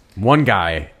happens. One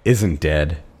guy isn't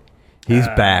dead. He's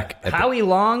back. At Howie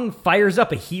Long fires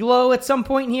up a helo at some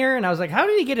point here, and I was like, how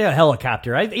did he get a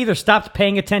helicopter? I either stopped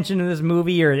paying attention to this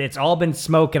movie or it's all been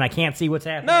smoke and I can't see what's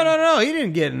happening. No. He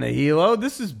didn't get in the helo.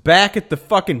 This is back at the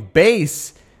fucking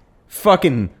base.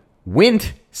 Fucking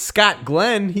Wint, Scott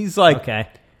Glenn. He's like, Okay.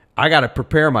 I got to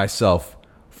prepare myself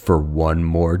for one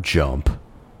more jump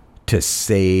to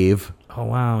save Oh,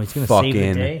 wow. He's going to save the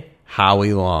fucking day?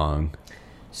 Howie Long.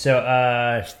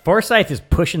 So Forsyth is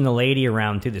pushing the lady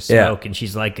around through the smoke, and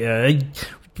she's like,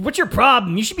 What's your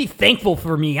problem? You should be thankful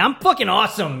for me. I'm fucking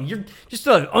awesome. You're just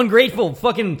an ungrateful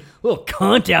fucking little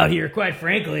cunt out here, quite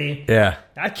frankly. Yeah.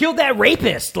 I killed that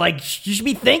rapist. Like, you should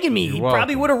be thanking me. He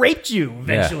probably would have raped you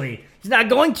eventually. He's not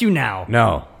going to now.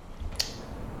 No.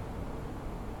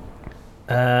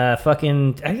 I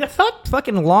thought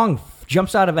fucking Long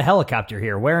jumps out of a helicopter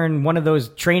here wearing one of those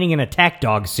training and attack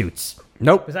dog suits.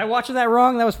 Nope. Was I watching that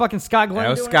wrong? That was fucking Scott Glenn. That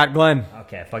was doing Scott it? Glenn.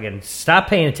 Okay, fucking stop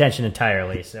paying attention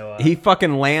entirely. So He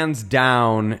fucking lands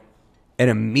down and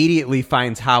immediately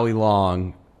finds Howie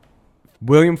Long.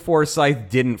 William Forsythe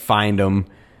didn't find him.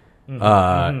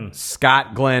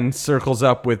 Scott Glenn circles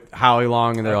up with Howie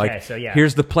Long, and they're like, so yeah.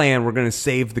 here's the plan. We're going to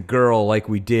save the girl like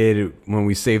we did when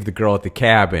we saved the girl at the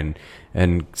cabin.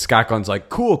 And Scott Glenn's like,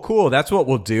 cool, that's what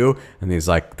we'll do. And he's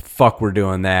like, fuck, we're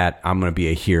doing that. I'm going to be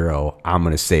a hero. I'm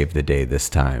going to save the day this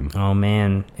time. Oh,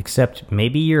 man. Except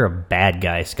maybe you're a bad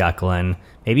guy, Scott Glenn.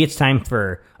 Maybe it's time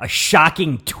for a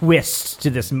shocking twist to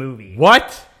this movie.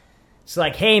 What? It's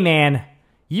like, hey, man,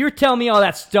 you were telling me all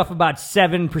that stuff about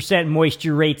 7%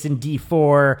 moisture rates in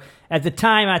D4. At the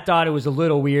time, I thought it was a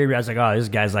little weird. I was like, oh, this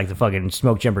guy's like the fucking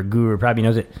smoke jumper guru. Probably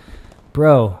knows it.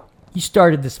 Bro, you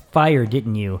started this fire,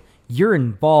 didn't you? You're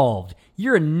involved.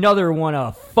 You're another one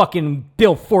of fucking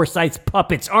Bill Forsythe's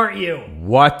puppets, aren't you?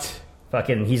 What?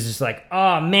 Fucking, he's just like,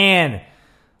 oh, man,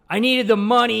 I needed the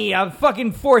money. I'm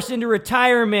fucking forced into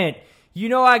retirement. You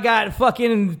know, I got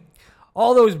fucking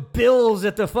all those bills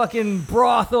at the fucking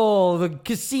brothel, the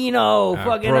casino. I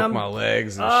fucking, broke my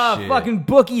legs and shit. Fucking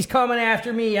bookies coming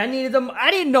after me. I needed them.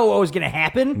 I didn't know what was going to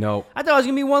happen. Nope. I thought it was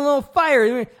going to be one little fire.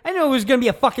 I didn't know it was going to be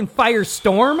a fucking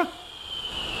firestorm.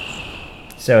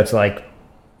 So it's like,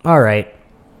 all right,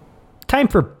 time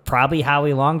for probably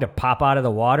Howie Long to pop out of the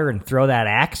water and throw that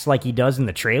axe like he does in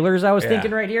the trailers, I was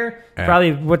thinking right here. Yeah.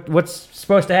 Probably what's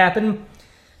supposed to happen.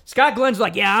 Scott Glenn's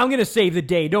like, yeah, I'm going to save the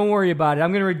day. Don't worry about it.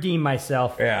 I'm going to redeem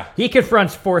myself. Yeah. He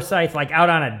confronts Forsythe like out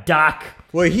on a dock.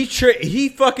 Well, he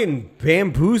fucking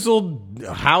bamboozled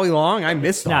Howie Long. I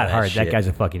missed all Not that hard. shit. That guy's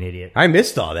a fucking idiot. I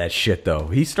missed all that shit, though.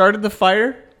 He started the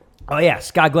fire? Oh, yeah.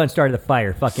 Scott Glenn started the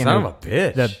fire. Fucking Son of a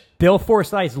bitch. The Bill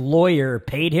Forsythe's lawyer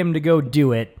paid him to go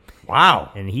do it.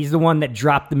 Wow. And he's the one that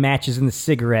dropped the matches in the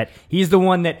cigarette. He's the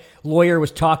one that lawyer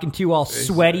was talking to all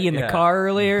sweaty in the car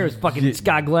earlier. It was fucking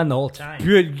Scott Glenn the whole time.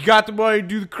 Good. You got the money to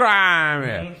do the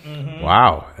crime.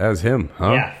 Wow. That was him,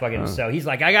 huh? Yeah, fucking. So he's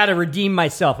like, I got to redeem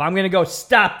myself. I'm going to go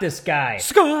stop this guy.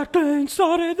 Scott Glenn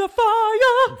started the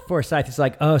fire. Forsythe is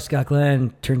like, oh, Scott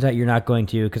Glenn, turns out you're not going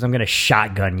to because I'm going to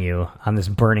shotgun you on this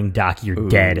burning dock. You're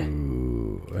dead.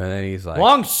 And then he's like,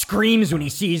 Long screams when he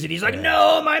sees it. He's like,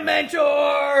 no, my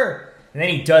mentor. And then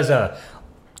he does a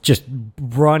just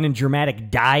run and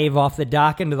dramatic dive off the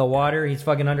dock into the water. He's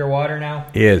fucking underwater now.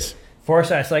 he is.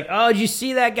 Forsythe's like, oh, did you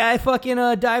see that guy fucking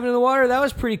dive into the water? That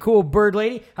was pretty cool, bird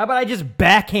lady. How about I just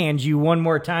backhand you one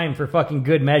more time for fucking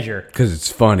good measure? Because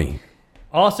it's funny.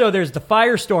 Also, there's the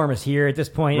firestorm is here at this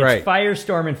point. Right. It's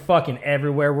firestorming fucking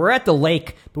everywhere. We're at the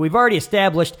lake, but we've already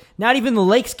established not even the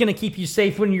lake's going to keep you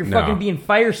safe when you're fucking being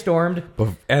firestormed. But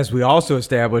as we also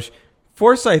established,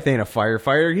 Forsythe ain't a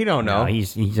firefighter. He don't know. No,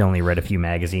 he's only read a few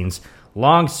magazines.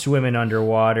 Long swimming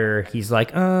underwater. He's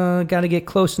like, gotta get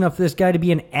close enough for this guy to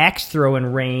be in axe throwing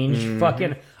range.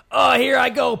 Fucking, here I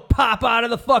go, pop out of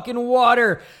the fucking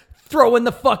water, throwing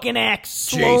the fucking axe,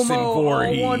 Jason slow-mo, all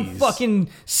Voorhees. one fucking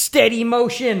steady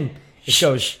motion. It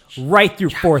goes right through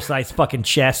Forsythe's fucking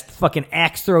chest. Fucking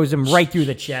axe throws him right through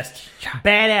the chest.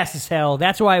 Badass as hell.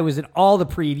 That's why it was in all the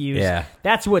previews. Yeah.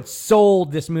 That's what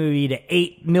sold this movie to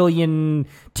 $8 million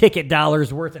ticket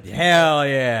dollars worth of. Hell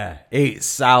yeah. 8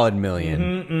 solid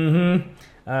million.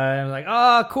 I'm like,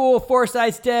 oh, cool,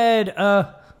 Forsythe's dead.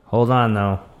 Hold on,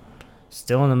 though.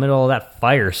 Still in the middle of that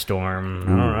firestorm.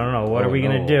 I don't know. What are we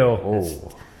going to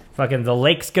do? Fucking the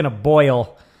lake's going to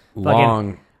boil.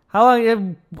 Long. How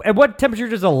long? At what temperature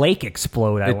does a lake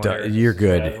explode? I wonder. You're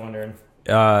good. I was wondering.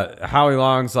 Howie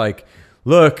Long's like,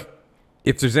 look,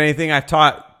 if there's anything I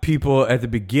taught people at the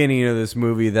beginning of this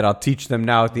movie that I'll teach them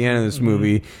now at the end of this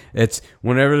movie, it's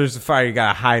whenever there's a fire, you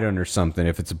gotta hide under something.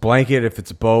 If it's a blanket, if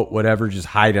it's a boat, whatever, just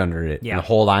hide under it and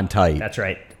hold on tight. That's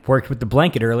right. Worked with the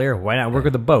blanket earlier. Why not work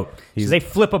with the boat? So they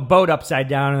flip a boat upside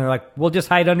down and they're like, we'll just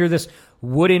hide under this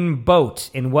wooden boat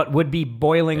in what would be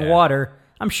boiling water.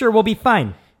 I'm sure we'll be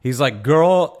fine. He's like,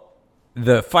 girl,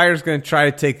 the fire's going to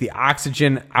try to take the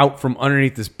oxygen out from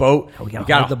underneath this boat. We you gotta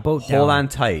got hold the boat down. Hold on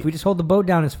tight. If we just hold the boat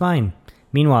down, it's fine.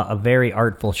 Meanwhile, a very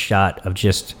artful shot of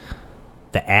just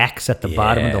the axe at the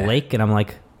bottom of the lake, and I'm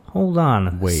like, hold on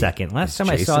a second. Last time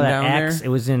I saw Jason that down axe, there? it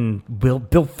was in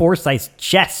Bill Forsythe's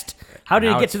chest. How did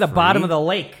Now it get it's to the free? bottom of the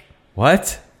lake?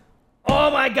 What?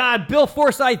 Oh my God! Bill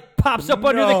Forsythe pops up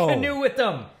under the No. canoe with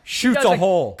them. Shoots He does a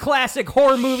hole. Classic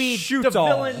horror movie. Shoots the a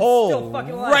villain's hole still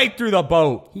fucking alive. right through the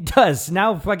boat. He does.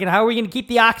 Now, fucking, how are we gonna keep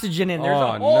the oxygen in? There's Oh,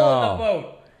 a hole in no. the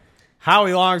boat.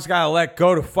 Howie Long's got to let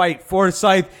go to fight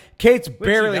Forsythe. Kate's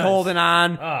barely does. holding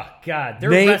on. Oh God! They're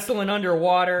Nate- wrestling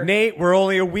underwater. Nate, we're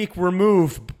only a week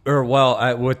removed, or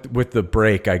well, with the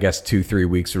break, I guess 2-3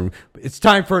 weeks removed. It's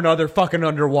time for another fucking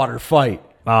underwater fight.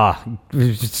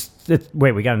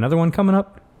 Wait, we got another one coming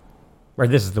up? Or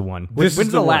this is the one? This When's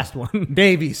is the one. last one?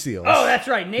 Navy SEALs. Oh, that's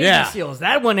right, Navy Yeah. SEALs.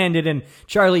 That one ended in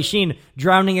Charlie Sheen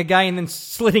drowning a guy and then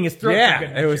slitting his throat. yeah, for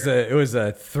good it was measure.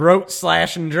 a throat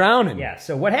slash and drowning. Yeah,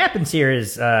 so what happens here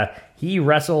is he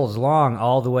wrestles Long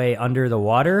all the way under the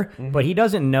water, but he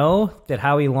doesn't know that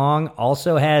Howie Long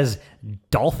also has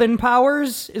dolphin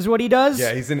powers, is what he does.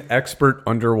 Yeah, he's an expert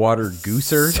underwater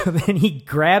gooser. So then he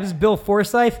grabs Bill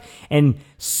Forsythe and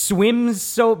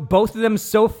swims both of them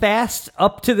so fast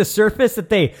up to the surface that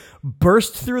they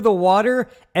burst through the water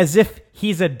as if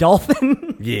he's a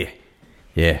dolphin.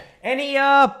 Yeah. And he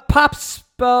pops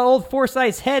old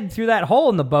Forsythe's head through that hole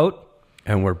in the boat,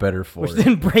 And we're better for which it.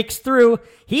 then breaks through.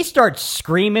 He starts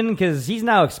screaming because he's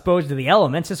now exposed to the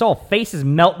elements. His whole face is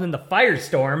melting in the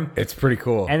firestorm. It's pretty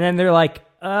cool. And then they're like,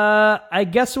 I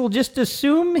guess we'll just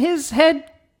assume his head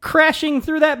crashing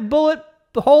through that bullet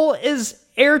hole is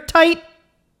airtight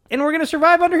and we're going to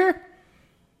survive under here?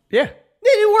 yeah.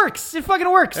 It works. It fucking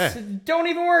works. Yeah. Don't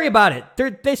even worry about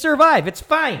it. They survive. It's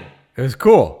fine. It was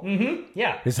cool.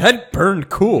 Yeah. His head burned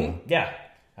cool. Yeah.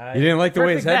 You didn't like the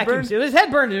way his Perfect head vacuum burned? seal. His head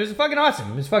burned. It was fucking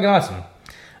awesome. It was fucking awesome.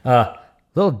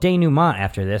 Little denouement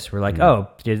after this. We're like, oh,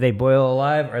 did they boil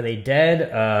alive? Are they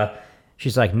dead?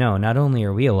 She's like, no, not only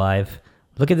are we alive,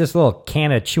 look at this little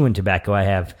can of chewing tobacco I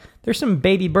have. There's some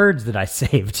baby birds that I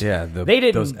saved. Yeah,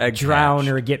 they those didn't eggs drown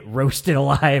hatched. or get roasted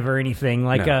alive or anything.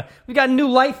 Like, No. we got new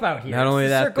life out here. Not only It's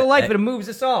the that, circle the life, egg- it moves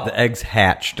us all. The eggs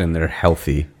hatched and they're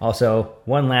healthy. Also,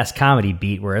 one last comedy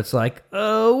beat where it's like,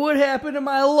 oh, what happened to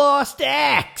my lost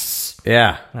axe?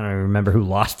 Yeah. I don't even remember who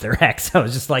lost their axe. I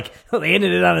was just like, oh, they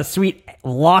ended it on a sweet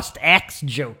lost axe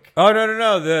joke. Oh,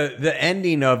 no. The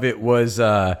ending of it was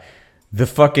the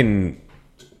fucking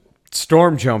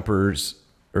storm jumpers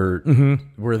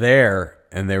were there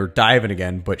and they were diving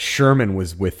again, but Sherman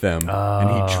was with them and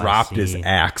he dropped his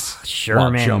axe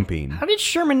Sherman. while jumping. How did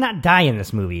Sherman not die in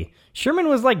this movie? Sherman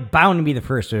was like bound to be the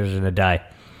first person to die.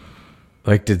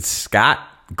 Like, did Scott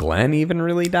Glenn even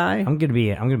really die? I'm gonna be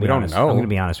don't honest. know. I'm gonna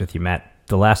be honest with you, Matt.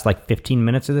 The last like 15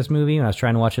 minutes of this movie, when I was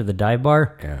trying to watch it at the dive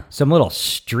bar, some little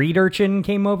street urchin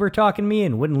came over talking to me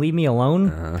and wouldn't leave me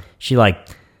alone. She like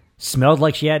smelled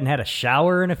like she hadn't had a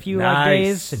shower in a few like, Nice.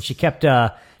 days, and she kept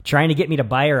trying to get me to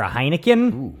buy her a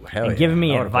Heineken hell and yeah. giving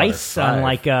me I would've bought her advice on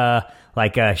 5.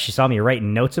 like she saw me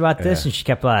writing notes about this, and she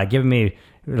kept giving me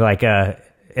like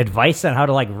advice on how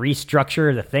to like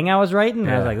restructure the thing I was writing.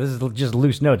 And I was like, this is just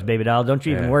loose notes, baby doll. Don't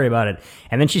you even worry about it.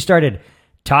 And then she started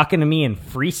talking to me in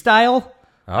freestyle.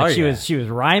 Oh, Like yeah. she was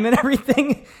rhyming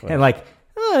everything, and like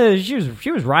she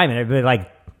was rhyming it, but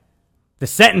like the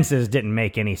sentences didn't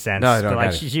make any sense. No, I don't But,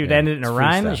 like got it. she would Yeah, end it in it's a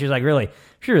rhyme, freestyle. and she was like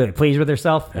she was really pleased with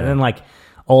herself. And then like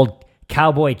old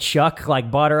cowboy Chuck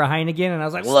like bought her a Heineken, and I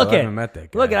was like, Still look haven't met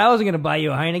that guy. I wasn't gonna buy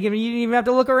you a Heineken. You didn't even have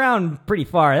to look around pretty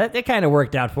far. That kind of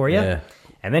worked out for you. Yeah.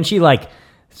 And then she like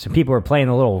some people were playing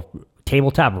a little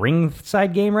tabletop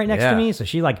ringside game right next to Yeah. me, so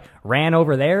she like ran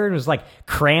over there and was like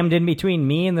crammed in between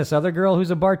me and this other girl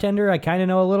who's a bartender I kind of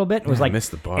know a little bit. It was I like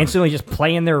missed the bar. instantly just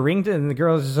playing their ring, and the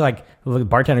girl was just like, the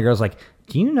bartender girl's like,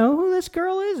 do you know who this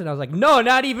girl is? And I was like, no,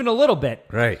 not even a little bit.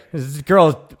 Right. This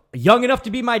girl's young enough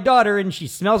to be my daughter, and she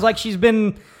smells like she's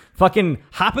been fucking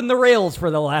hopping the rails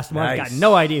for the last month. Nice. Got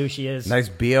no idea who she is. Nice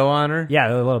BO on her?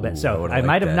 Yeah, a little bit. Ooh, I So would've I liked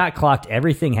might have that. not clocked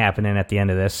everything happening at the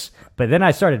end of this, but then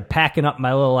I started packing up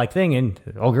my little like thing, and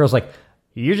the old girl's like,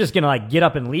 "You're just gonna like get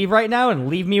up and leave right now and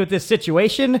leave me with this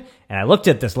situation?" And I looked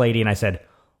at this lady and I said,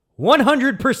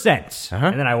 "100%."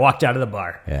 And then I walked out of the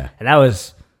bar. Yeah. And that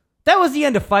was the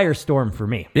end of Firestorm for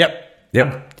me. Yep.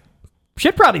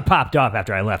 Shit probably popped off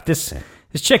after I left. This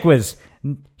chick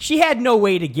she had no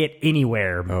way to get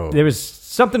anywhere. Oh. There was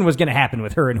something was going to happen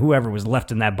with her and whoever was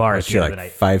left in that bar at She the like other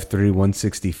night. 5'3",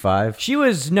 165. She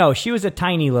was a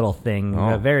tiny little thing,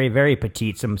 very very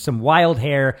petite, some wild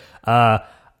hair,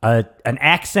 an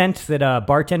accent that a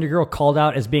bartender girl called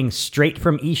out as being straight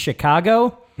from East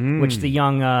Chicago, which the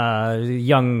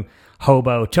young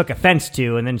hobo took offense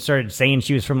to, and then started saying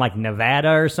she was from like Nevada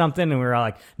or something, and we were all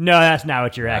like, no, that's not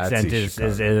what your That's accent East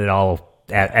is at all.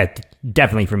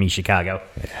 Definitely from East Chicago.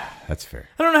 That's fair.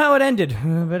 I don't know how it ended,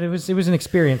 but it was an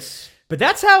experience. But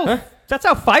that's how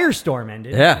Firestorm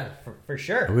ended. Yeah. for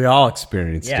sure. We all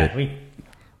experienced Yeah, it.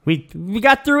 We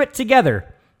got through it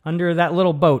together under that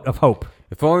little boat of hope.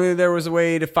 If only there was a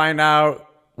way to find out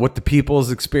what the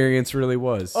people's experience really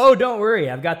was. Oh, don't worry.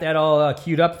 I've got that all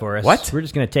queued up for us. What? We're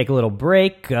just going to take a little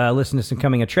break, listen to some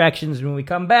coming attractions. When we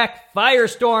come back,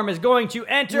 Firestorm is going to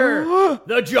enter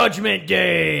the Judgment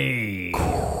Day.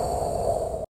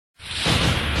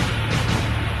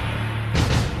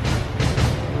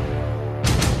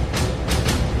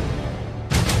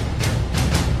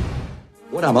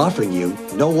 What I'm offering you,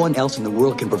 no one else in the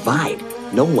world can provide.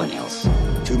 No one else.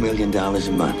 $2 million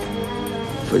a month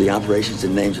for the operations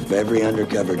and names of every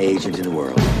undercover agent in the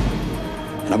world.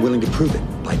 And I'm willing to prove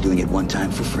it by doing it one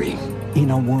time for free. In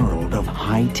a world of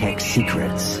high-tech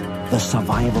secrets, the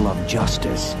survival of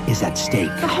justice is at stake.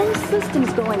 The whole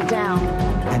system's going down.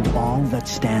 And all that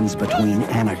stands between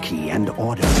anarchy and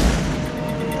order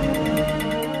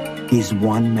is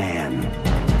one man.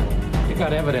 You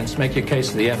got evidence, make your case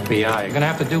to the FBI. You're gonna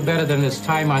have to do better than this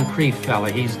time on Creef fella.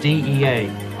 He's DEA.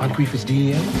 On Creef is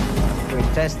DEA? We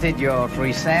tested your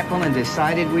free sample and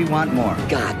decided we want more.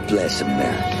 God bless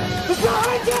America. It's not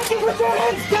hijacking with their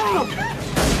heads down!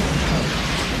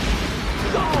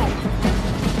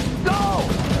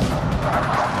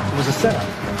 It was a setup.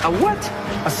 A what?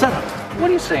 A setup. What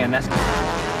are you saying, Ness?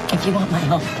 If you want my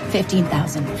help,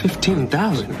 15,000.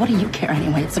 15,000? What do you care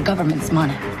anyway? It's the government's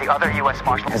money. The other U.S.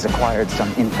 Marshal has acquired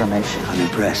some information. I'm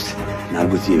impressed. Not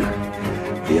with you.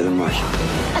 The other Marshal.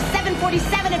 A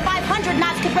 747 at 500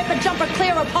 knots could rip a jumper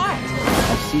clear apart.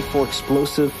 A C4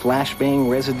 explosive, flashbang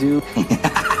residue.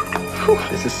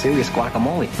 This is serious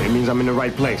guacamole. It means I'm in the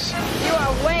right place. You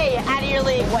are way out of your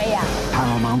league, way out.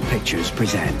 Paramount Pictures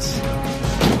presents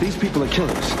These people are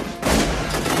killers.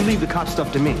 You leave the cop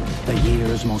stuff to me. the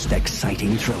year's most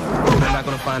exciting thriller. I'm not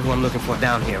gonna find who I'm looking for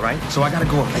down here, right? So I gotta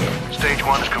go up there. Stage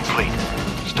 1 is complete.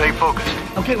 Stay focused.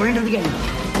 Okay, we're into the game.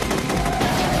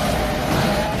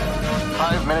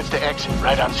 5 minutes to exit,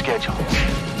 right on schedule.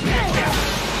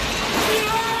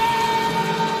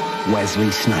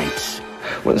 Wesley Snipes,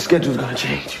 Well, the schedule's gonna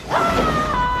change.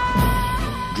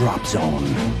 Drop Zone.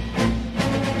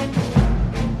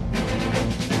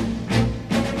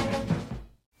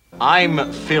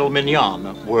 I'm Phil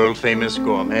Mignon, world-famous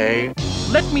gourmet.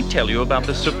 Let me tell you about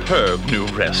the superb new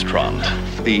restaurant.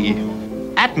 The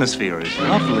atmosphere is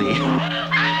lovely.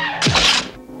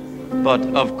 But,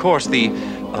 of course, the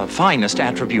finest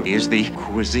attribute is the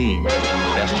cuisine.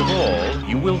 Best of all,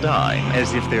 you will dine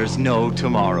as if there's no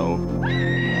tomorrow.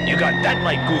 You got that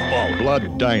right, goofball.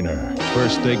 Blood Diner.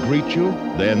 First they greet you,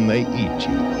 then they eat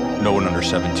you. No one under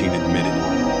 17 admitted.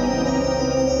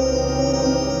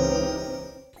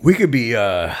 We could be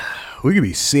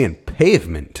seeing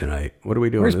Pavement tonight. What are we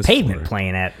doing? Where's this Pavement for?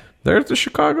 playing at? They're at the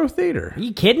Chicago Theater. Are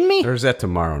you kidding me? There's that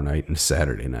tomorrow night and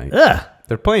Saturday night. Ugh.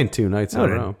 They're playing 2 nights in I a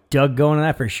would row. have dug going to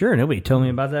that for sure. Nobody told me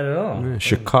about that at all. Yeah,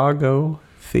 Chicago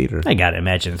Theater. I gotta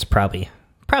imagine it's probably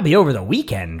over the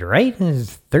weekend, right?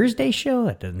 It's a Thursday show.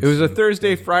 That doesn't. It was a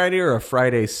Thursday, Friday, or a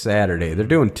Friday, Saturday. They're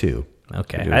doing 2.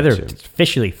 Okay, They're doing either 2. it's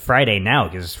officially Friday now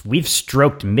because we've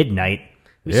stroked midnight.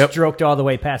 We stroked all the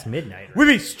way past midnight. We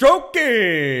be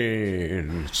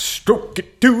stroking, stroke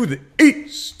it to the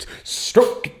east,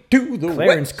 stroke it to the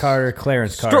Clarence west. Carter,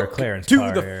 Stroke Clarence it to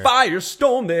Carter. the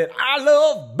firestorm that I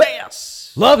love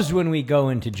best. Loves when we go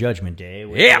into Judgment Day,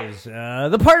 which is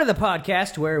the part of the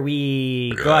podcast where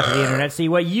we go out to the internet, see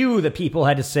what you, the people,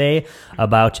 had to say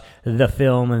about the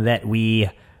film that we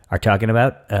are talking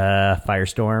about.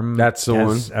 Firestorm. That's the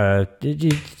one.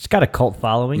 It's got a cult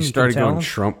following. You can started tell, going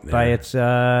Trump there. by its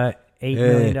 $8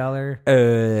 million.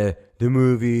 The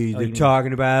movie they're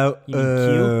talking about.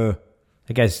 Q?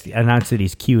 The guy's announced that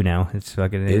he's Q now. It's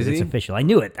fucking. Is it's he? official. I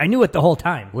knew it. I knew it the whole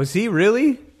time. Was he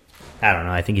really? I don't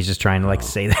know. I think he's just trying to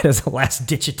say that as a last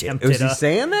ditch attempt. Was at, he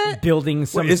saying that? Building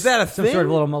some. Is that a some thing? sort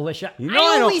of little militia? You know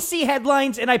I I only don't- see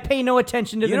headlines and I pay no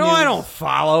attention to the news. I don't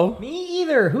follow. Me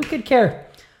either. Who could care?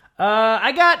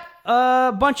 I got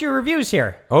a bunch of reviews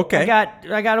here. Okay.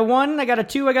 I got a 1, I got a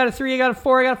 2, I got a 3, I got a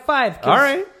 4, I got a 5. All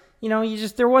right.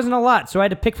 There wasn't a lot, so I had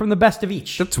to pick from the best of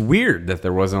each. That's weird that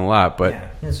there wasn't a lot, but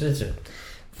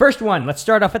First one, let's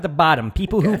start off at the bottom.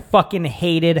 People who fucking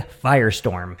hated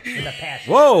Firestorm. With a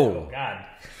passion. Whoa. Oh, God.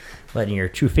 Letting your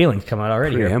true feelings come out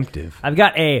already. Preemptive. Here. I've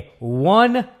got a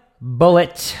 1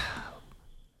 bullet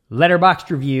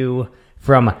letterboxed review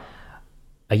from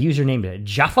a user named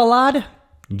Jaffalad.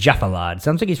 Jaffalad.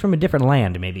 Sounds like he's from a different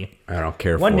land, maybe. I don't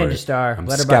care One for Ninja it. Star, I'm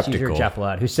letterbox skeptical. user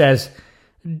Jaffalad, who says,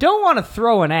 "Don't want to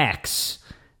throw an axe,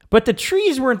 but the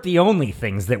trees weren't the only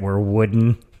things that were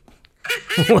wooden."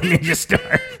 One Ninja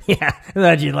Star. Yeah, I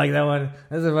thought you'd like that one.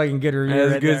 That's a fucking good review.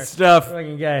 That's right good there. stuff.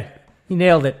 Fucking guy. You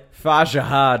nailed it.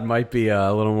 Fajahad might be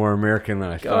a little more American than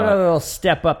I Go thought. to a little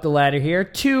step up the ladder here.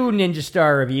 2 Ninja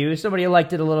Star reviews. Somebody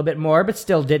liked it a little bit more, but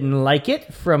still didn't like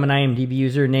it. From an IMDb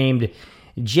user named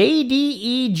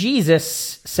JDE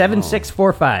Jesus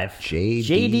 7645.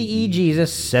 JDE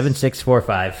Jesus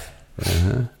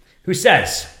 7645. Who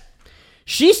says,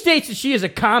 she states that she is a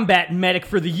combat medic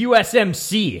for the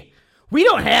USMC. We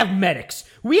don't have medics.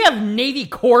 We have Navy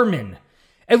corpsmen.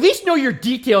 At least know your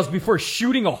details before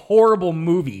shooting a horrible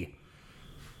movie.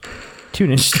 2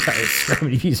 Ninja Stars from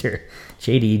the user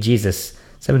JD Jesus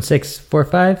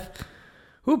 7645,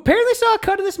 who apparently saw a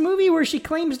cut of this movie where she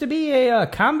claims to be a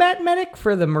combat medic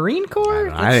for the Marine Corps.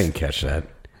 I didn't catch that.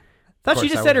 Thought she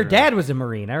just said her dad was a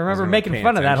Marine. I remember making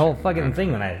fun of that whole fucking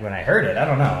thing when I heard it. I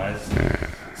don't know.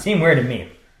 It seemed weird to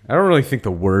me. I don't really think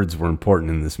the words were important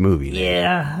in this movie.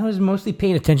 Yeah, I was mostly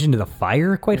paying attention to the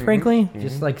fire, quite frankly.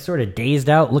 Just like sort of dazed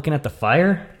out looking at the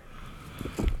fire.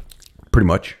 Pretty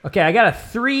much. Okay, I got a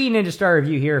 3 Ninja Star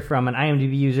review here from an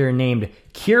IMDb user named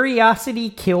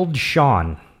Curiosity Killed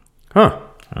Sean. Huh.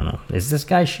 I don't know. Is this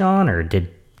guy Sean, or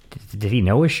did he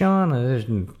know it was Sean? There's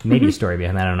maybe a story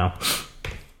behind that. I don't know.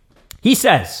 He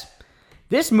says,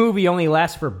 this movie only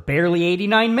lasts for barely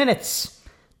 89 minutes.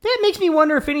 That makes me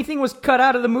wonder if anything was cut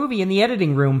out of the movie in the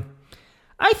editing room.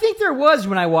 I think there was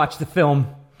when I watched the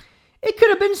film. It could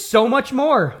have been so much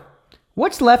more.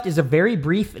 What's left is a very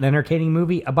brief and entertaining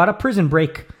movie about a prison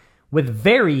break with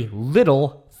very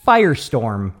little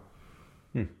firestorm.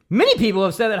 Many people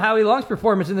have said that Howie Long's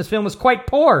performance in this film was quite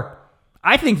poor.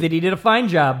 I think that he did a fine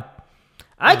job.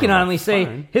 I can honestly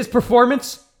say his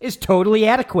performance is totally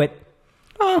adequate.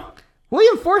 Oh,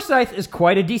 William Forsythe is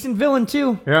quite a decent villain,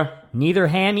 too. Yeah. Neither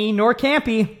hammy nor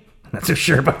campy. I'm not so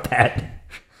sure about that.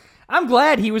 I'm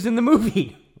glad he was in the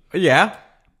movie. Yeah.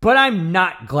 But I'm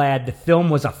not glad the film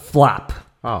was a flop.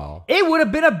 Oh. It would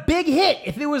have been a big hit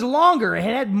if it was longer and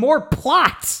had more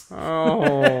plots.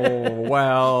 Oh,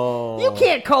 well. You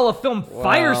can't call a film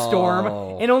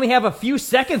Firestorm and only have a few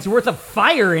seconds worth of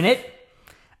fire in it.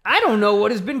 I don't know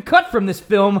what has been cut from this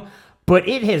film, but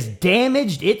it has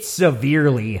damaged it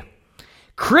severely.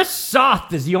 Chris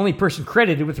Soth is the only person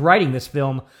credited with writing this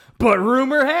film, but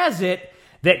rumor has it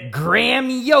that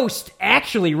Graham Yost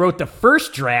actually wrote the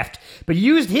first draft, but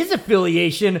used his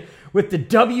affiliation with the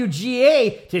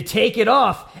WGA to take it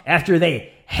off after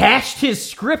they hashed his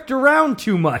script around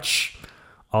too much.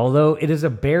 Although it is a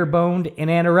bare-boned and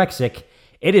anorexic,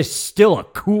 it is still a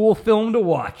cool film to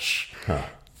watch.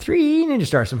 3 Ninja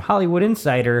Stars from Hollywood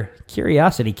Insider.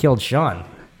 Curiosity Killed Sean.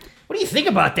 What do you think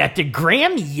about that? Did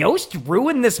Graham Yost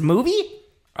ruin this movie?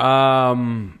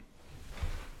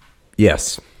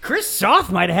 Yes. Chris Soth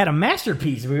might have had a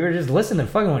masterpiece. We were just listening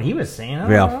to fucking what he was saying. I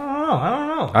don't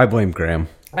know. I blame Graham.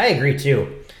 I agree, too.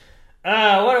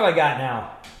 What do I got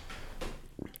now?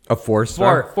 A 4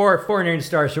 star? 4 Ninja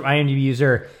Stars from IMDb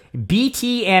user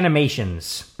BT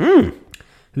Animations,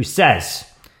 who says,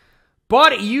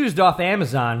 bought it used off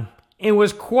Amazon and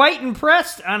was quite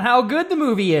impressed on how good the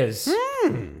movie is.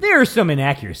 There are some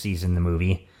inaccuracies in the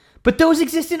movie, but those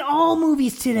exist in all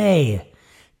movies today.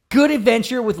 Good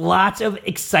adventure with lots of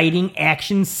exciting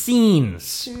action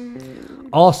scenes.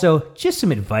 Also, just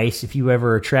some advice if you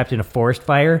ever are trapped in a forest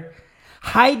fire.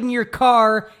 Hide in your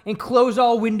car and close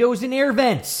all windows and air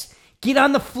vents. Get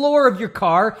on the floor of your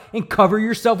car and cover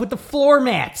yourself with the floor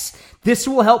mats. This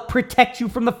will help protect you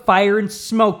from the fire and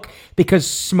smoke because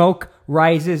smoke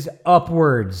rises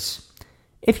upwards.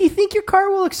 If you think your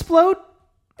car will explode,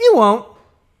 it won't.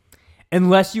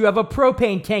 Unless you have a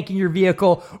propane tank in your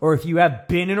vehicle, or if you have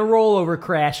been in a rollover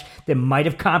crash that might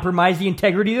have compromised the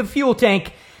integrity of the fuel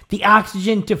tank, the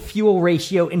oxygen to fuel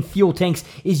ratio in fuel tanks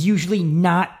is usually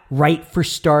not right for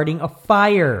starting a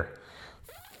fire.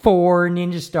 4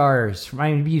 Ninja Stars from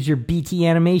IMDb user BT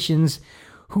Animations,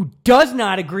 who does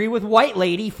not agree with White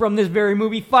Lady from this very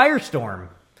movie Firestorm.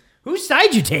 Whose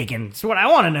side you taking? That's what I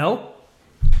want to know.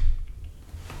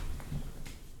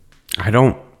 I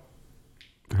don't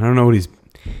know what he's...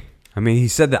 I mean, he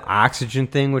said the oxygen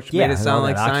thing, which made it sound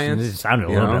like science. It sounded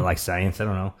a little bit like science. I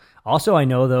don't know. Also, I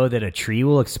know, though, that a tree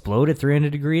will explode at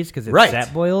 300 degrees because it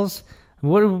sap boils.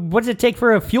 What does it take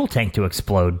for a fuel tank to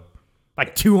explode?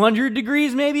 Like 200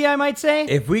 degrees, maybe, I might say?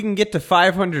 If we can get to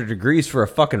 500 degrees for a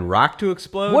fucking rock to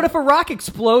explode... What if a rock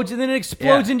explodes and then it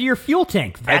explodes into your fuel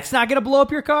tank? That's not going to blow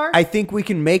up your car? I think we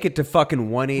can make it to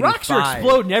fucking 185. Rocks are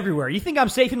exploding everywhere. You think I'm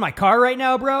safe in my car right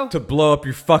now, bro? To blow up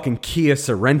your fucking Kia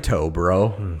Sorento,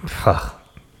 bro.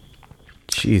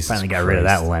 Jesus Finally got rid of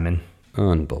that lemon.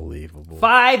 Unbelievable.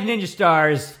 5 Ninja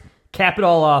Stars. Cap it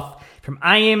all off from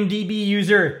IMDb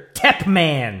user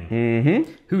Tepman,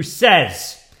 who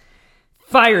says...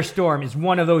 Firestorm is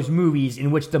one of those movies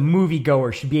in which the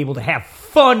moviegoer should be able to have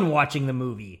fun watching the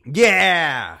movie.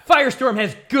 Yeah. Firestorm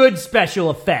has good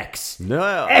special effects,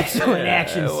 No. excellent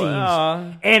action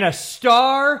scenes, and a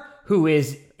star who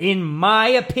is, in my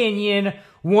opinion,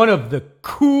 one of the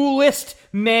coolest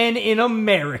men in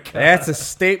America. That's a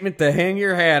statement to hang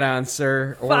your hat on,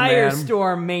 sir. Or ma'am.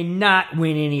 Firestorm may not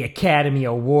win any Academy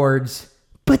Awards,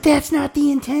 but that's not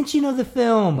the intention of the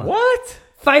film. What?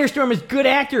 Firestorm has good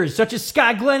actors such as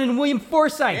Scott Glenn and William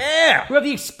Forsythe, who have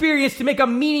the experience to make a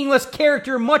meaningless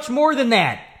character much more than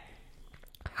that.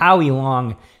 Howie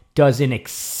Long does an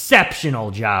exceptional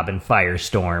job in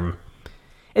Firestorm.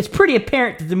 It's pretty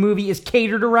apparent that the movie is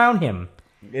catered around him.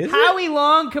 Howie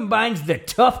Long combines the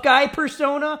tough guy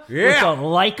persona with a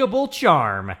likable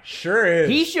charm. Sure is.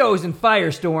 He shows in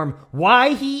Firestorm why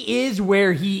he is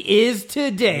where he is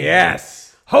today. Yes.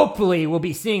 Hopefully, we'll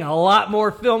be seeing a lot more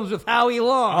films with Howie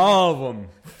Long. All of them.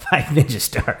 5 Ninja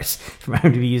Stars from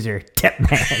IMDb user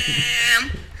Tepman.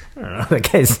 I don't know.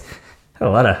 That guy's had a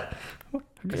lot of...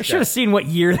 I should have seen what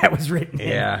year that was written in.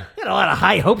 Yeah. He had a lot of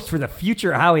high hopes for the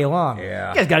future of Howie Long.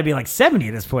 Yeah. You guys got to be like 70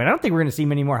 at this point. I don't think we're going to see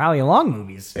many more Howie Long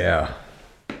movies. Yeah.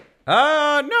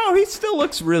 No, he still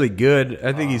looks really good.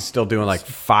 I think he's still doing like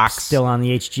Fox. Still on the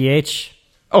HGH.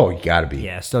 Oh, you gotta be.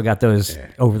 Yeah, still got those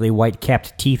overly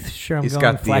white-capped teeth. Sure, He's going,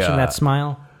 got the, flashing that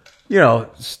smile. You know,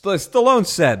 Stallone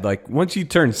said, like, once you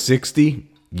turn 60,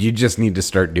 you just need to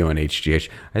start doing HGH.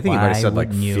 I think he might have said,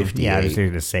 like, 58. Yeah, I was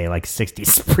going to say, like, 60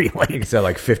 is pretty late. He said,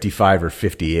 like, 55 or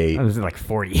 58. I was like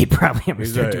 48, probably. I'm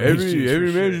He's gonna like, start doing HGH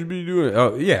every for man sure. should be doing.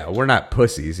 Oh, yeah, we're not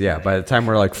pussies. Yeah, by the time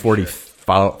we're like 44.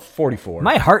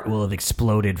 My heart will have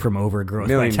exploded from overgrowth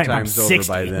by Million the time times I'm over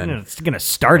 60. by then. It's going to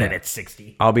start it at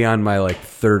 60. I'll be on my, like,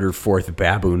 3rd or 4th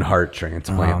baboon heart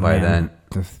transplant by man.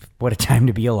 then. What a time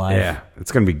to be alive. Yeah,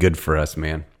 it's going to be good for us,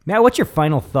 man. Matt, what's your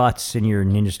final thoughts and your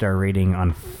Ninja Star rating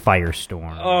on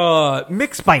Firestorm?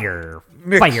 Mixed Fire.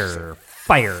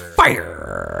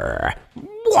 Fire.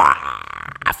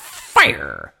 Wah,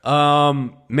 fire.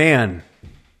 Man,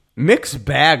 mixed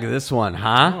bag this one,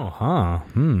 huh? Oh, huh.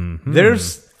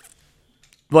 There's,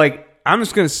 like, I'm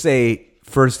just gonna say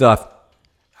first off,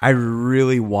 I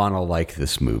really want to like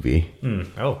this movie.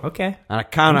 Oh, okay. On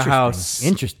account of how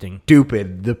Interesting.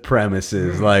 stupid the premise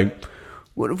is. Like,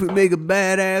 what if we make a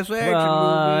badass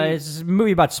action movie? It's a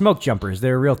movie about smoke jumpers.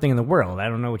 They're a real thing in the world. I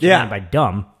don't know what you Yeah. mean by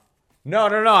dumb. No.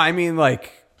 I mean,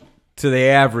 like, to the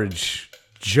average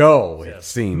Joe, it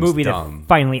seems Movie dumb. that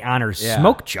finally honors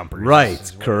smoke jumpers.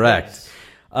 Right, correct.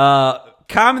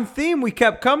 Common theme we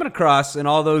kept coming across in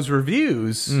all those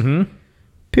reviews. Mm-hmm.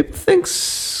 People think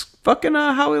fucking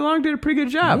Howie Long did a pretty good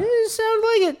job. It sounds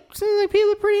like it. Sounds like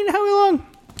people are pretty into Howie Long.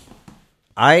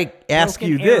 I ask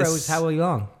Broken you Arrows, this. Howie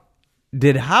Long.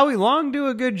 Did Howie Long do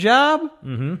a good job?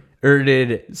 Mm-hmm. Or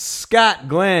did Scott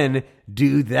Glenn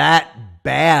do that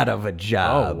bad of a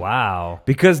job? Oh, wow.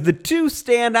 Because the two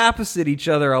stand opposite each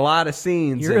other a lot of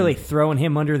scenes. You're and really throwing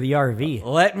him under the RV.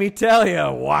 let me tell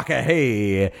you, Waka,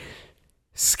 hey,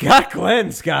 Scott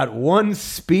Glenn's got one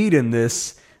speed in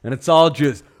this, and it's all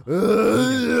just...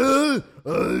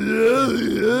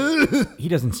 He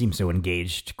doesn't seem so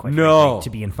engaged, quite No. frankly, to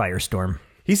be in Firestorm.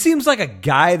 He seems like a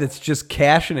guy that's just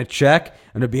cashing a check,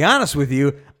 and to be honest with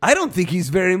you, I don't think he's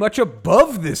very much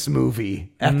above this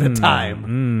movie at the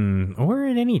time. Or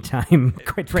at any time,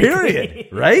 quite frankly. Period.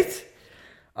 Right?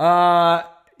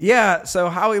 Yeah, so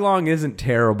Howie Long isn't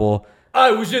terrible.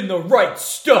 I was in the right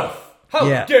stuff. How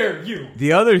Yeah. dare you?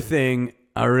 The other thing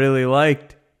I really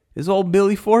liked is old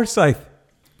Billy Forsythe.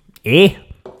 Eh?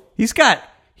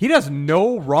 He does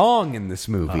no wrong in this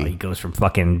movie. He goes from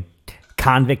fucking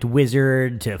convict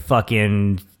wizard to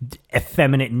fucking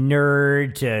effeminate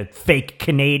nerd to fake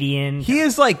Canadian. He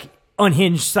is like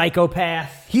unhinged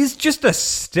psychopath. He's just a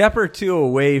step or two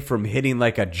away from hitting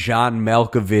like a John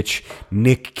Malkovich,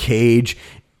 Nick Cage,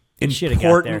 Should've got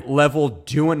important there. level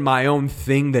doing my own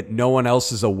thing that no one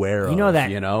else is aware of. You know that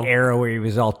you know? era where he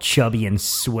was all chubby and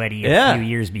sweaty a Yeah. few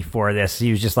years before this? He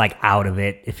was just like out of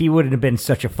it. If he wouldn't have been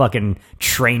such a fucking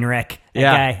train wreck, that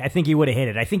Yeah. guy, I think he would have hit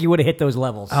it. I think he would have hit those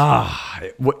levels.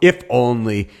 If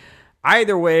only.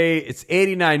 Either way, it's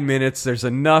 89 minutes. There's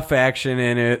enough action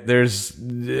in it. There's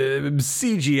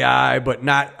CGI, but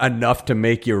not enough to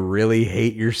make you really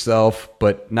hate yourself,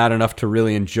 but not enough to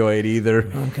really enjoy it either.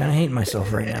 I'm kind of hating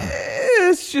myself right now.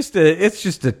 It's just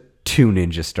a two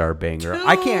Ninja Star banger.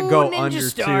 I can't go Ninja under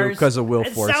Stars. two because of Will It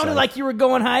Forsythe. sounded like you were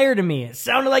going higher to me. It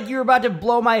sounded like you were about to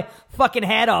blow my fucking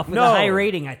hat off with a high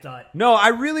rating, I thought. No, I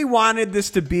really wanted this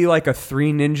to be like a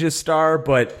 3 Ninja Star,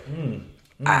 but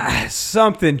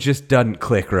something just doesn't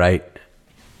click right.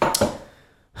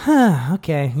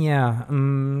 Okay, yeah.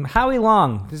 Howie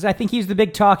Long, because I think he's the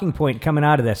big talking point coming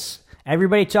out of this.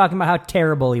 Everybody talking about how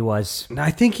terrible he was.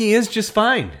 I think he is just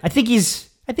fine. I think he's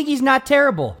not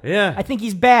terrible. Yeah. I think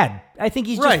he's bad. I think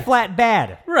he's just flat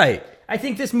bad. Right. I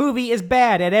think this movie is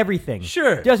bad at everything.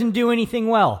 Sure. Doesn't do anything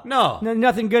well. No.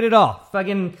 Nothing good at all.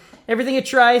 Fucking everything it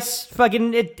tries,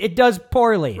 fucking it does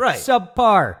poorly. Right.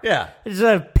 Subpar. Yeah. It's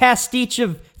a pastiche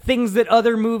of things that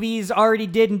other movies already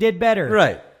did and did better.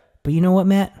 Right. But you know what,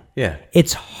 Matt? Yeah.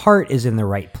 Its heart is in the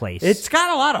right place. It's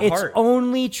got a lot of heart. It's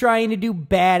only trying to do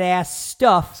badass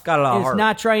stuff. It's got a lot of heart. It's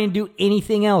not trying to do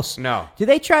anything else. No. Do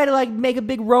they try to make a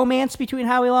big romance between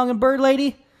Howie Long and Bird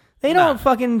Lady? They don't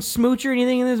fucking smooch or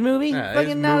anything in this movie. Nah, Fucking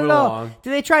just not move at all. along.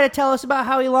 Do they try to tell us about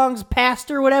Howie Long's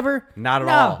past or whatever? Not at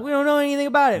all. No, we don't know anything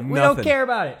about it. We don't Nothing. care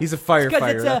about it. He's a It's 'cause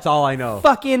firefighter. it's a That's all I know.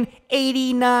 Fucking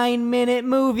 89-minute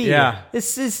movie. Yeah.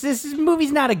 This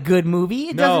movie's not a good movie.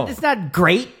 It No. doesn't. It's not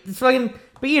great. It's fucking.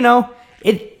 But you know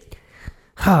it.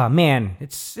 Oh man,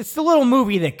 it's the little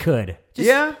movie that could.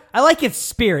 Yeah. I like its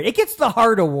spirit. It gets the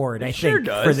Heart Award. I sure think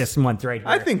does. for this month right here.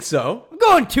 I think so. I'm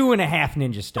going 2.5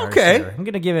 Ninja Stars. Okay. Here. I'm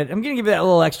gonna give it that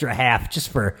little extra half just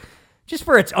for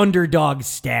its underdog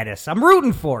status. I'm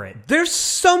rooting for it. There's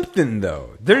something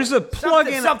though. There's a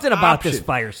plug-in something about option. this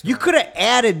Firestorm. You could have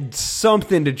added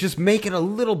something to just make it a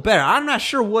little better. I'm not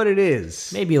sure what it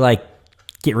is. Maybe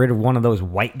get rid of one of those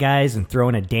white guys and throw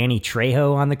in a Danny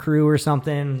Trejo on the crew or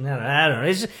something. I don't know.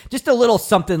 It's just a little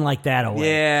something like that away.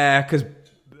 Yeah, because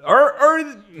or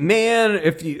man,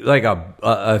 if you like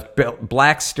a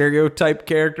black stereotype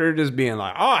character just being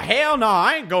like, oh hell no,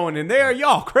 I ain't going in there.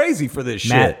 Y'all crazy for this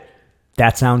Matt, shit.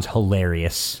 that sounds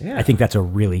hilarious. Yeah. I think that's a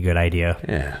really good idea.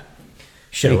 Yeah.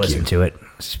 Should have Thank listened to it.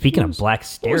 Speaking of black What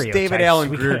was stereotypes, David Allen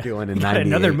we Greer got- doing in we got 98?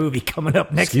 another movie coming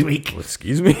up next week.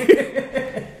 Excuse me.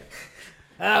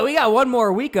 We got one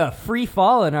more week of Free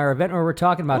Fall in our event where we're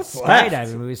talking about What's skydiving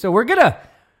left? movies. So we're gonna.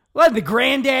 Well, the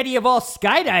granddaddy of all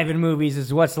skydiving movies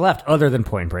is what's left, other than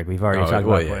Point Break. We've already talked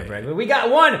about Point Break. But we got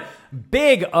one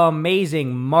big,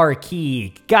 amazing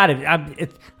marquee. I'm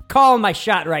calling my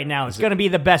shot right now. It's going to be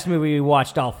the best movie we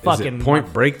watched all fucking Is it Point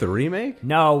month. Break the remake?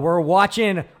 No, we're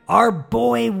watching our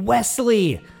boy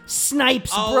Wesley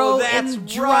Snipes, Oh, bro, that's in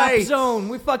Drop right. Zone.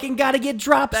 We fucking got to get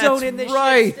Drop That's Zone in this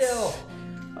right. shit still.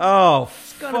 Oh,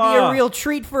 It's going to be a real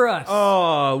treat for us.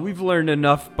 Oh, we've learned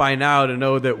enough by now to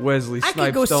know that Wesley I Snipes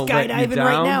could go don't let you skydiving down.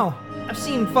 right now. I've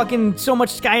seen fucking so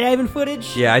much skydiving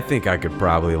footage. Yeah, I think I could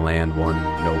probably land one,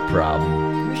 no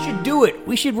problem. We should do it.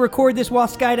 We should record this while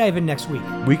skydiving next week.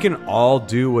 We can all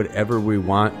do whatever we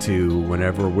want to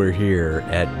whenever we're here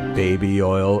at Baby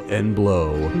Oil and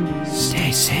Blow.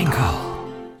 Stay single.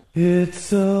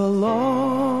 It's a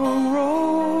long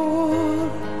road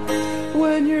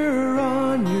when you're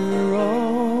on your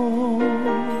own,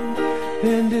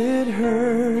 and it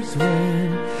hurts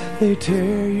when they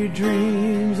tear your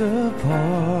dreams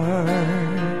apart.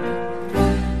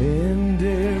 And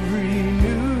every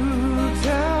new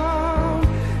town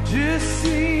just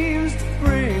seems to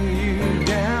bring you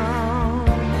down,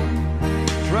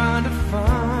 trying to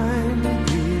find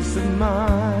peace of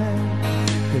mind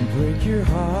and break your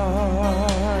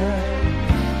heart.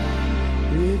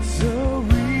 It's a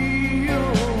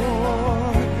real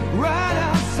war right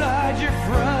outside your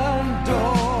front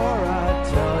door, I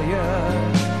tell ya.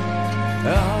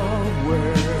 Out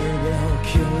where they'll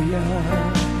kill ya,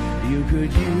 you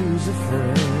could use a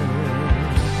friend.